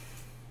be.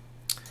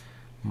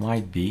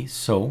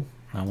 So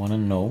I want to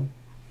know,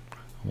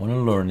 I want to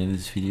learn in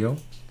this video.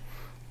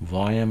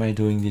 Why am I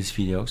doing these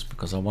videos?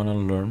 Because I want to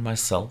learn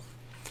myself.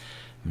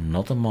 I'm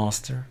not a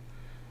master,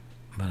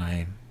 but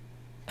I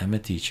am a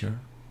teacher.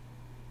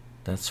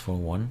 That's for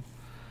one.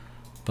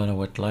 But I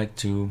would like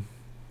to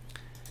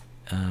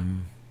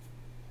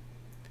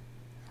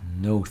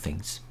know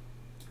things.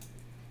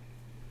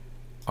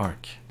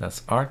 Arc,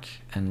 that's arc,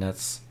 and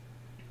that's,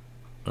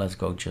 let's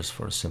go just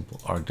for a simple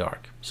arc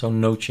dark. So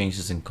no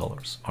changes in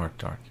colors, arc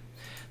dark.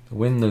 The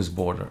Windows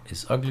border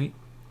is ugly,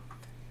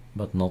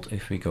 but not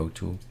if we go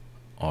to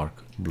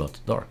arc blood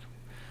dark,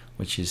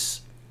 which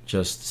is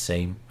just the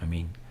same. I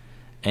mean,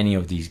 any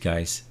of these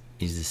guys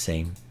is the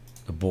same.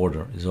 The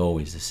border is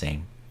always the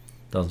same.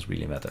 Doesn't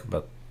really matter,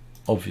 but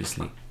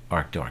obviously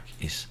arc dark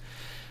is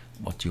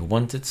what you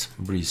wanted.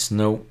 Breeze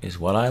snow is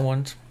what I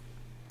want.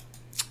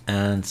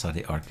 And so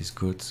the arc is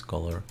good.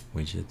 Color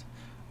widget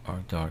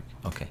arc dark.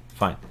 Okay,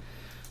 fine.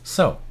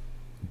 So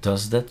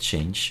does that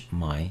change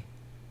my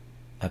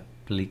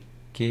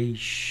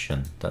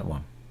application? That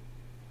one.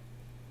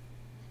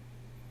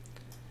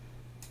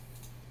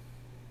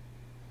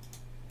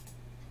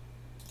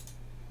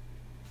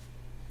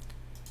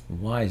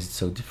 Why is it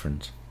so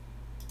different?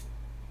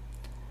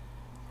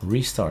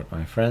 Restart,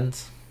 my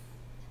friends.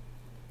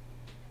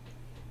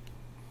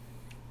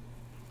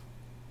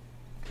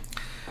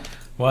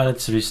 While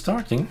it's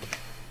restarting,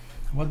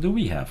 what do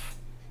we have?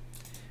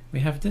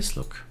 We have this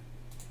look.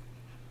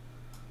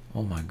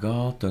 Oh my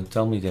god, don't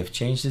tell me they've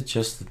changed it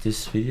just at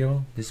this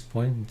video, this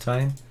point in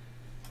time.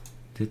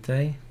 Did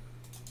they?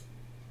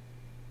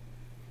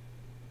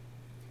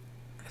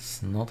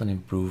 It's not an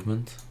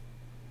improvement.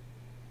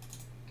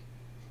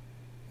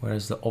 Where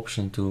is the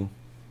option to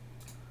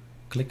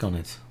click on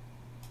it?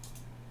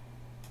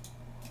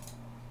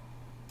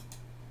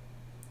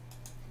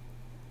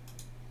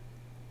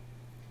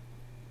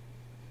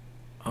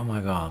 Oh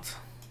my god,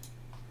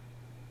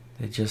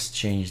 they just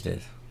changed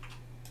it.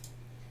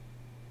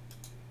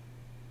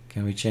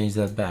 Can we change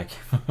that back?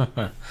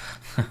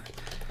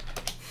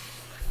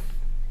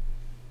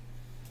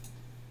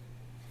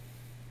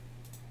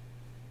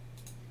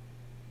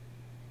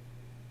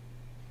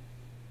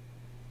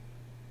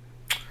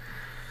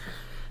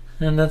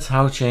 And that's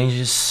how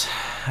changes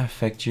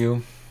affect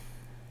you.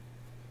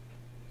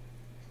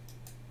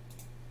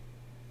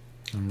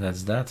 And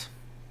that's that.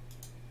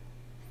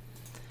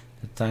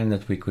 The time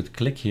that we could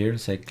click here,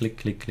 say click,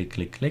 click, click,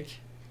 click, click,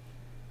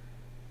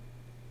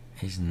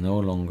 is no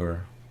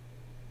longer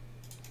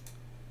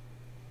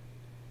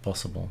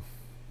possible.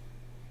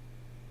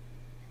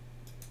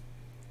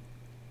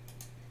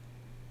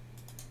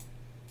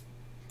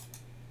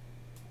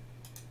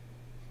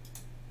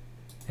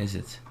 Is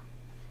it?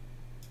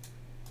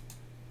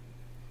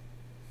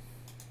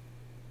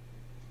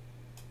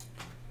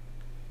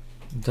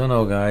 Don't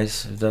know,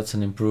 guys, if that's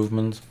an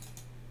improvement.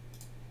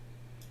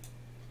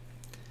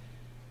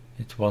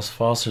 It was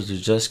faster to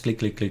just click,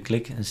 click, click,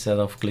 click instead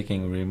of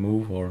clicking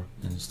remove or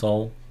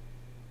install.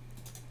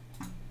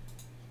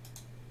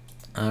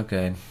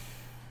 Okay,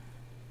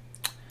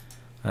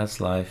 that's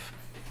life.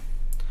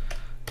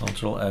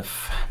 Control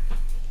F.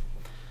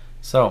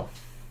 So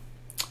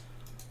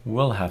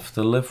we'll have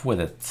to live with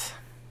it.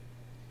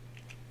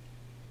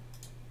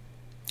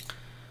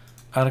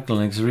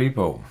 ArcoLinux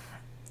repo.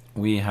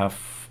 We have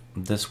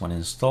this one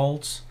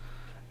installed.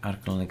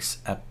 ArcoLinux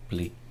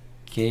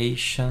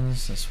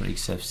applications. That's for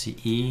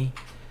XFCE.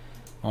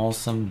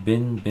 Awesome.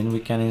 Bin we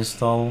can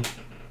install.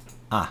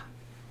 Ah,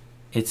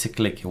 it's a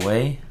click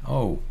away.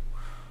 Oh,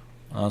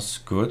 that's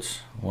good.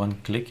 One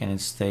click and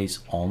it stays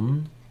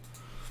on.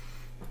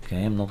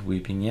 Okay, I'm not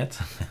weeping yet.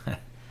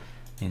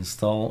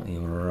 Install,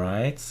 you're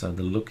right. So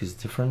the look is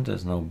different.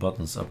 There's no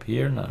buttons up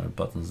here, no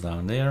buttons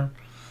down there.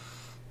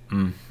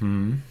 And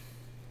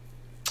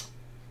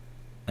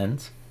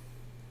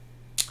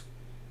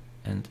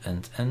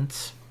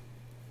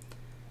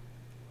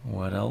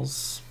what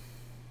else?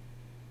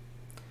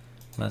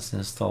 Let's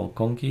install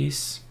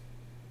conkeys.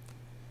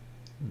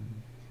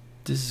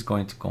 This is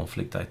going to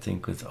conflict, I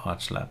think, with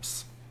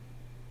ArchLabs.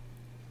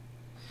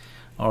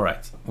 All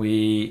right,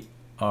 we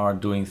are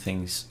doing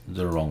things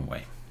the wrong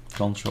way.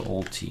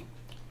 Ctrl-Alt-T.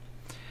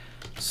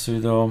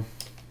 Sudo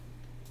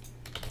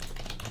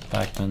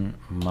pacman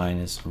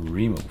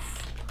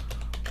 -remove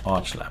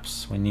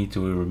ArchLabs. We need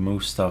to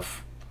remove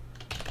stuff,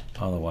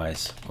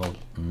 otherwise we'll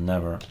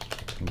never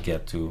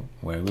get to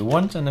where we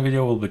want and the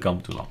video will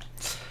become too long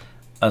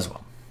as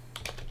well.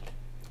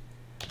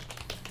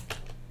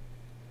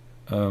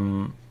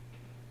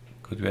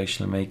 Could we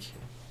actually make,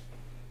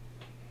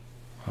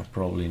 or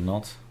probably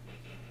not.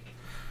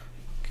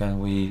 Can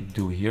we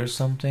do here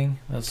something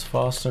that's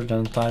faster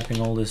than typing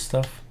all this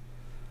stuff?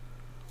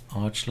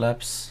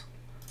 ArchLabs,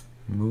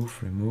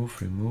 remove.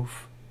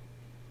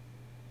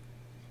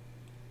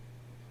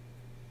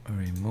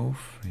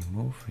 remove,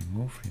 remove,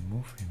 remove,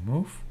 remove,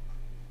 remove.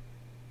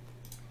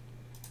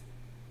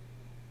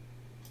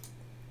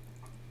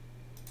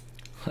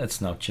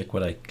 Let's now check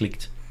what I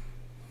clicked.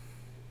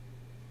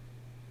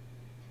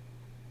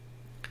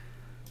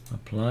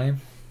 Apply.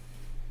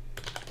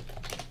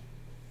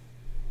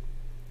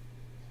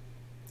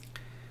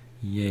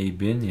 Yay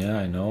bin, yeah,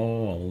 I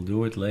know, I'll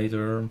do it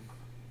later.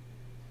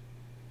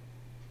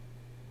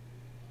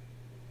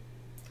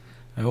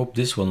 I hope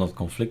this will not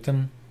conflict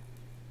them.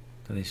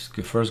 That is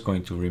first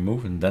going to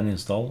remove and then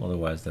install,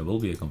 otherwise there will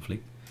be a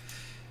conflict.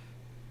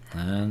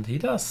 And he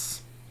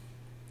does.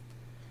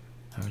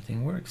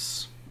 Everything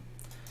works.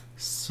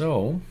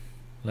 So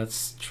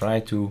let's try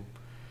to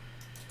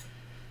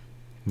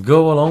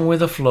go along with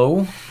the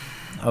flow.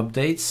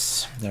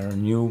 Updates. There's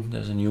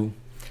a new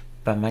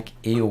PAMAC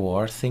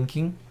AOR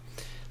thinking.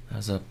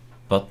 There's a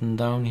button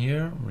down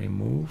here.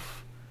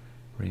 Remove,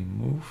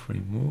 remove,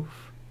 remove.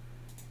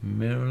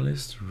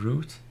 Mirrorless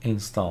root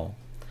install.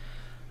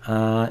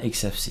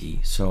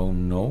 XFCE. So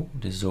no,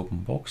 this is open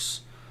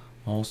box.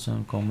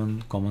 Also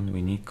common, common.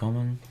 We need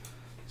common.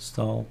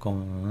 Install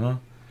common.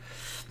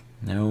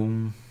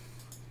 No.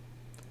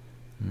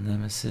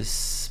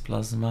 Nemesis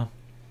Plasma.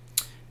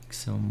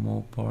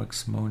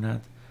 Xomoparks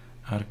Monad.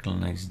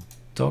 ArcoLinux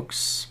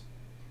docs.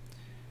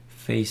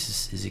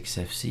 Faces is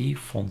XFCE.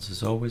 Fonts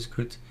is always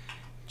good.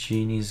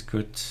 Genie is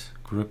good.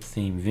 Group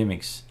theme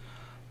Vimix.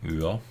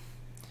 Yeah.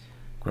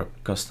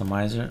 Group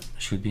customizer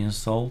should be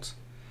installed.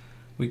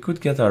 We could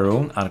get our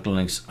own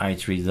ArcoLinux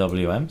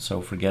i3-WM,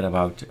 so forget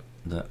about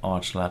the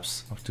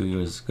ArchLabs of 2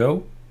 years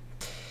ago.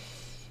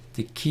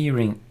 The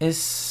keyring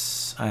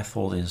is, I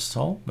thought,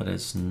 installed, but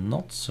it's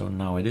not, so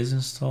now it is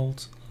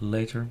installed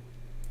later.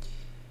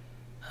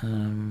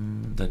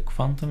 The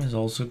Quantum is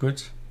also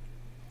good.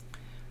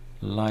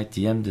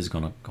 LightDM, this is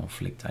gonna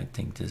conflict. I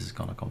think this is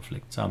gonna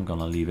conflict, so I'm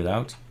gonna leave it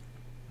out.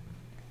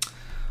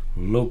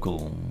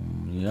 Local,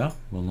 yeah,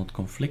 will not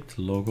conflict.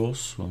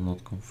 Logos will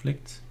not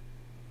conflict.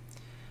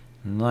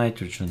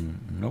 Nitrogen,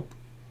 nope.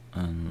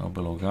 And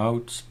log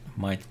out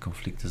might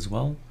conflict as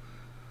well.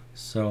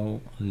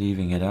 So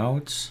leaving it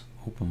out.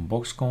 Open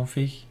box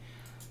config.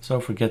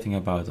 So forgetting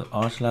about the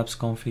ArchLabs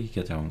config,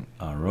 get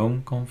our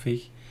own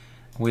config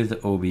with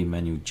the OB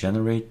menu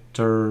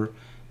generator.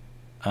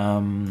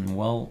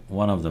 Well,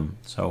 one of them.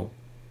 So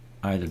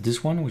either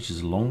this one, which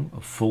is long,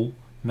 a full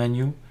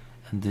menu,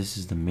 and this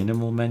is the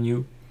minimal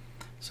menu.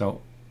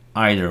 So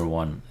either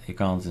one, you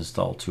can't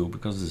install two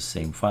because it's the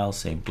same file,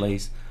 same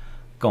place,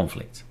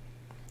 conflict.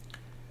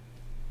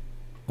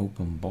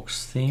 Open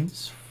box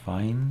themes,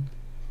 fine.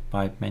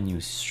 Pipe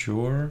menus,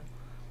 sure.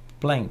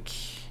 Plank,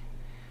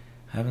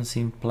 haven't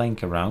seen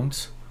Plank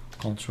around.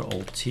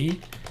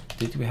 Ctrl-T,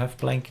 did we have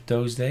Plank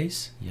those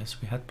days? Yes,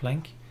 we had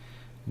Plank.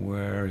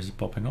 Where is it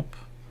popping up?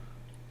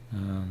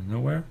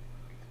 Nowhere.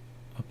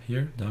 Up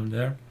here, down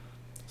there,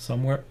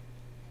 somewhere.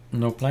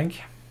 No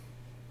Plank.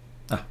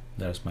 Ah,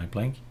 there's my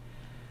Plank.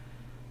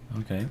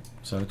 Okay,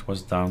 so it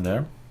was down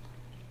there.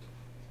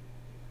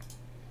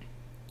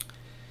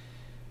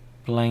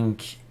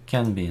 Plank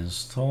can be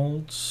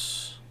installed.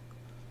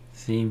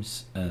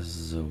 Themes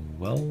as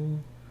well.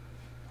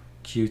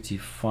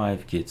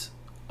 Qt5 Git,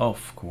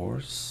 of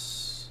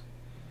course.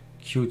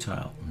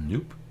 Qtile,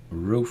 nope.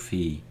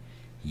 Rofi,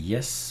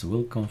 yes,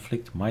 will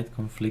conflict, might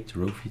conflict.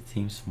 Rofi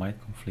themes might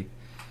conflict,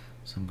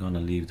 so I'm gonna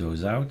leave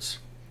those out.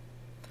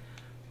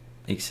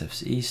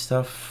 XFCE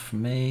stuff,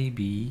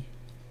 maybe,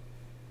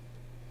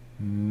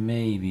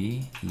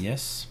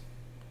 yes,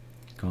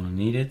 gonna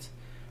need it.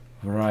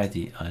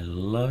 Variety, I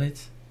love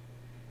it.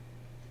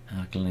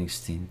 ArcoLinux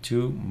Theme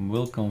 2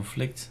 will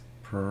conflict,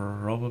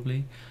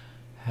 probably.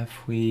 Have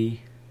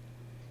we?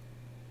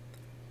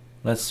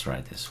 Let's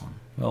try this one.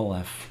 We'll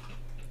have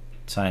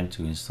time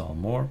to install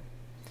more.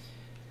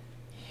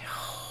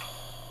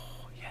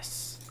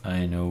 Yes,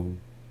 I know.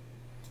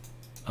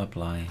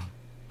 Apply,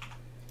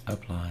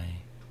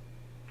 apply,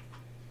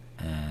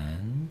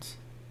 and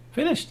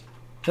finished.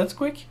 That's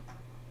quick.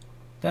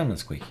 Damn,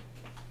 that's quick.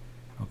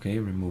 Okay,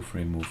 remove,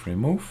 remove,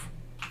 remove.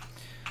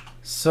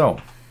 So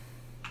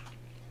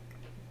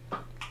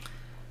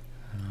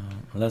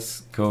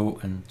let's go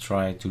and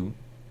try to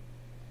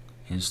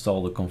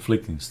install the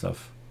conflicting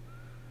stuff.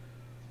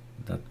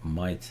 That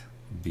might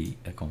be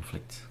a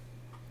conflict.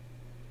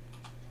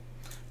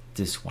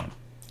 This one,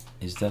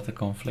 is that a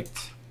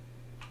conflict?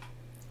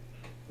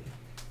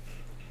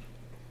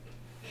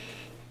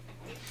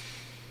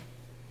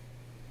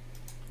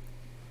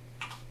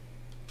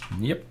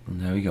 Yep,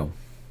 there we go.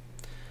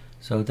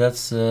 So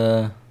that's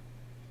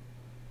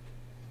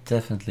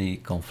definitely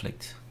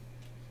conflict.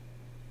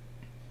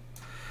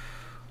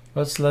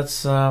 But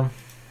let's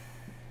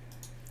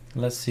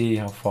see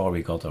how far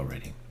we got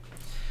already.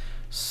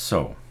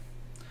 So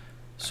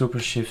super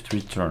shift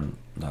return,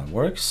 that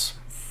works.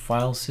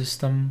 File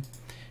system,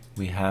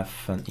 we have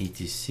an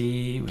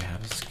etc, we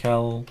have a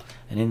scal,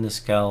 and in the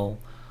scal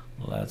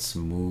let's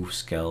move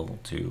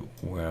scal to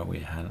where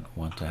we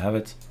want to have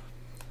it.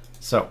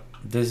 So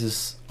this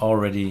is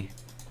already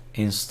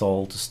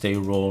installed, stay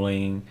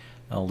rolling,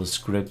 All the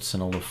scripts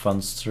and all the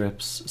fun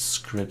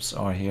scripts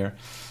are here.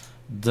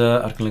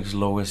 The ArcoLinux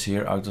logo is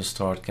here, auto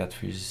start,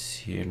 catfish is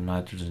here,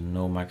 nitrogen,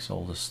 Nomax,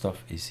 all the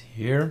stuff is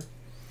here.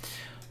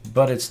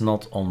 But it's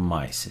not on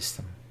my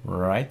system,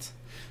 right?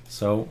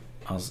 So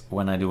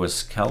when I do a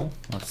scal,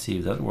 let's see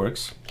if that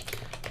works.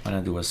 When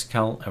I do a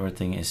scal,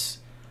 everything is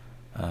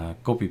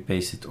copy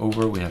pasted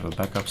over. We have a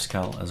backup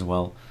scal as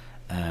well,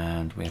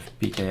 and we have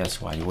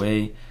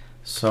pksYUA.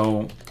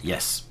 So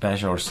yes,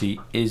 bash RC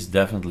is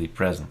definitely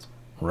present,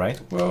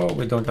 right? Well,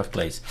 we don't have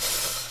place.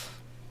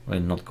 We're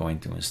not going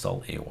to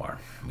install AOR.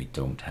 We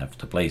don't have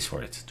the place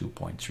for it,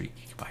 2.3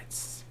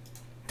 gigabytes.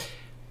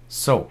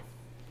 So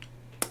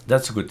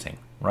that's a good thing,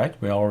 right?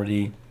 We're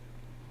already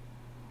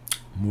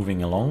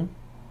moving along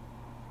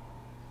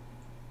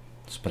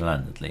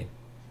splendidly.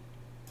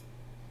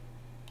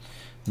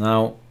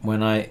 Now,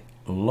 when I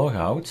log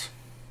out,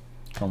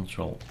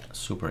 Control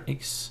Super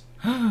X,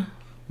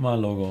 my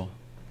logo,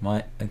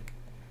 my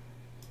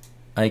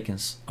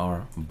icons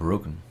are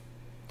broken.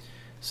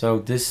 So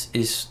this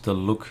is the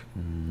look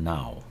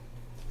now.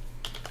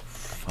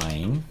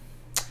 Fine.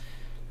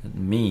 That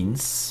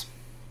means,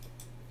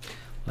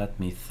 let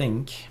me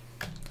think,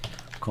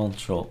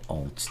 Control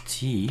Alt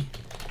T,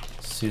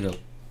 sudo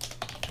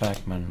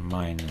pacman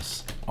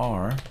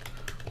 -R.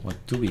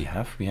 What do we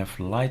have? We have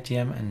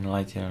LightYAM and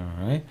LightYAM,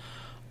 right?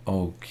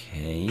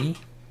 Okay.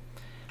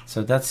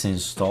 So that's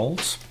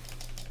installed.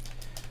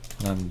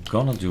 What I'm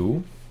gonna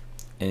do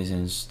is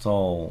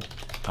install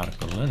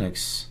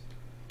ArcoLinux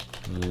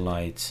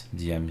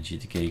LightYAM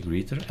GTK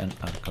greeter and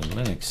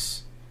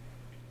ArcoLinux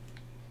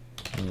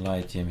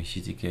LightYAM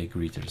GTK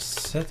greeter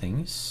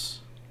settings.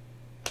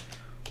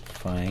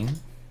 Fine.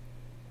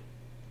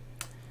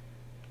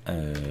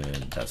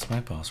 That's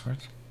my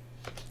password.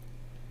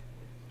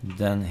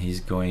 Then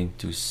he's going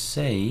to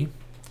say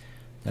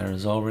there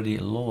is already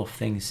a lot of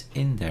things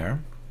in there.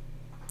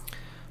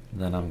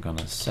 Then I'm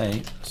gonna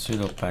say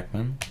sudo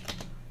pacman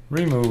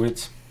remove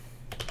it.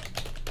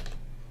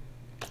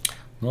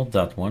 Not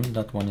that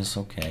one is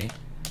okay.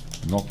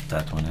 Not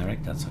that one,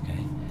 Eric, that's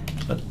okay.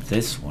 But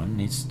this one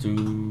needs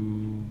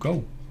to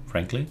go,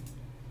 frankly.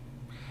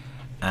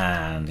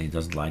 And he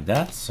doesn't like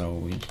that, so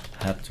we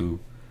had to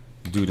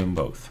do them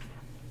both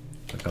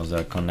because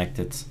they're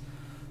connected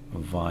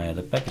via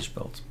the package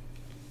build.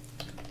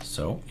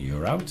 So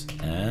you're out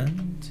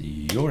and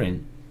you're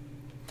in.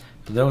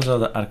 So those are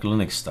the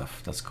ArcoLinux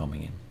stuff that's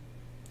coming in.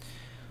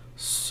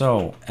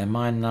 So am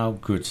I now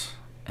good?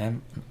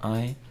 Am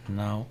I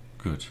now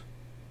good?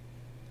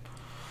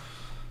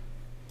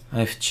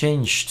 I've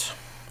changed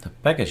the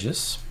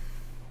packages,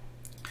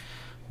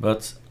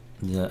 but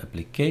the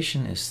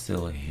application is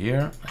still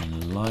here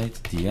in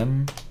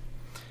LightYAM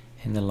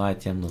in the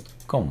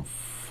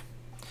lightyam.conf.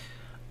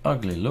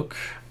 Ugly look.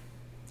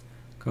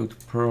 Go to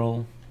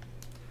Perl,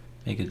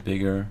 make it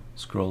bigger,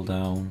 scroll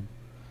down.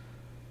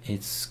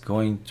 It's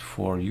going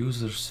for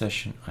user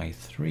session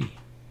i3.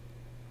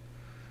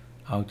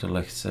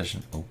 Auto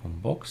session open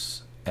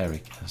box.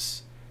 Eric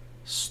as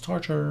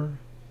starter.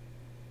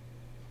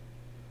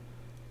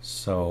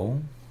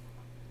 So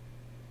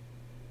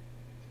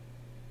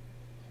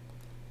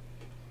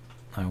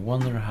I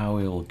wonder how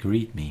he will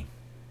greet me.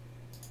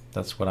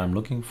 That's what I'm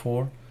looking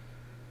for,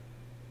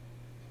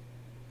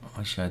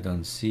 which I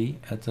don't see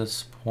at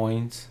this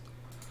point.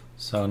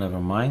 So never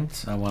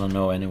mind. I want to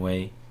know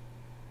anyway.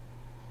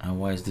 And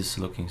why is this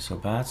looking so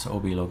bad? So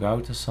OB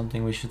logout is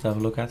something we should have a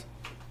look at.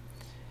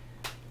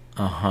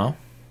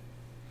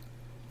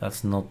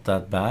 That's not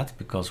that bad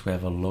because we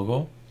have a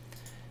logo.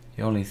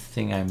 The only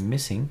thing I'm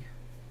missing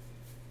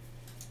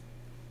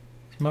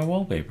is my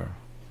wallpaper.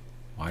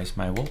 Why is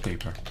my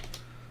wallpaper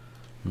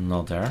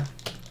not there?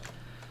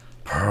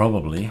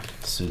 Probably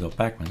sudo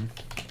pacman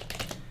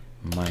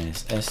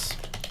 -s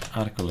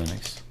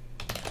ArcoLinux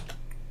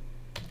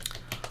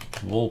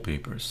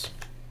wallpapers.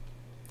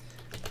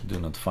 Do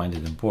not find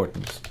it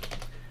important,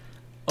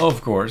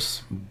 of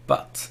course,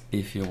 but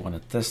if you want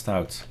to test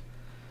out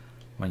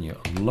when you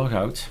log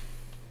out,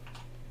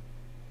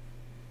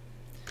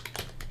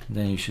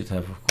 then you should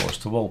have, of course,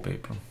 the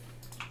wallpaper.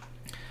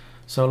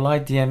 So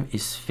LightYAM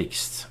is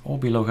fixed.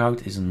 OB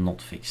logout is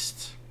not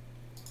fixed.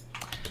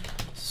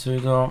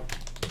 Sudo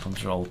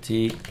Control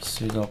T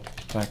sudo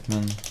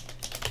pacman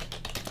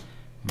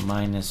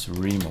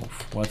 -remove.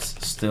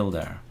 What's still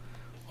there?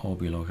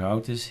 OB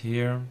logout is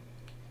here.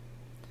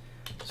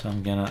 So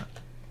I'm gonna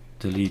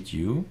delete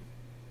you.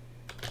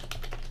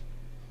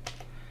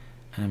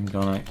 I'm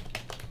gonna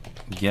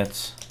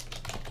get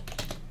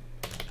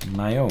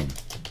my own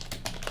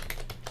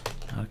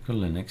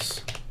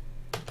ArcoLinux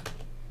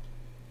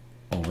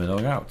OB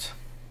logout.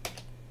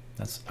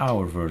 That's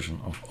our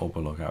version of OB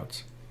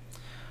logout.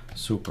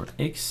 Super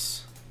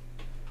X.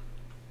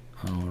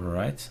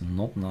 Alright,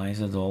 not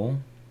nice at all.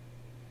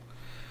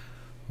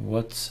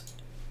 What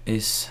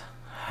is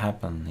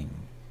happening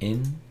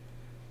in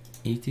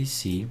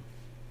etc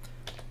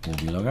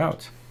OB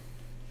logout?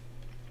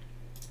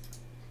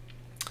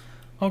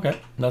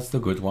 Okay, that's the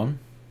good one.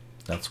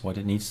 That's what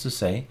it needs to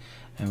say.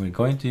 And we're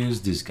going to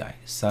use this guy,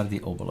 Sardi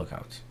OB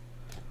logout.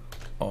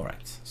 All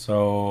right,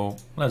 so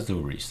let's do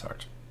a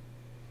restart.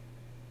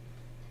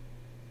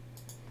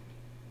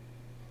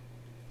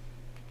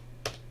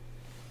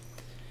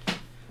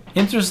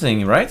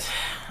 Interesting, right?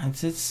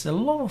 It's a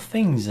lot of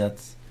things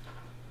that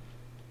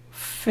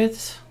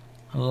fit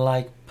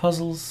like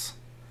puzzles,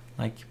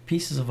 like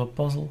pieces of a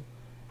puzzle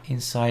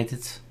inside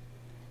it.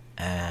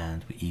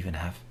 And we even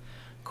have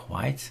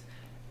quite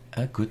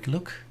a good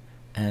look.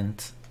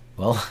 And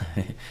well,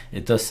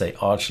 it does say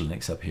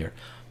ArchLinux up here,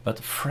 but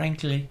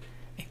frankly,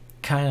 it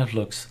kind of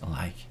looks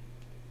like,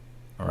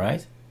 all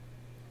right,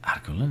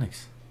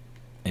 ArcoLinux.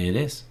 It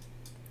is.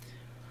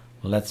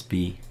 Let's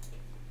be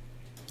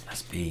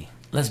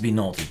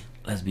naughty.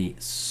 Let's be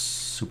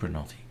super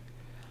naughty.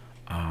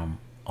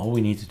 All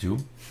we need to do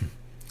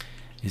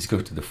is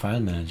go to the file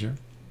manager,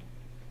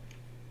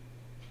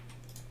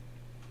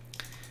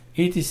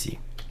 etc,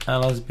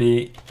 and let's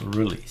be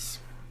release.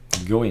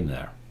 Go in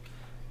there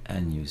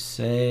and you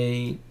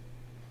say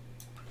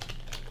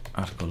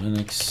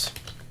ArcoLinux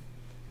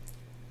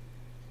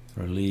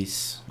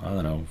release, I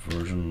don't know,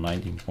 version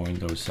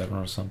 19.07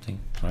 or something,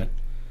 right?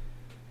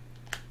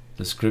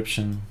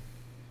 Description.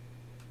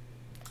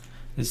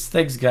 This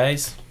text,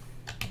 guys.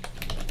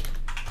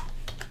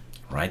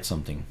 Write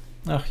something.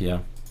 Oh yeah,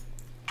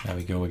 there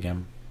we go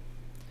again.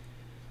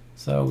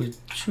 So we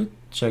should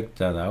check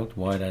that out,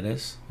 why that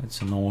is.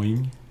 It's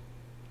annoying,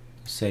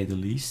 to say the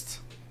least.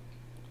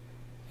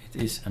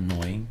 It is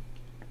annoying.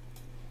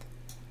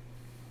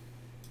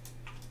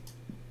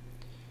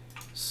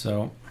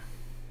 So,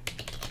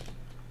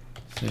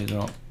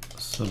 sudo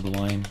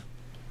sublime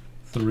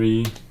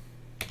 3,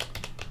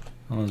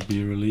 let's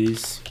be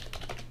release,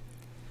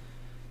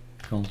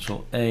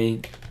 Control A,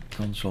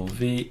 Control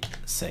V,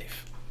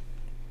 save.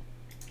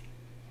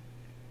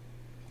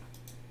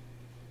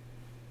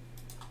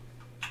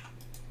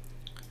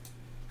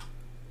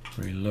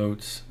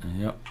 Reload,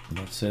 yeah,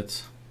 that's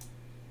it.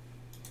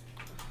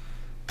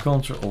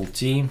 Control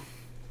T.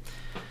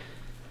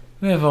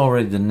 We have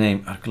already the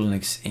name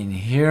ArcoLinux in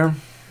here,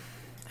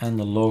 and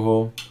the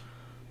logo.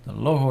 The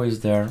logo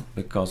is there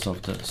because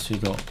of the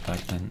sudo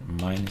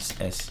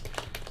 -s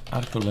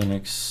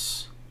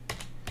ArcoLinux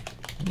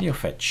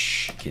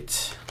neofetch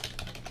kit.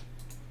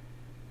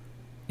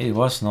 It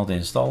was not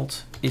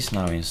installed, is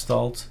now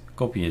installed.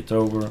 Copy it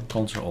over,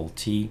 Control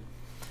T,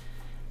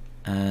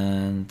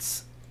 and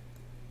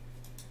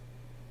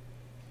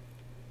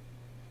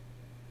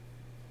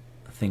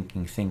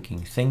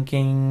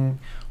thinking,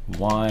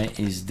 why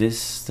is this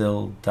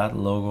still that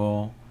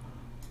logo?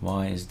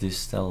 Why is this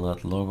still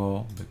that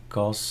logo?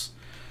 Because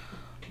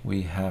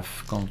we have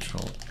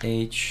Control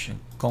H,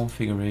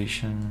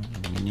 configuration,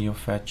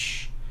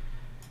 neofetch,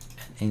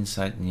 and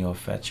inside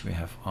neofetch we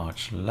have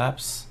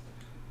ArchLabs.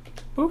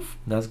 Poof,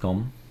 that's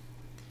gone.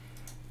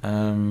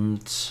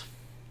 And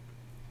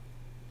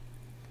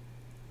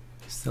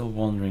still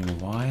wondering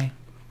why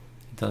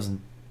it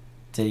doesn't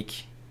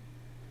take.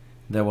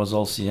 There was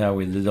also, yeah,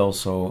 we did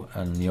also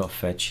a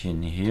neofetch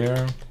in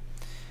here.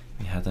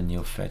 We had a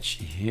neofetch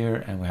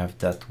here, and we have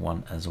that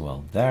one as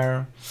well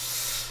there.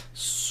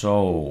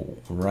 So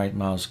right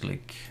mouse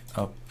click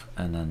up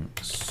and then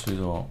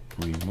sudo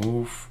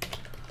remove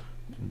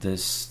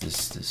this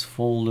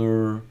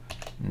folder,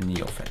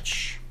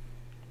 neofetch.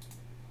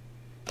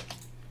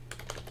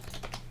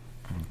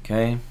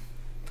 Okay,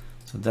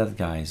 so that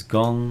guy is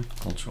gone.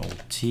 Control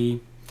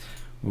T.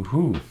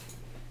 Woohoo!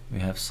 We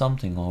have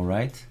something, all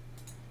right.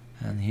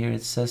 And here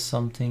it says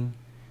something.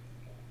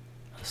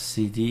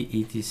 CD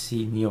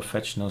etc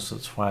neofetch no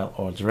such file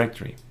or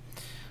directory.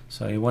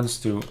 So he wants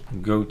to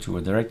go to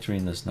a directory,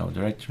 and there's no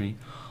directory.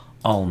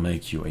 I'll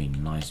make you a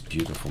nice,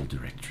 beautiful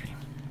directory.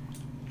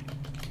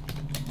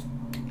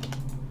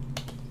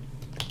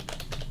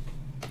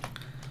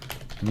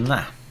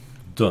 Nah,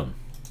 done.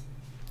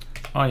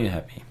 Are you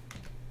happy?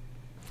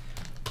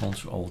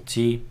 Control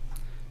T,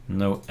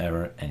 no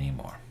error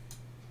anymore.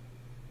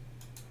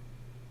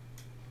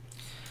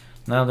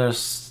 Now there's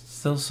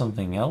still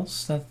something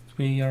else that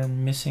we are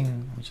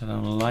missing, which I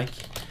don't like.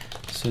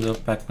 Sudo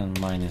pacman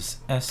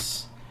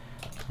 -s.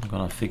 I'm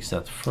gonna fix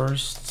that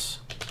first.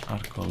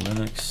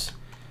 ArcoLinux,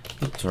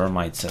 the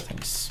termite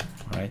settings,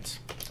 right?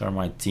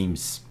 Termite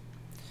themes.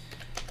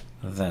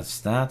 That's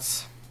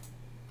that.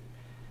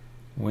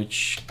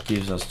 Which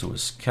gives us to a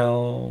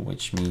skull,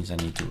 which means I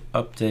need to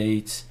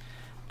update,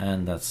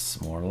 and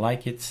that's more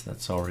like it.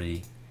 That's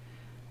already,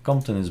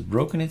 content is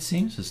broken, it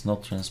seems. It's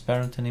not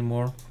transparent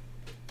anymore.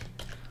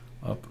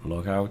 Up,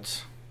 log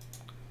out.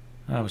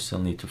 We still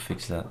need to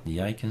fix that,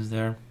 the icons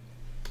there.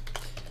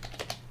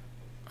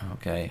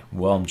 Okay,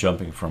 well, I'm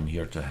jumping from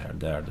here to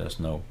there. There's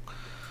no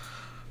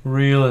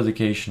real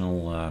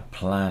educational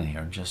plan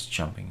here, just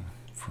jumping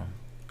from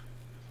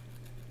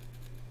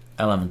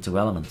element to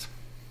element.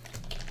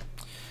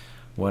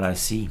 What I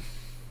see.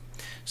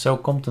 So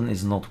content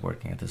is not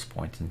working at this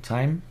point in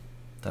time.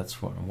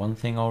 That's one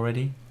thing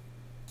already.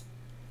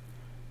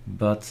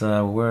 But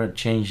we're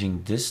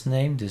changing this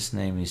name. This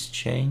name is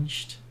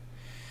changed,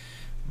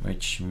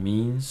 which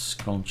means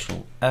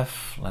Control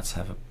F. Let's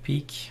have a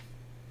peek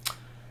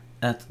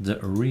at the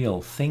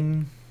real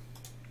thing.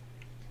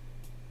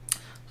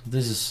 So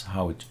this is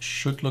how it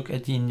should look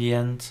in the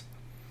end.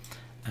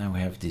 And we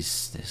have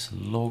this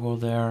logo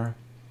there,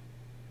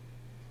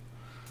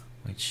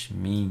 which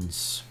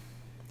means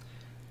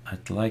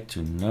I'd like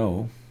to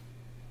know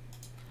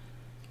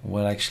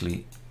what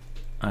actually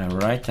I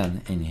write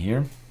then in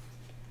here.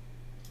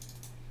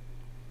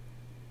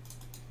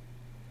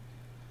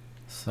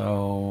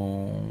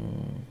 So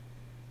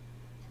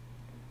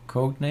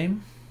code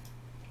name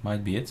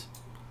might be it.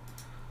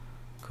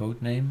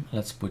 Code name,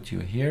 let's put you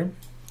here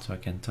so I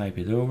can type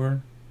it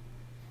over.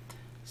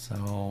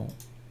 So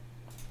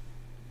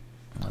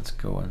let's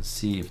go and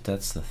see if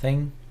that's the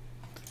thing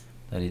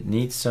that it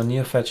needs. So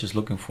NeoFetch is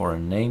looking for a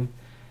name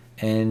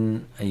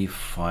in a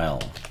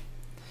file,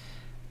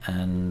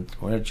 and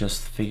we're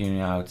just figuring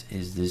out,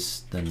 is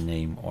this the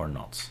name or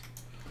not?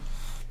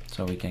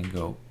 So we can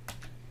go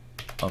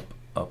up,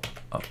 up,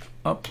 up,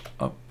 up,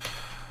 up.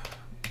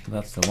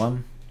 That's the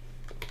one.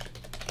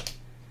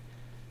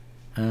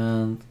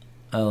 And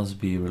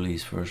LSB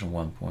release version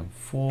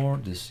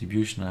 1.4,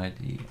 distribution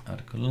ID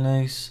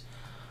ArcoLinux.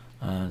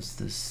 It's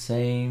the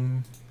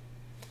same,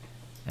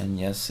 and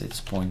yes,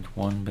 it's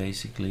 0.1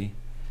 basically.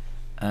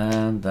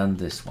 And then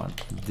this one,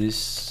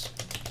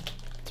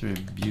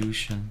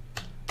 distribution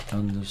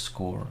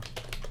underscore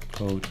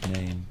code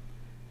name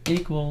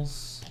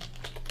equals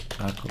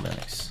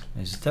ArcoLinux.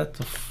 Is that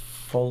the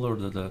folder,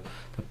 the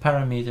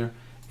parameter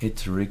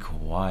it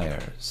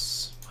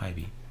requires?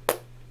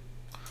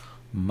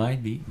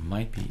 Might be.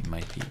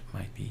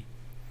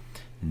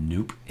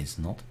 Nope, it's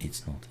not.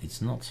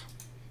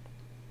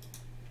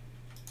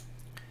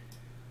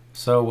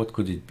 So what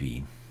could it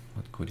be?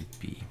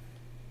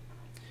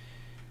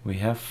 We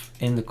have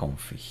in the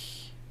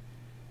config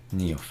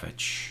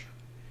NeoFetch.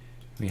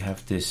 We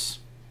have this.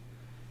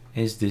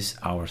 Is this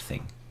our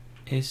thing?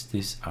 Yes,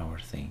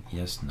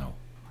 no.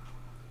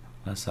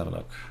 Let's have a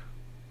look.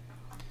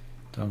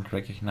 Don't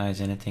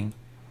recognize anything.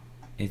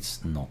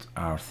 It's not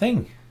our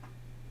thing.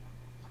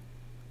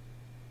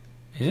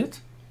 Is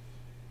it?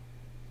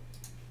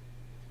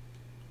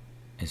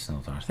 It's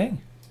not our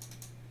thing.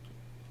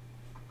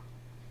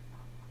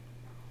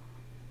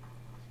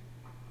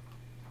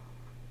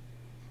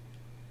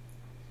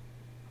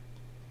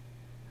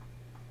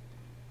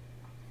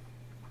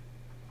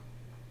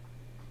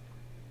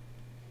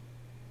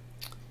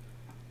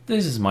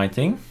 This is my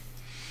thing.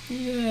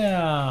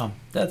 Yeah,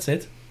 that's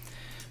it.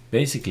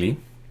 Basically,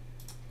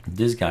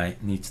 this guy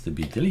needs to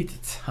be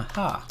deleted.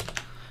 Haha,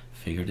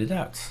 figured it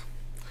out.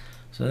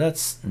 So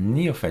that's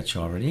NeoFetch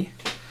already.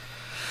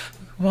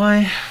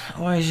 Why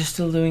is he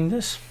still doing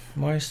this?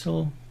 Why is he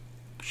still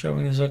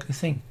showing this ugly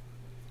thing?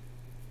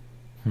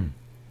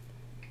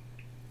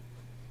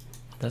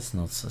 That's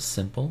not so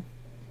simple.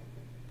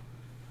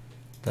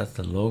 That's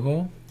the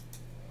logo.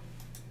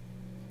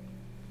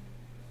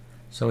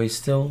 So he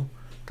still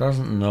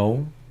doesn't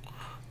know.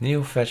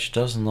 NeoFetch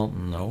does not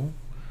know.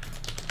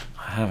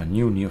 I have a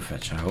new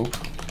NeoFetch, I hope.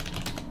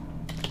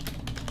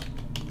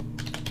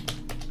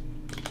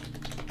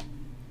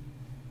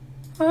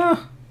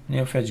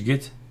 NeoFetch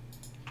Git.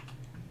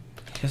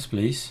 Yes,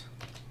 please.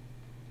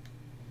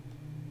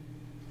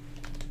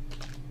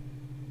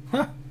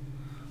 Huh.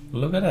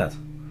 Look at that.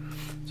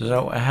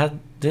 So I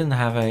didn't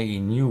have a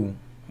new,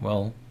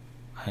 well,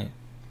 I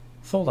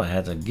thought I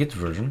had a Git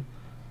version,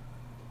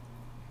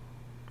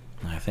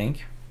 I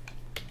think.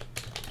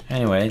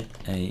 Anyway,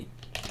 I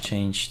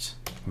changed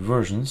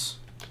versions.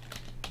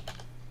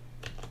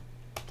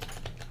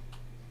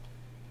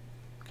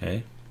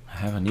 Okay, I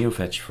have a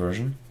NeoFetch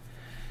version,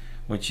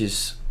 which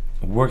is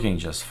working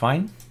just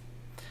fine.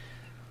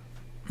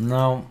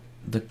 Now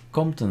the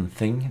Compton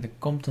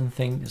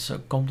thing, so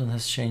Compton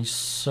has changed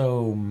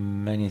so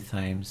many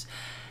times,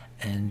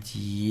 and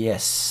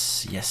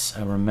yes,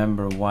 I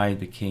remember why it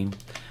became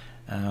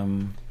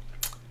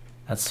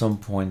at some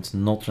point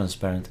not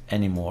transparent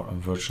anymore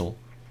on virtual.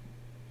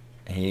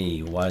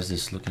 Hey, why is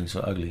this looking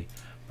so ugly?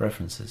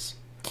 Preferences.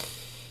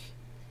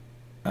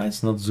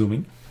 It's not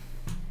zooming.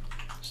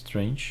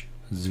 Strange.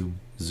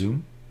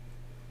 Zoom.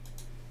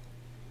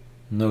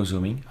 No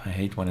zooming. I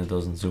hate when it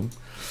doesn't zoom.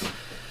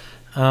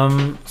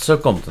 So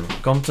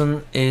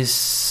Compton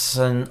is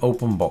an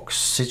open box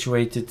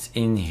situated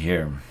in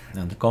here,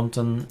 and the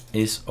Compton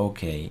is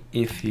okay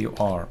if you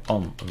are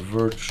on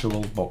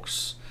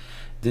VirtualBox.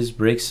 This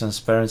breaks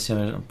transparency,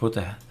 and put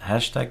a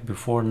hashtag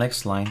before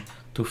next line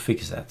to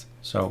fix that.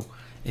 So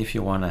if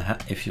you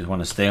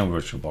wanna stay on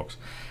VirtualBox,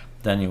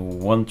 then you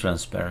want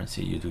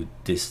transparency, you do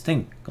this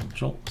thing,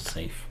 Control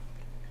Save.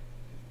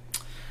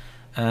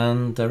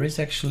 And there is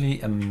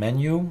actually a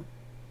menu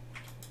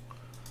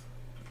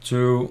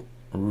to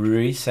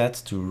reset,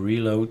 to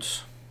reload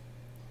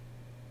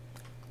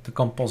the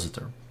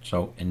compositor.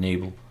 So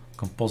enable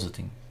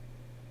compositing.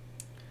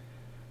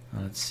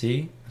 Let's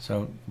see.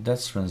 So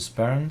that's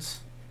transparent.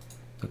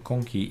 The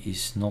conky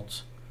is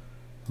not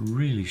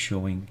really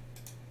showing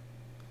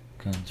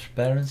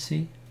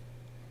transparency.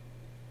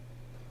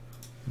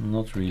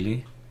 Not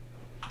really.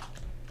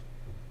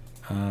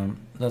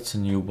 That's a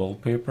new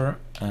wallpaper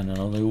and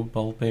another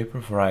wallpaper.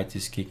 Variety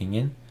is kicking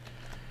in.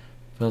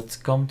 but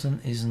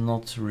Compton is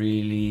not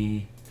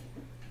really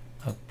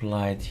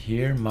applied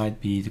here.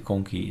 Might be the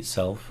conky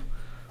itself.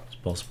 It's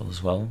possible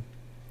as well.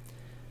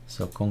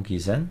 So conky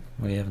Zen,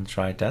 we haven't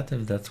tried that,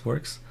 if that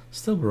works.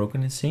 Still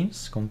broken it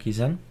seems, conky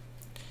Zen.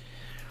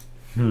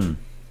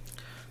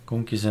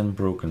 Conky Zen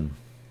broken.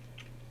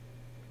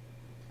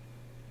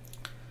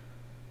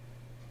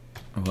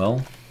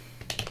 Well,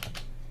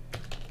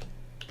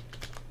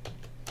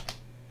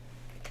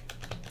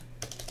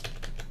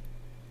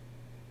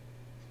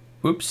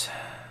 oops,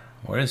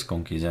 where is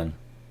conky Zen?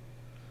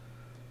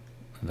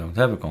 I don't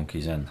have a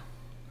conky Zen.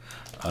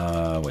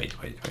 Wait.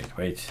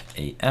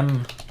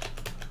 AM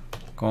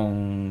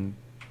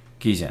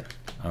conky Zen.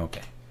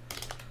 Okay,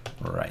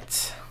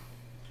 right.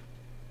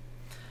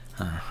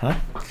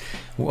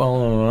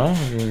 Well,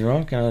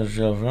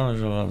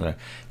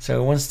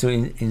 so it wants to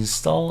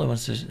install. It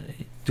wants to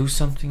do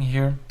something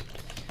here.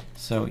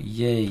 So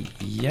yay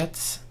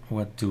yet.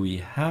 What do we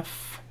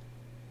have?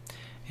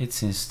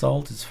 It's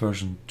installed. It's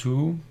version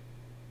 2.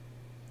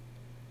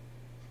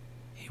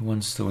 He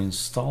wants to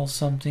install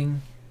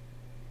something.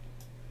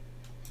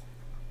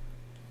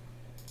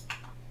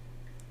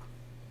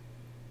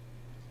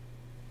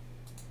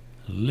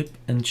 Lip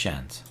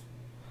enchant.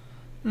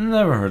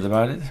 Never heard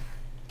about it.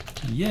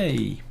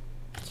 Yay.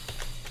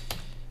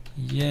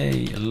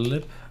 Yay,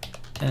 lip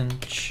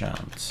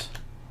enchant.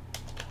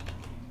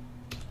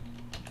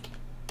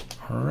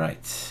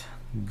 Alright.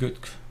 Good.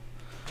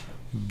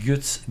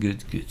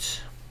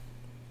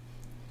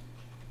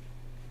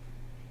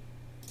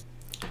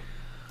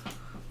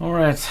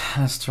 Alright,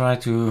 let's try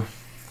to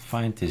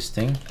find this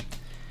thing.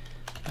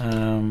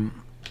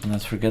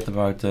 Let's forget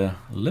about the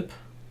lip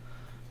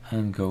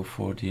and go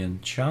for the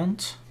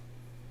enchant.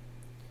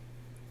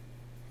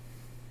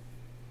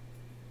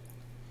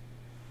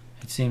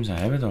 It seems I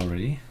have it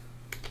already.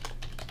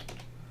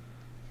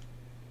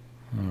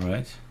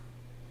 Alright.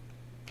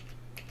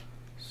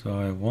 So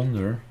I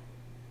wonder.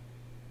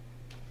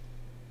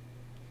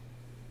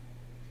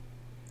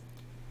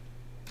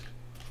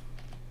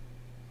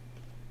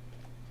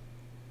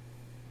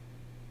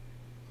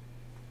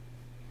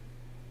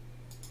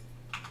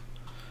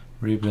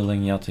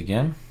 Rebuilding yet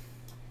again.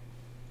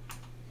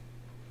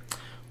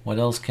 What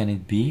else can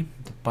it be?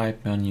 The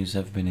pipe menus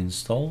have been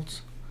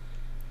installed.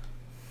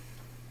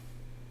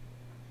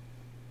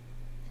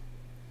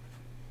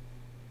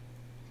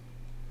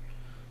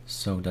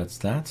 So that's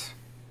that.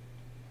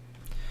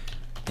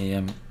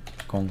 AM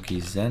conky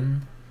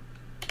Zen.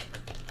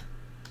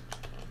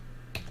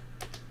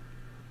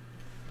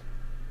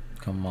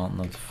 Command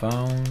not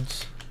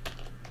found.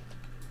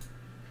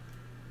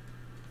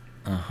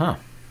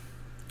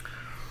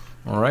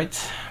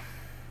 Alright.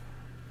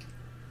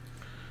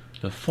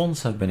 The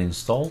fonts have been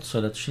installed, so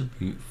that should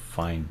be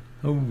fine.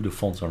 Oh, the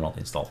fonts are not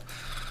installed.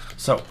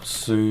 So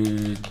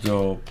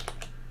sudo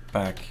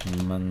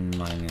pacman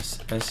 -s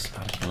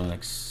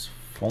ArcoLinux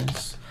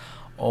fonts.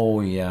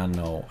 Oh yeah,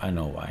 no, I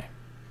know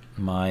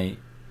why.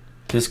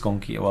 This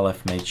conky, well,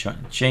 I've made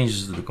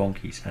changes to the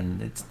conkeys,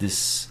 and it's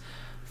this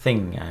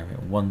thing I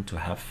want to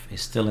have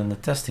is still in the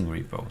testing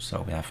repo,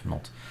 so we have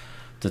not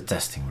the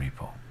testing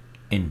repo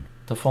in.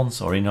 The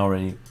fonts are in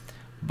already,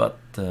 but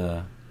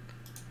the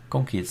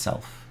conky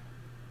itself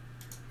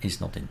is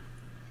not in.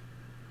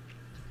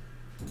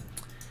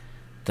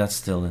 That's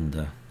still in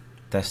the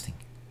testing.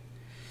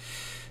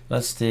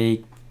 Let's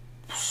take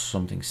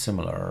something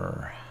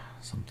similar,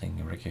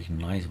 something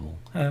recognizable.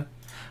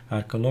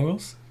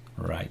 ArcoLogos,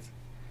 right.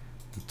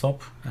 The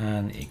top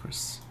and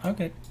egress.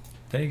 Okay,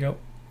 there you go.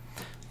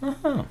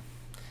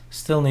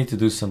 Still need to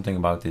do something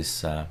about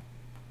this.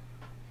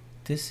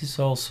 This is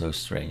also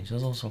strange.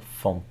 That's also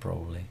font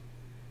probably.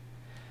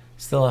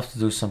 Still have to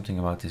do something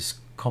about this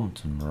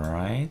Compton,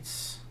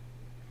 right?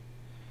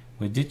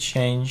 We did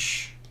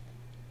change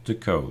the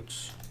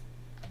codes.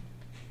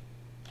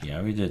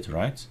 Yeah, we did,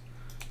 right?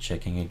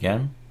 Checking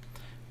again.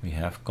 We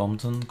have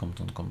Compton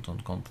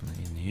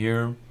in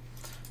here.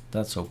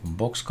 That's open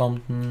box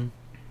Compton.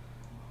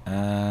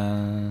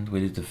 And we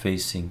did the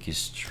face sync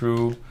is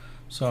true.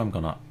 So I'm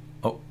gonna,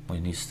 oh,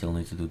 we still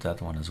need to do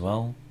that one as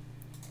well.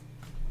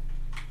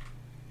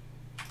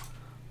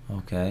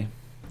 Okay,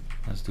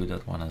 let's do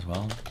that one as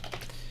well.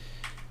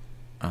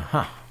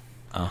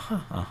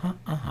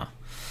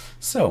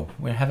 So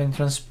we're having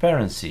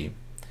transparency,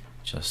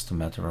 just a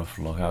matter of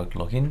logout,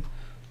 login.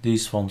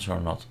 These fonts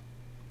are not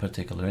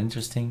particularly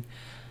interesting,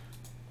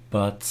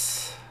 but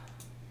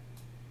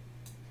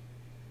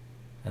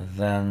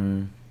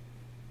then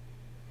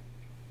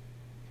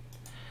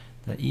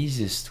the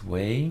easiest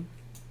way,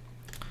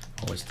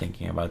 always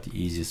thinking about the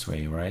easiest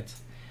way, right,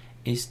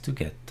 is to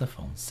get the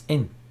fonts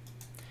in.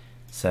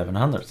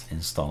 700,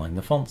 installing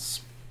the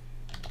fonts.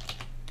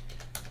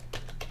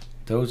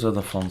 Those are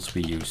the fonts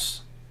we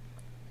use.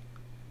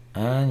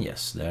 And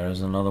yes, there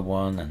is another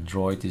one.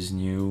 Android is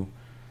new,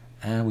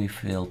 and we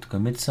failed to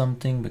commit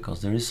something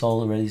because there is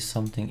already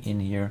something in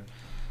here.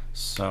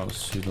 So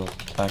sudo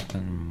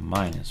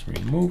pacman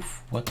 -remove.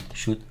 What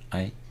should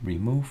I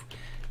remove?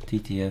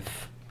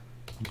 TTF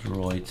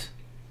Droid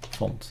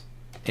font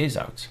is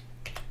out.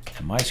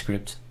 my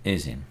script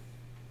is in.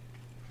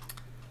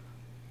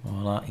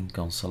 Voila,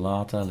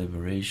 Inconsolata,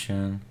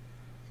 Liberation,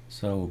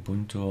 so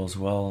Ubuntu as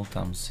well,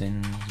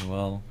 Tamsin as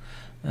well,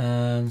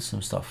 and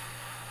some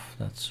stuff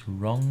that's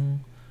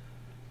wrong.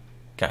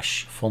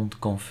 Cache, font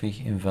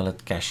config,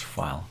 invalid cache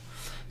file.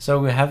 So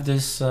we have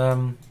this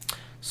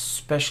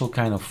special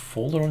kind of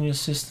folder on your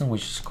system,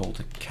 which is called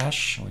a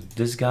cache. With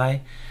this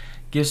guy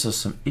gives us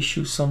some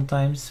issues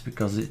sometimes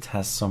because it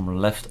has some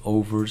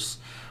leftovers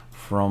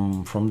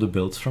from the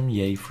builds, from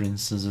Yay for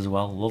instance as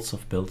well. Lots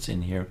of builds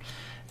in here.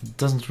 It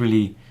doesn't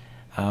really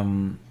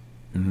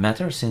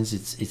matter since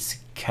it's a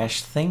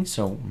cache thing,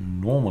 so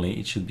normally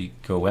it should be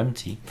go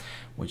empty,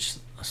 which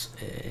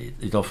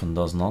it often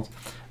does not.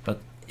 But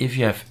if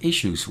you have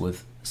issues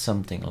with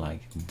something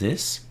like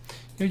this,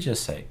 you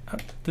just say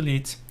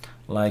delete.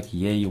 Like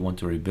you want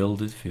to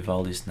rebuild it,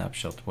 Vivaldi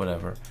snapshot,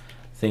 whatever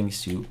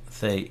things you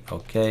say,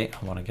 okay,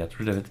 I want to get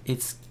rid of it,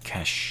 it's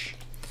cache.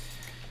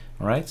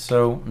 All right,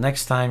 so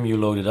next time you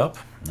load it up,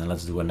 and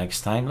let's do it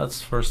next time.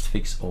 Let's first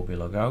fix ob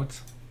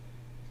logout.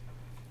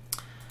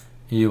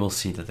 You will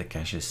see that the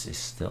cache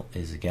is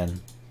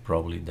again,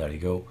 probably, there you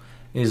go,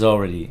 is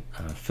already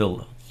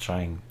filled,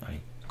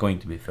 going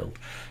to be filled,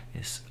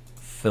 is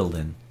filled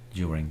in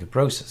during the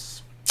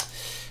process.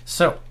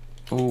 So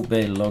ob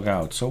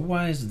logout. So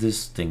why is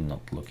this thing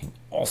not looking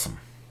awesome?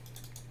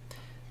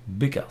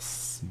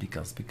 Because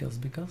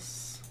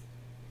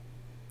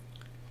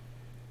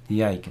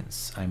the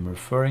icons I'm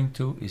referring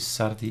to is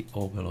Sardi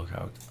ob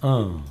logout.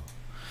 Oh,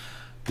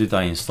 did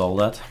I install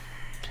that?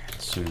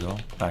 Sudo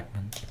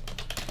pacman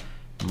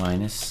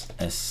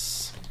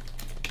 -s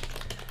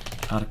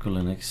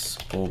ArcoLinux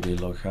ob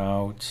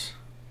logout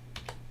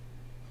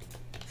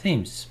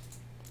themes.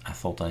 I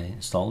thought I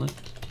installed it.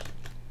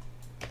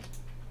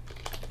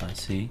 I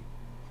see.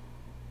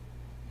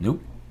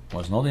 Nope,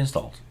 was not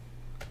installed.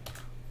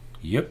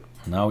 Yep,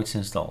 now it's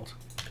installed.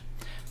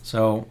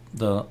 So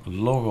the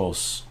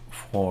logos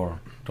for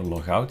the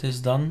logout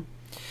is done.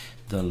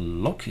 The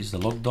log is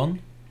done.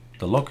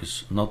 The log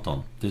is not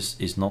done. This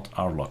is not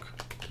our log.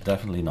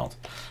 Definitely not.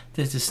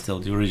 This is still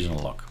the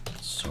original log.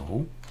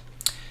 So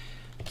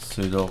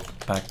sudo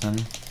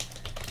pacman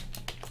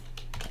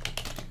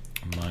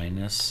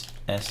 -s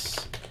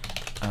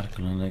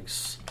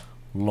ArcoLinux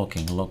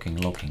locking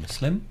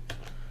slim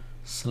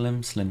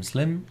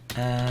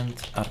and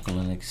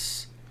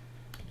ArcoLinux,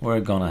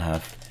 we're gonna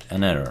have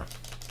an error.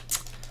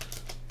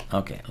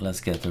 Okay,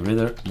 let's get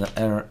the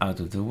error out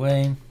of the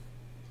way.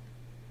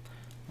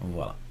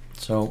 Voila,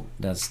 so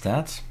that's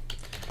that.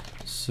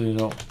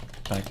 Sudo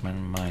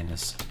pacman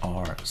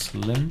 -r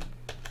slim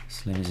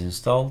is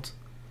installed.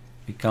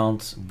 We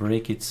can't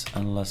break it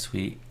unless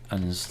we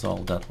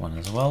uninstall that one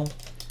as well.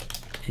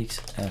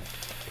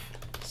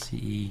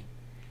 xfce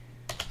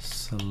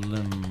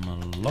slim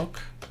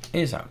lock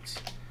is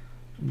out.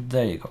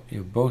 There you go,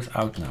 you're both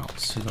out now.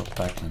 Sudo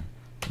pacman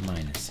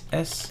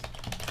 -s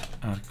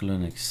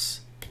ArcoLinux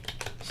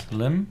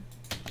slim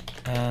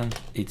and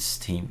its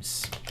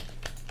themes.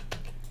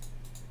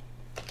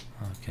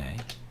 Okay,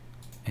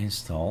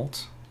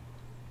 installed.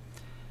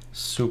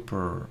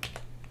 Super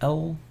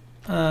L,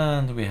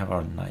 and we have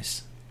our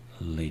nice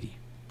lady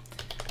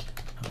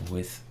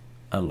with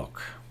a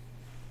lock.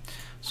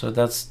 So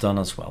that's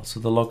done as well. So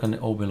the lock and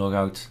the ob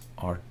logout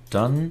are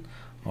done.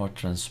 Our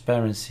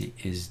transparency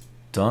is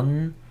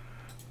done.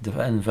 The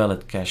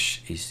invalid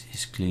cache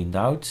is cleaned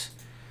out.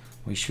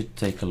 We should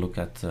take a look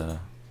at the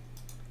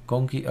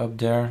conky up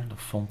there. The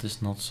font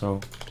is not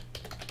so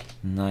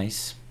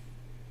nice.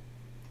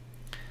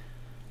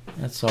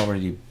 That's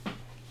already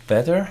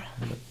better,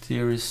 but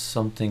there is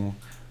something,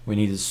 we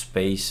need a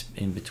space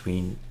in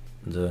between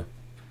the,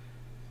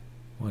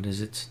 what is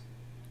it,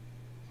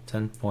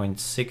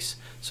 10.6,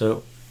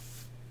 so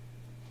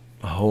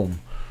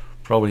home,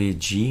 probably a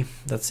G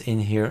that's in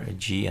here, a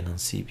G and a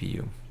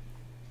CPU,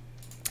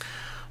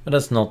 but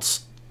that's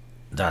not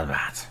that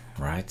bad,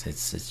 right?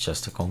 It's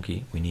just a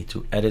conky we need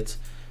to edit.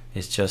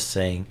 It's just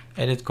saying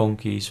edit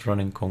conkeys,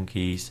 running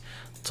conkeys,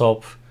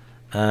 top,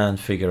 and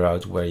figure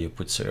out where you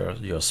put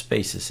your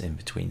spaces in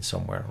between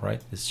somewhere,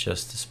 right? It's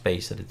just the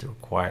space that it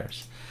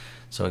requires.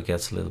 So it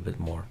gets a little bit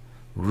more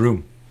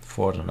room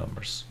for the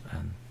numbers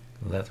and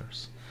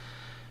letters.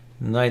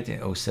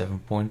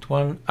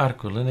 1907.1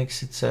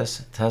 ArcoLinux, it says,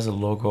 it has a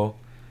logo.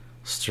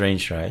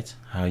 Strange, right?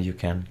 How you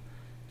can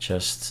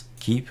just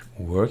keep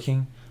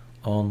working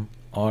on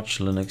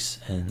ArchLinux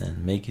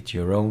and make it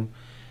your own.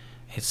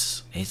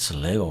 It's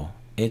Lego.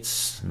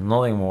 It's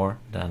nothing more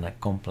than a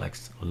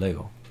complex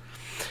Lego.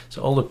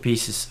 So all the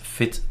pieces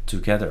fit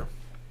together.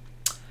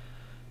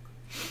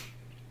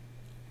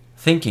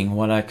 Thinking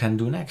what I can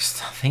do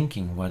next.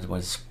 Thinking what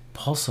was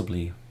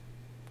possibly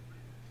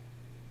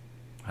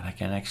what I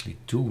can actually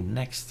do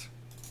next.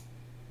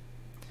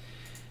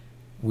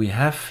 We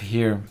have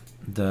here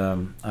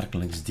the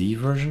ArcoLinux D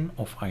version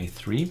of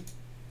i3.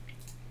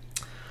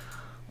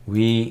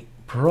 We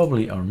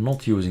probably are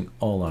not using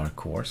all our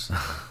cores,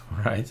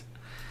 right?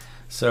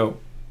 So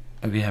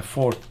we have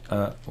four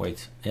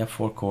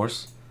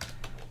cores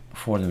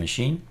for the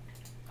machine.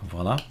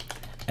 Voila.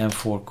 and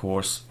 4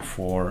 cores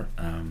for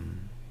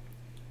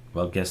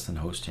well, guest and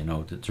host, you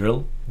know the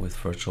drill with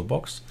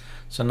VirtualBox.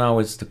 So now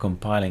it's the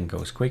compiling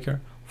goes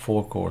quicker,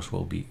 4 cores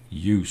will be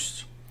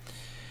used.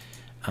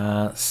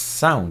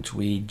 Sound,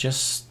 we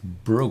just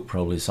broke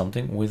probably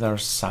something with our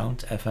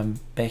sound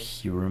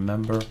FmpEch. You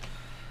remember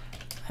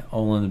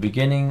all in the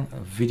beginning,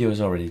 video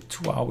is already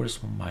 2 hours,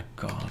 oh my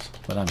god,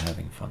 but I'm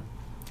having fun.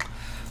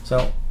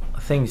 So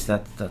things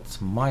that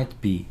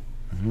might be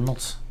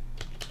not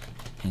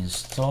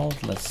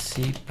installed, let's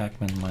see,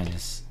 pacman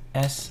 -s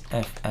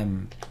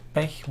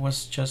FmpEch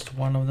was just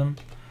one of them.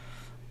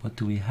 What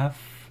do we have?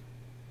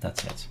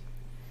 That's it.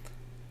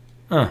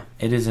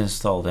 It is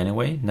installed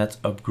anyway, net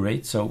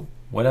upgrade, so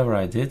whatever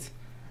I did,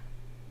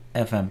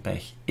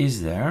 FmpEch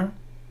is there.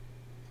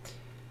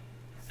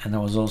 And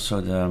there was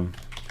also the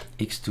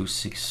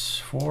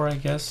x264, I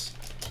guess,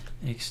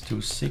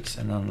 x26,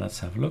 and then let's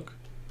have a look.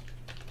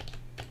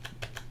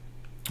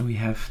 We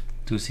have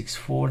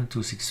 264 and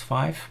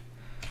 265.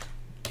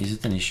 Is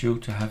it an issue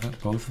to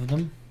have both of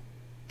them?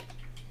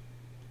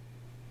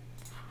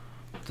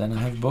 Then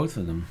I have both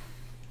of them.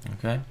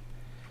 Okay.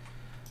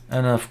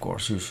 And of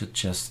course you should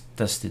just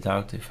test it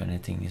out if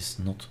anything is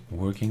not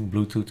working.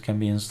 Bluetooth can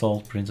be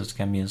installed, printers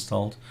can be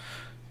installed.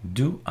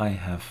 Do I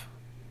have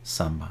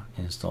Samba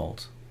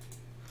installed?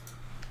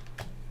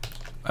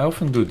 I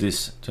often do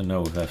this to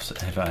know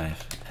if I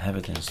have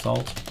it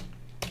installed.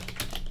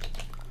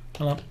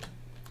 Voilà.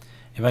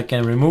 If I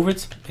can remove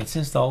it, it's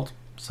installed.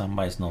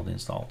 Samba is not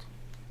installed.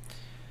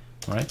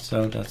 Alright,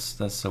 so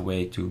that's a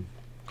way to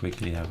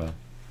quickly have a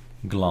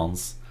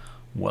glance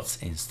what's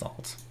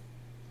installed.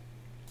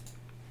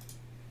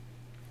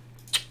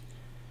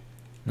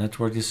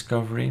 Network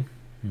discovery.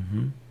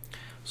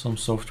 Some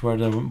software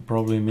that I'm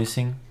probably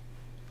missing.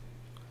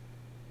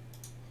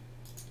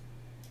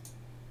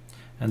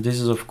 And this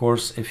is of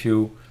course if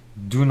you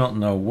do not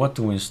know what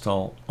to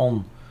install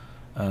on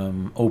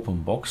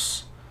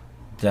OpenBox,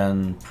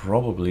 then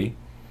probably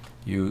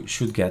you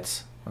should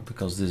get,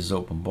 because this is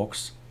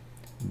OpenBox,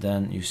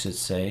 then you should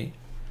say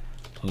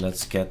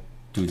let's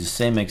do the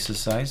same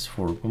exercise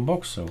for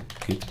OpenBox. So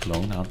git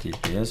clone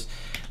https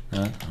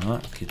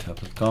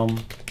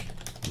github.com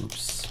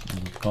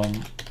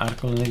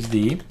ArcoLinux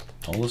D,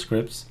 all the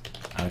scripts,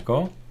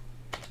 Arco,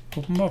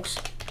 OpenBox.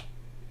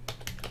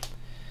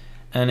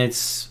 And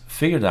it's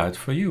figured out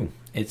for you.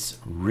 It's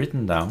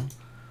written down,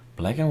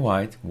 black and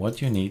white,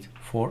 what you need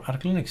for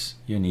ArcoLinux.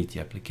 You need the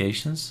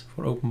applications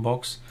for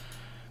OpenBox.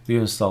 We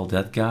installed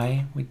that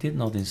guy. We did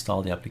not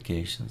install the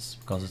applications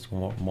because it's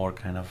more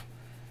kind of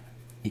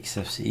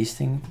XFCE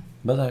thing,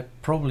 but I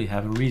probably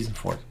have a reason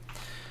for it,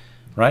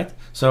 right?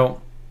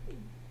 So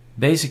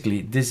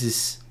basically this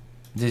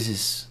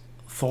is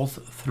thought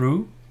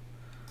through.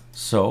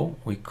 So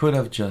we could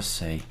have just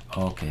say,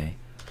 okay,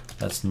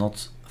 let's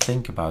not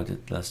think about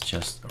it, let's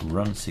just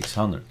run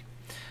 600.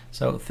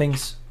 So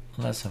things,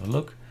 let's have a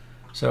look.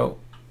 So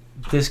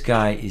this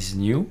guy is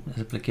new, his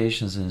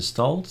applications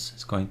installed.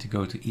 It's going to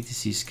go to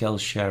etc scale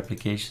share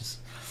applications.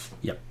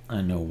 Yep,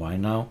 I know why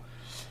now.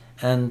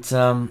 And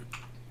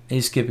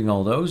he's skipping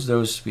all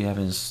those we have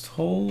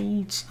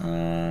installed.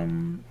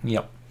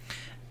 Yep.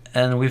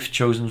 And we've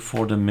chosen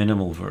for the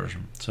minimal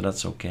version, so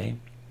that's okay.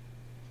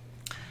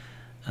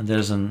 And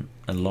there's a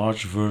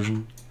large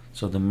version,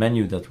 so the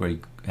menu that we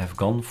have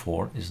gone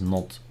for is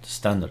not the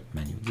standard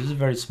menu. This is a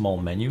very small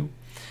menu,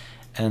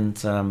 and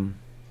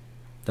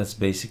that's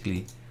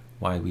basically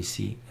why we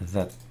see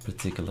that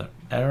particular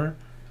error,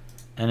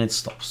 and it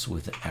stops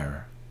with the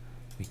error.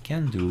 We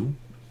can do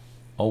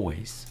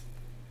always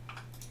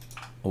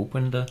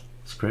open the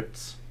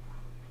scripts,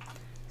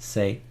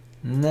 say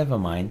never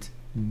mind,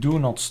 do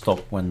not stop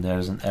when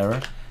there's an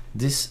error.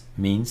 This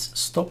means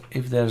stop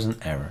if there's an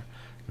error.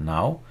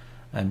 Now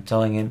I'm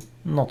telling him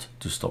not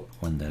to stop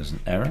when there's an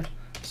error,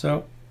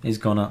 so he's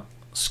gonna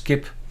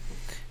skip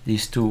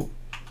these two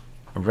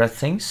red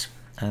things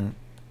and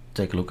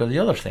take a look at the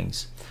other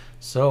things.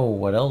 So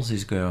what else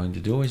he's going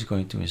to do? He's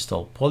going to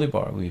install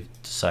Polybar. We've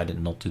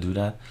decided not to do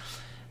that.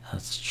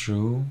 That's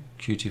true.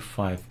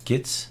 Qt5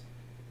 Git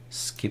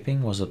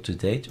skipping was up to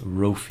date.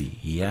 Rofi,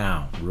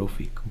 yeah,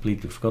 Rofi,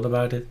 completely forgot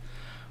about it.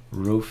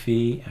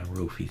 Rofi and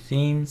Rofi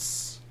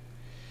themes.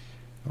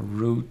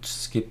 Root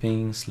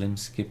skipping, slim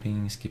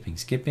skipping,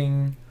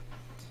 skipping.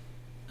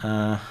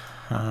 That's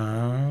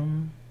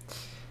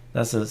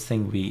the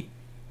thing we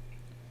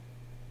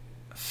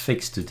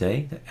fixed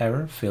today. The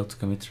error, failed to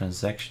commit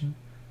transaction.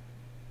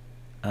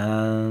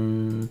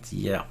 And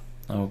yeah,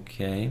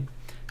 okay.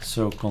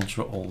 So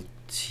Ctrl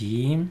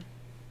T.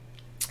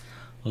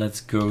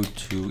 Let's go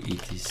to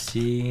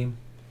etc.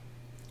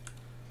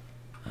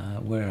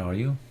 Where are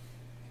you?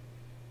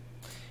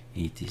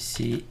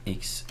 etc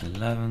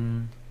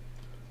x11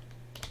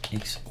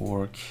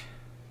 xorg.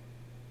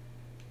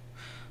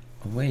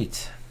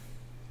 Wait.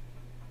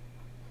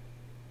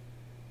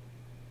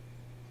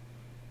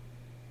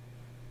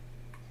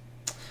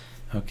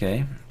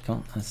 Okay,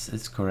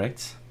 it's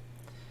correct.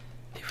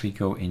 If we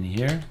go in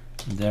here,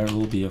 there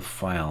will be a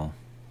file,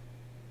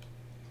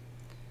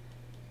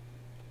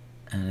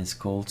 and it's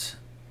called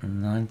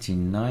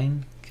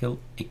 99 kill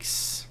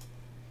X.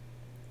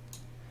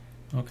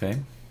 Okay,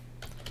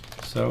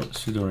 so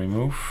sudo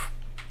remove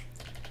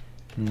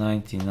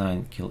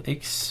 99 kill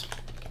X.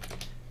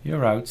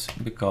 You're out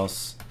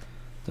because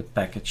the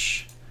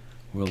package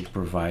will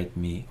provide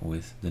me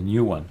with the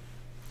new one.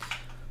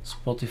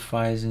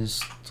 Spotify is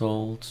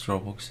installed,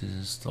 Dropbox is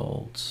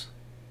installed.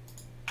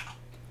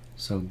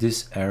 So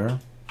this error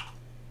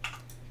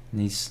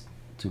needs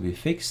to be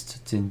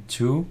fixed.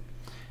 Tin2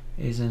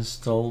 is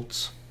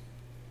installed.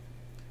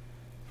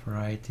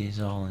 Variety is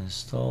all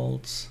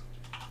installed.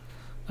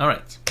 All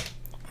right,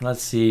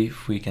 let's see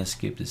if we can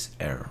skip this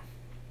error.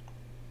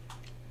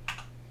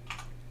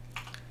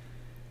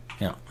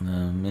 Yeah,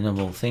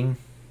 minimal thing.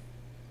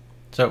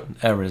 So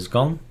error is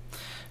gone.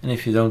 And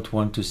if you don't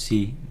want to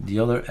see the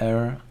other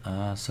error,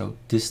 so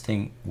this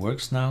thing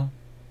works now.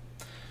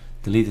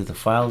 Deleted the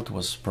file, it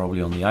was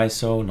probably on the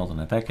ISO, not on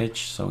a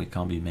package, so it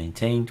can't be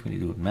maintained when you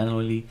do it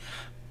manually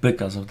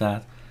because of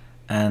that.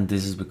 And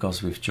this is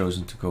because we've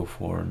chosen to go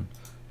for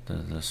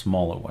the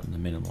smaller one, the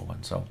minimal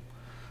one. So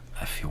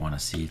if you want to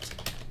see it,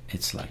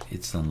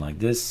 it's done like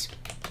this.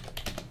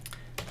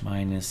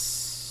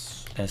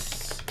 Minus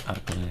S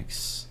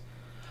ArcoLinux.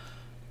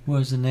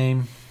 Where's the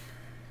name?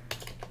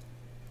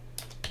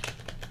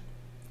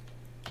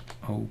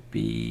 OP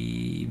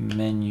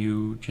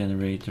menu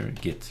generator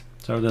git.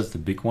 So that's the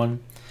big one.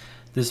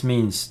 This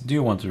means, do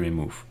you want to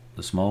remove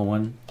the small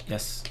one?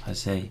 Yes, I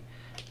say,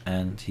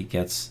 and he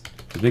gets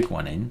the big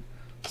one in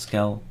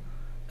Skel,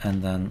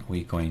 and then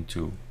we're going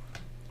to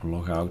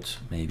log out,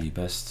 maybe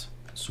best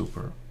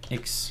super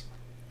X,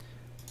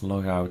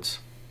 log out,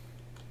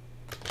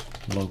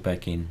 log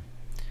back in,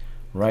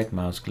 right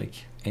mouse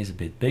click is a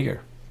bit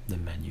bigger, the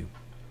menu.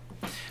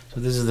 So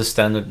this is the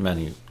standard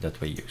menu that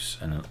we use,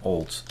 and an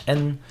Alt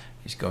N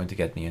is going to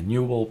get me a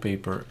new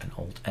wallpaper, and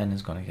Alt N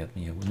is going to get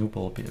me a new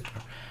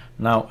wallpaper.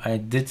 Now I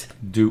did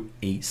do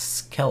a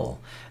Skel,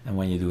 and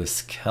when you do a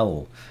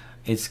Skel,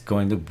 it's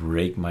going to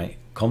break my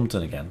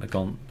content again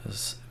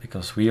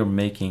because we are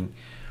making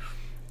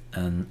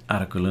an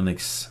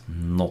ArcoLinux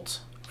not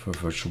for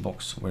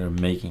VirtualBox. We're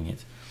making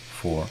it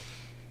for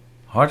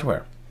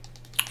hardware,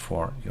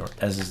 for your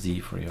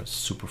SSD, for your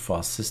super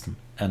fast system,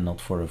 and not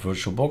for a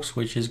VirtualBox,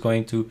 which is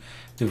going to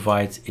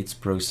divide its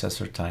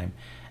processor time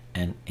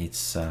and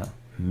its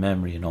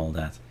memory and all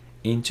that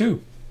in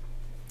two.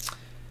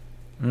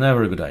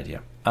 Never a good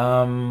idea.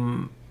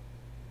 Am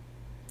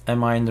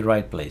I in the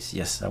right place?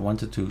 Yes, I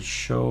wanted to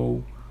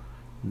show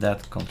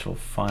that. Control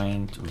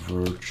find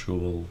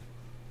virtual.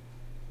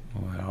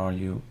 Where are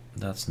you?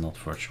 That's not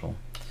virtual.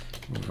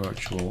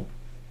 Virtual.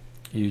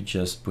 You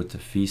just put the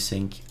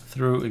vsync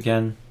through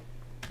again.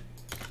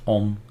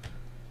 On,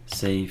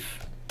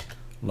 save,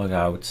 log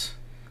out.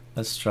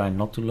 Let's try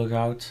not to log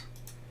out.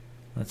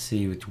 Let's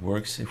see if it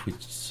works. If we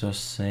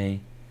just say,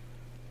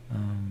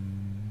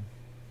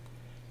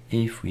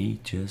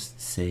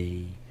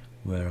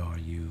 where are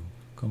you?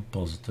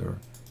 Compositor,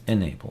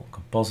 enable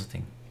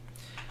compositing.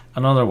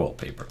 Another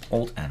wallpaper,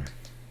 Alt N.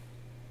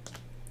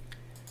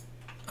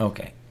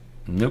 Okay,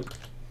 nope,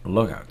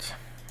 log out.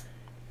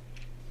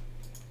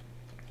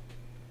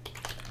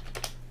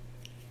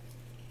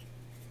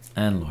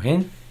 And log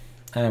in,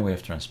 and we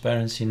have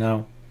transparency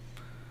now.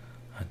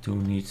 I do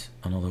need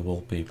another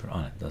wallpaper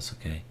on it, that's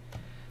okay.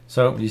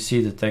 So you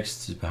see the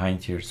text is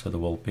behind here, so the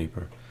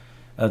wallpaper,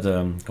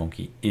 the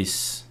conky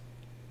is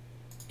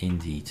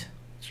indeed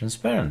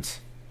transparent.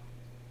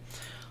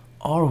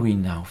 Are we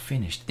now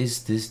finished?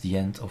 Is this the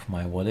end of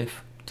my what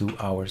if? 2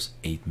 hours,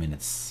 8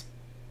 minutes.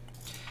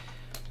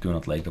 Do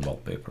not like the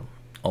wallpaper.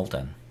 Alt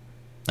N.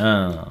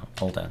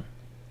 Alt N.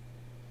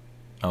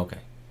 Okay,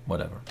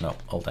 whatever. No,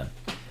 Alt N.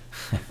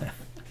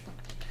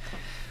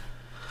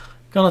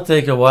 Gonna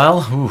take a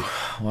while. Ooh,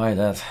 why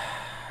that?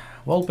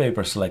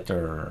 Wallpaper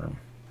selector.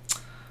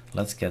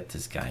 Let's get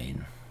this guy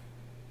in.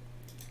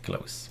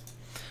 Close.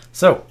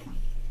 So,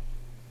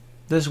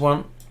 this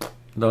one,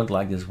 don't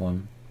like this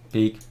one.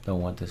 Peak,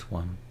 don't want this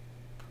one.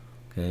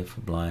 Okay,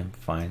 Sublime,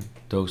 fine.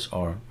 Those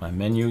are my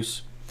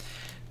menus.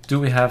 Do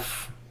we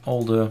have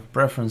all the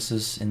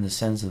preferences in the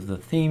sense of the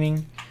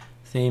theming?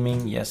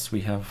 Theming, yes,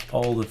 we have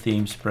all the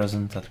themes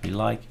present that we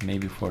like.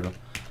 Maybe for the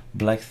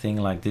black thing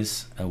like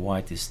this, a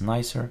white is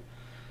nicer.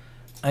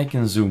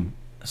 Icon zoom,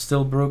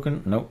 still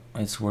broken? No,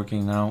 it's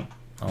working now.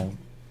 Oh,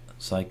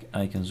 it's like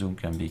icon zoom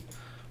can be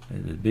a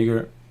little bit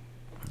bigger.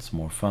 It's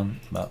more fun,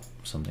 but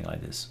something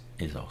like this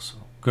is also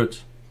good.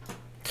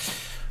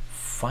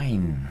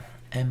 Fine.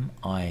 Am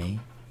I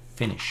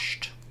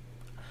finished?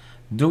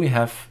 Do we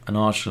have an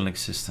ArchLinux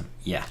system?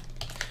 Yeah.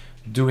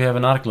 Do we have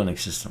an ArcoLinux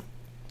system?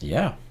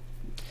 Yeah.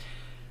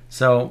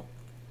 So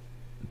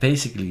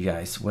basically,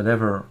 guys,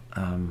 whatever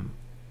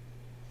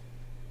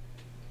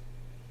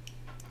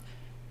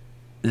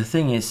the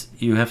thing is,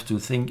 you have to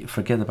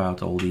forget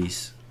about all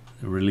these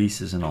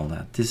releases and all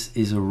that. This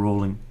is a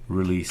rolling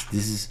release.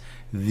 This is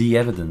the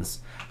evidence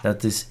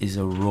that this is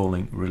a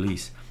rolling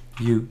release.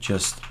 You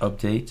just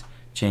update,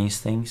 change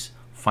things,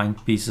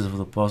 find pieces of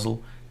the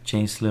puzzle,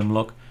 change slim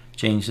lock,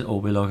 change the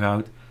OB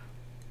logout,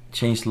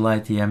 change the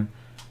LightTM,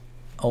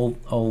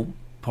 all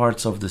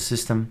parts of the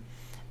system,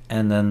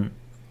 and then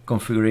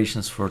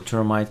configurations for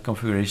Termite,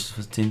 configurations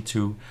for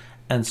Tint2,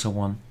 and so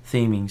on,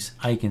 themings,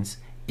 icons.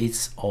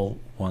 It's all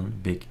one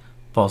big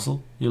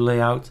puzzle you lay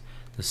out.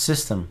 The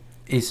system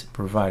is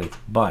provided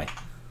by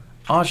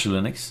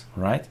ArchLinux,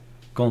 right?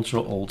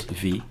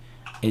 Ctrl-Alt-V.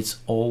 It's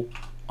all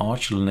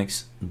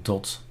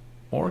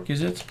ArchLinux.org,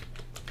 is it?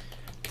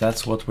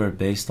 That's what we're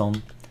based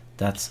on.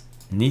 That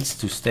needs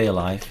to stay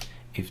alive.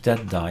 If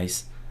that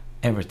dies,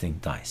 everything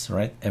dies,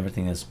 right?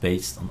 Everything that's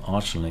based on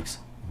ArchLinux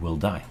will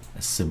die.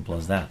 As simple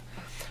as that.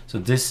 So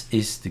this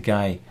is the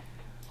guy,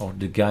 or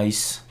the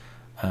guys,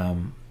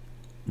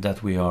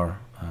 that we are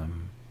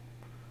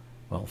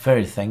well,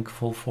 very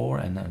thankful for,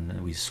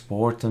 and we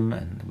support them,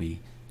 and we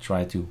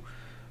try to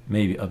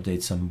maybe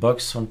update some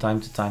bugs from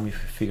time to time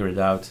if we figure it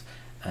out,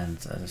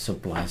 and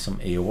supply some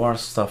AOR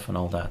stuff and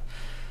all that.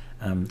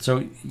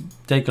 So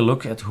take a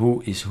look at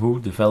who is who,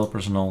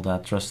 developers and all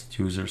that, trusted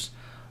users.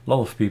 A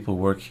lot of people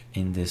work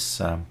in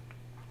this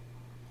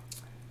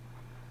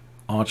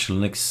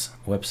ArchLinux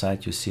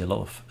website. You see a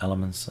lot of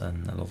elements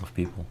and a lot of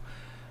people.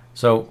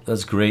 So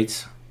that's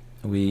great.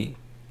 We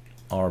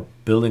are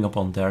building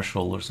upon their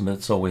shoulders, but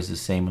it's always the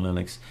same in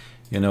Linux.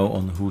 You know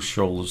on whose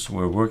shoulders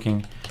we're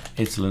working.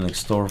 It's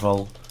Linux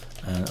Torval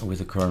with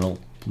the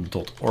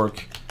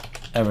kernel.org.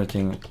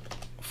 Everything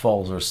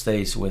falls or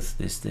stays with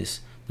this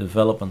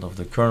development of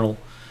the kernel,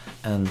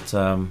 and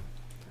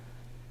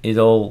it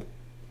all,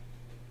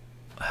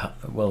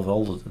 well, with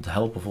all the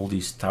help of all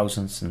these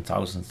thousands and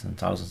thousands and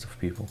thousands of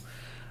people,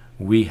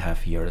 we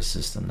have here a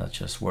system that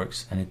just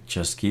works, and it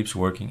just keeps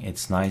working.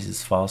 It's nice,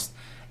 it's fast.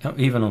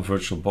 Even on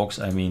VirtualBox,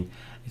 I mean,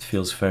 it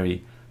feels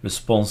very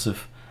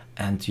responsive,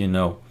 and you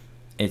know,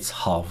 it's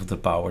half the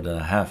power that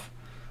I have.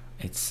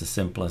 It's as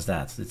simple as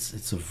that.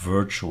 It's a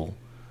virtual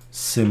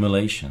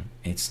simulation.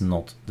 It's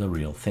not the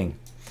real thing.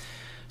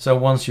 So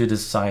once you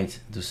decide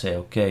to say,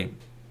 okay,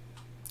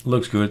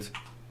 looks good,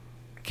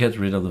 get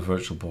rid of the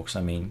VirtualBox.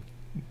 I mean,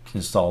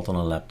 install it on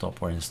a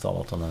laptop or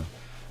install it on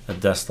a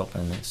desktop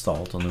and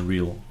install it on a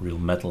real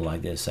metal,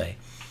 like they say.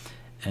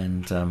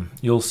 And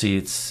you'll see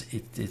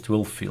it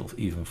will feel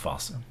even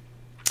faster.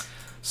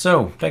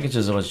 So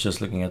packages, I was just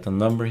looking at the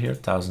number here,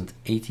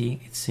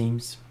 1080 it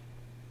seems.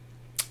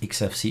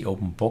 XFC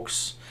open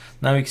box.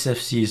 Now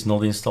XFC is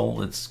not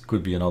installed. It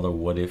could be another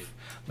what if,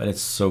 but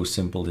it's so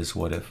simple, this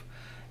what if.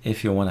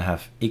 If you want to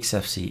have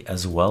XFC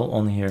as well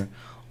on here,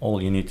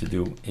 all you need to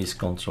do is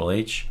Ctrl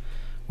H.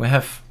 We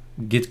have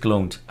git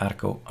cloned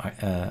Arco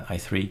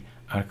i3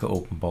 Arco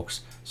open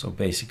box. So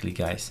basically,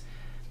 guys,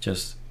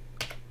 just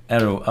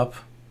arrow up.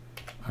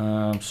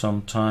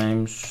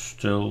 Sometimes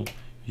till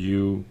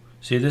you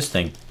see this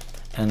thing,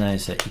 and I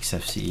say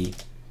XFCE,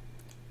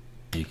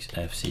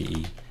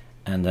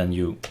 and then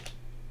you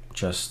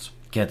just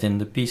get in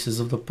the pieces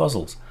of the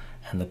puzzles,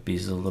 and the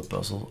pieces of the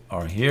puzzle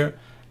are here,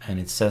 and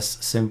it says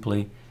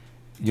simply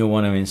you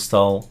want to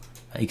install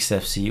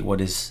XFC.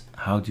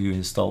 How do you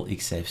install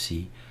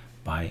XFC?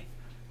 By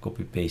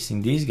copy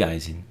pasting these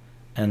guys in,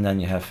 and then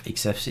you have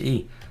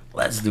XFCE.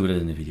 Let's do that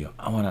in the video.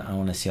 I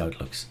wanna see how it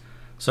looks.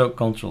 So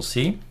Ctrl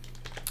C,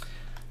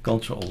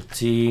 Ctrl Alt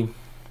T,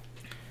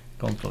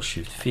 Ctrl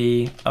Shift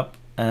V, up,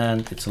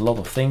 and it's a lot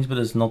of things, but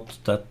it's not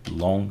that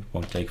long.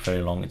 Won't take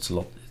very long. It's a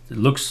lot. It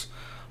looks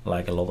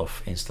like a lot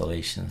of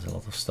installations, a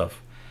lot of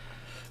stuff.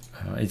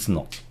 It's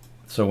not.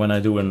 So when I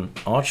do an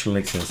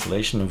ArchLinux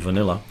installation in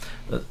vanilla,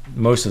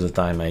 most of the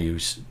time I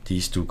use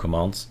these two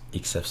commands,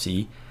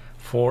 XFCE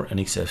for and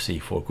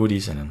XFCE for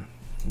goodies, and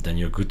then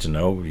you're good to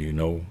know. You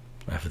know,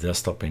 I have a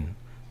desktop in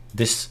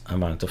this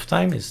amount of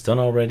time. It's done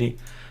already.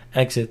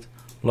 Exit,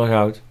 log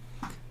out,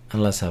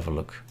 and let's have a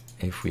look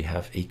if we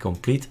have a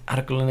complete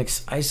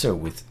ArcoLinux ISO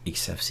with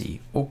XFCE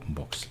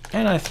OpenBox.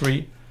 And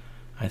i3,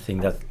 I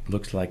think that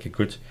looks like a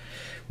good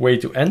way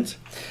to end.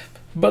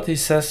 But he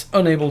says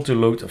unable to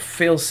load a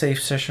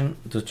fail-safe session,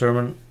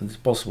 determine the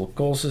possible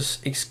causes,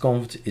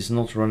 xconf is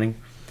not running,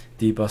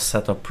 debug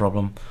setup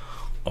problem.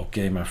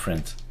 Okay, my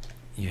friend,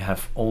 you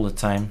have all the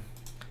time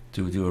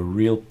to do a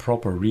real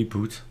proper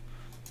reboot,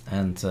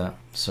 and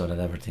so that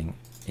everything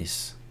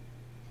is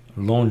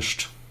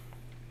launched.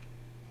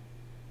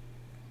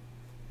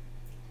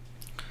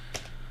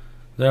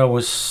 There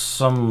was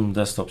some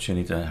desktops you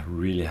need to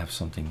really have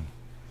something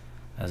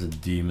as a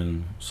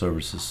daemon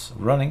services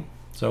running,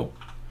 so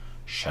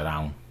shut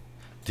down.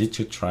 Did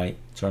you try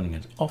turning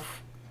it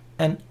off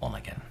and on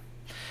again?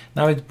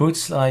 Now it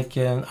boots like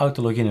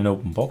auto login in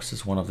open box.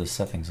 It's one of the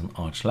settings on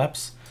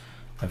ArchLabs.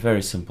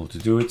 Very simple to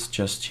do it.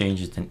 Just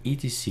change it in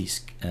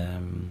etc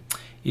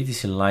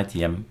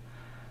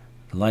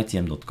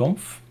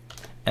lightym.conf,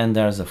 and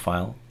there's a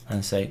file,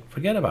 and say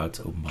forget about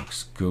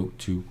OpenBox, go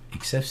to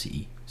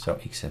XFCE. So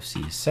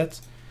XFCE is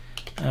set,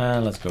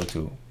 and let's go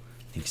to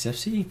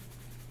XFCE.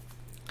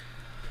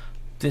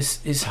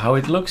 This is how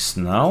it looks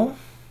now.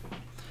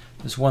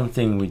 There's one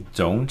thing we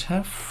don't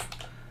have,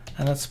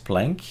 and that's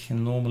plank.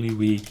 And normally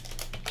we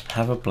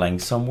have a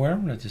plank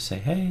somewhere. Let's just say,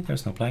 hey,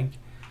 there's no plank.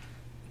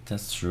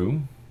 That's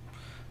true.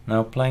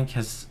 Now plank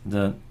has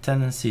the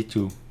tendency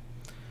to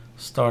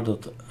start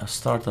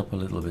up a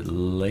little bit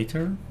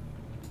later.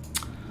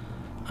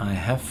 I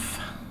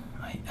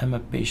am a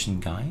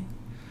patient guy,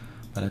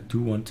 but I do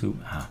want to,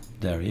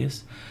 there he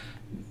is.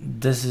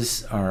 This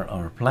is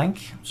our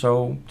plank.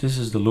 So this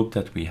is the look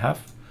that we have.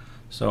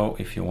 So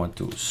if you want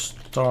to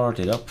start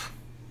it up,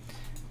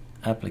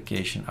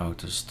 application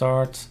auto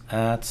start,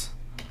 add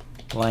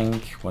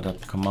plank, what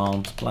up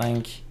command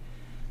plank.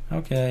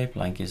 Okay,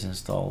 plank is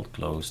installed,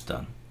 close,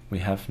 done. We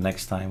have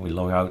next time we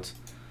log out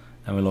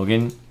and we log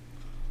in,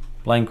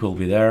 plank will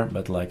be there,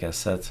 but like I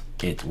said,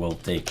 it will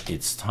take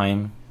its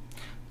time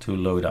to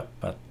load up,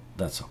 but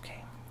that's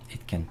okay.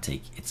 It can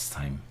take its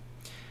time.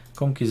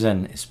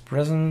 Conkizen is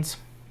present.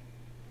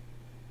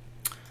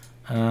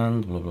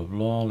 And blah, blah,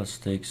 blah. Let's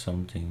take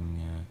something.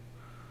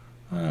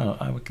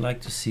 I would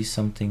like to see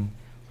something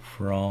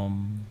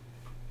from,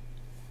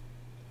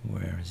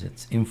 where is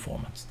it?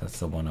 Informant. That's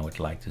the one I would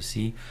like to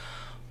see.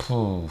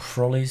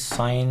 Frolly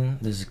sign.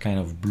 This is kind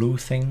of blue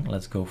thing.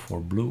 Let's go for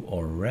blue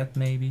or red,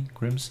 maybe.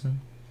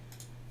 Crimson.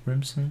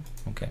 Crimson.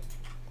 Okay.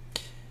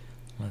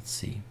 Let's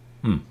see.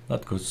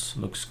 That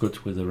looks good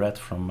with the red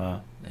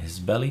from his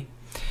belly.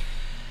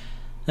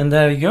 And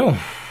there we go.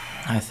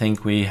 I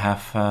think we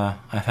have.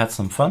 I've had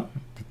some fun.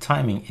 The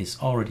timing is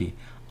already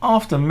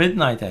after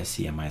midnight, I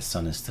see, and my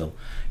son is still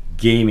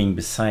gaming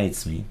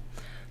besides me.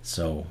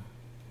 So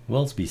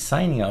we'll be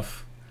signing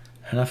off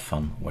and have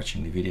fun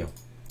watching the video.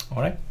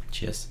 All right,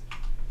 cheers.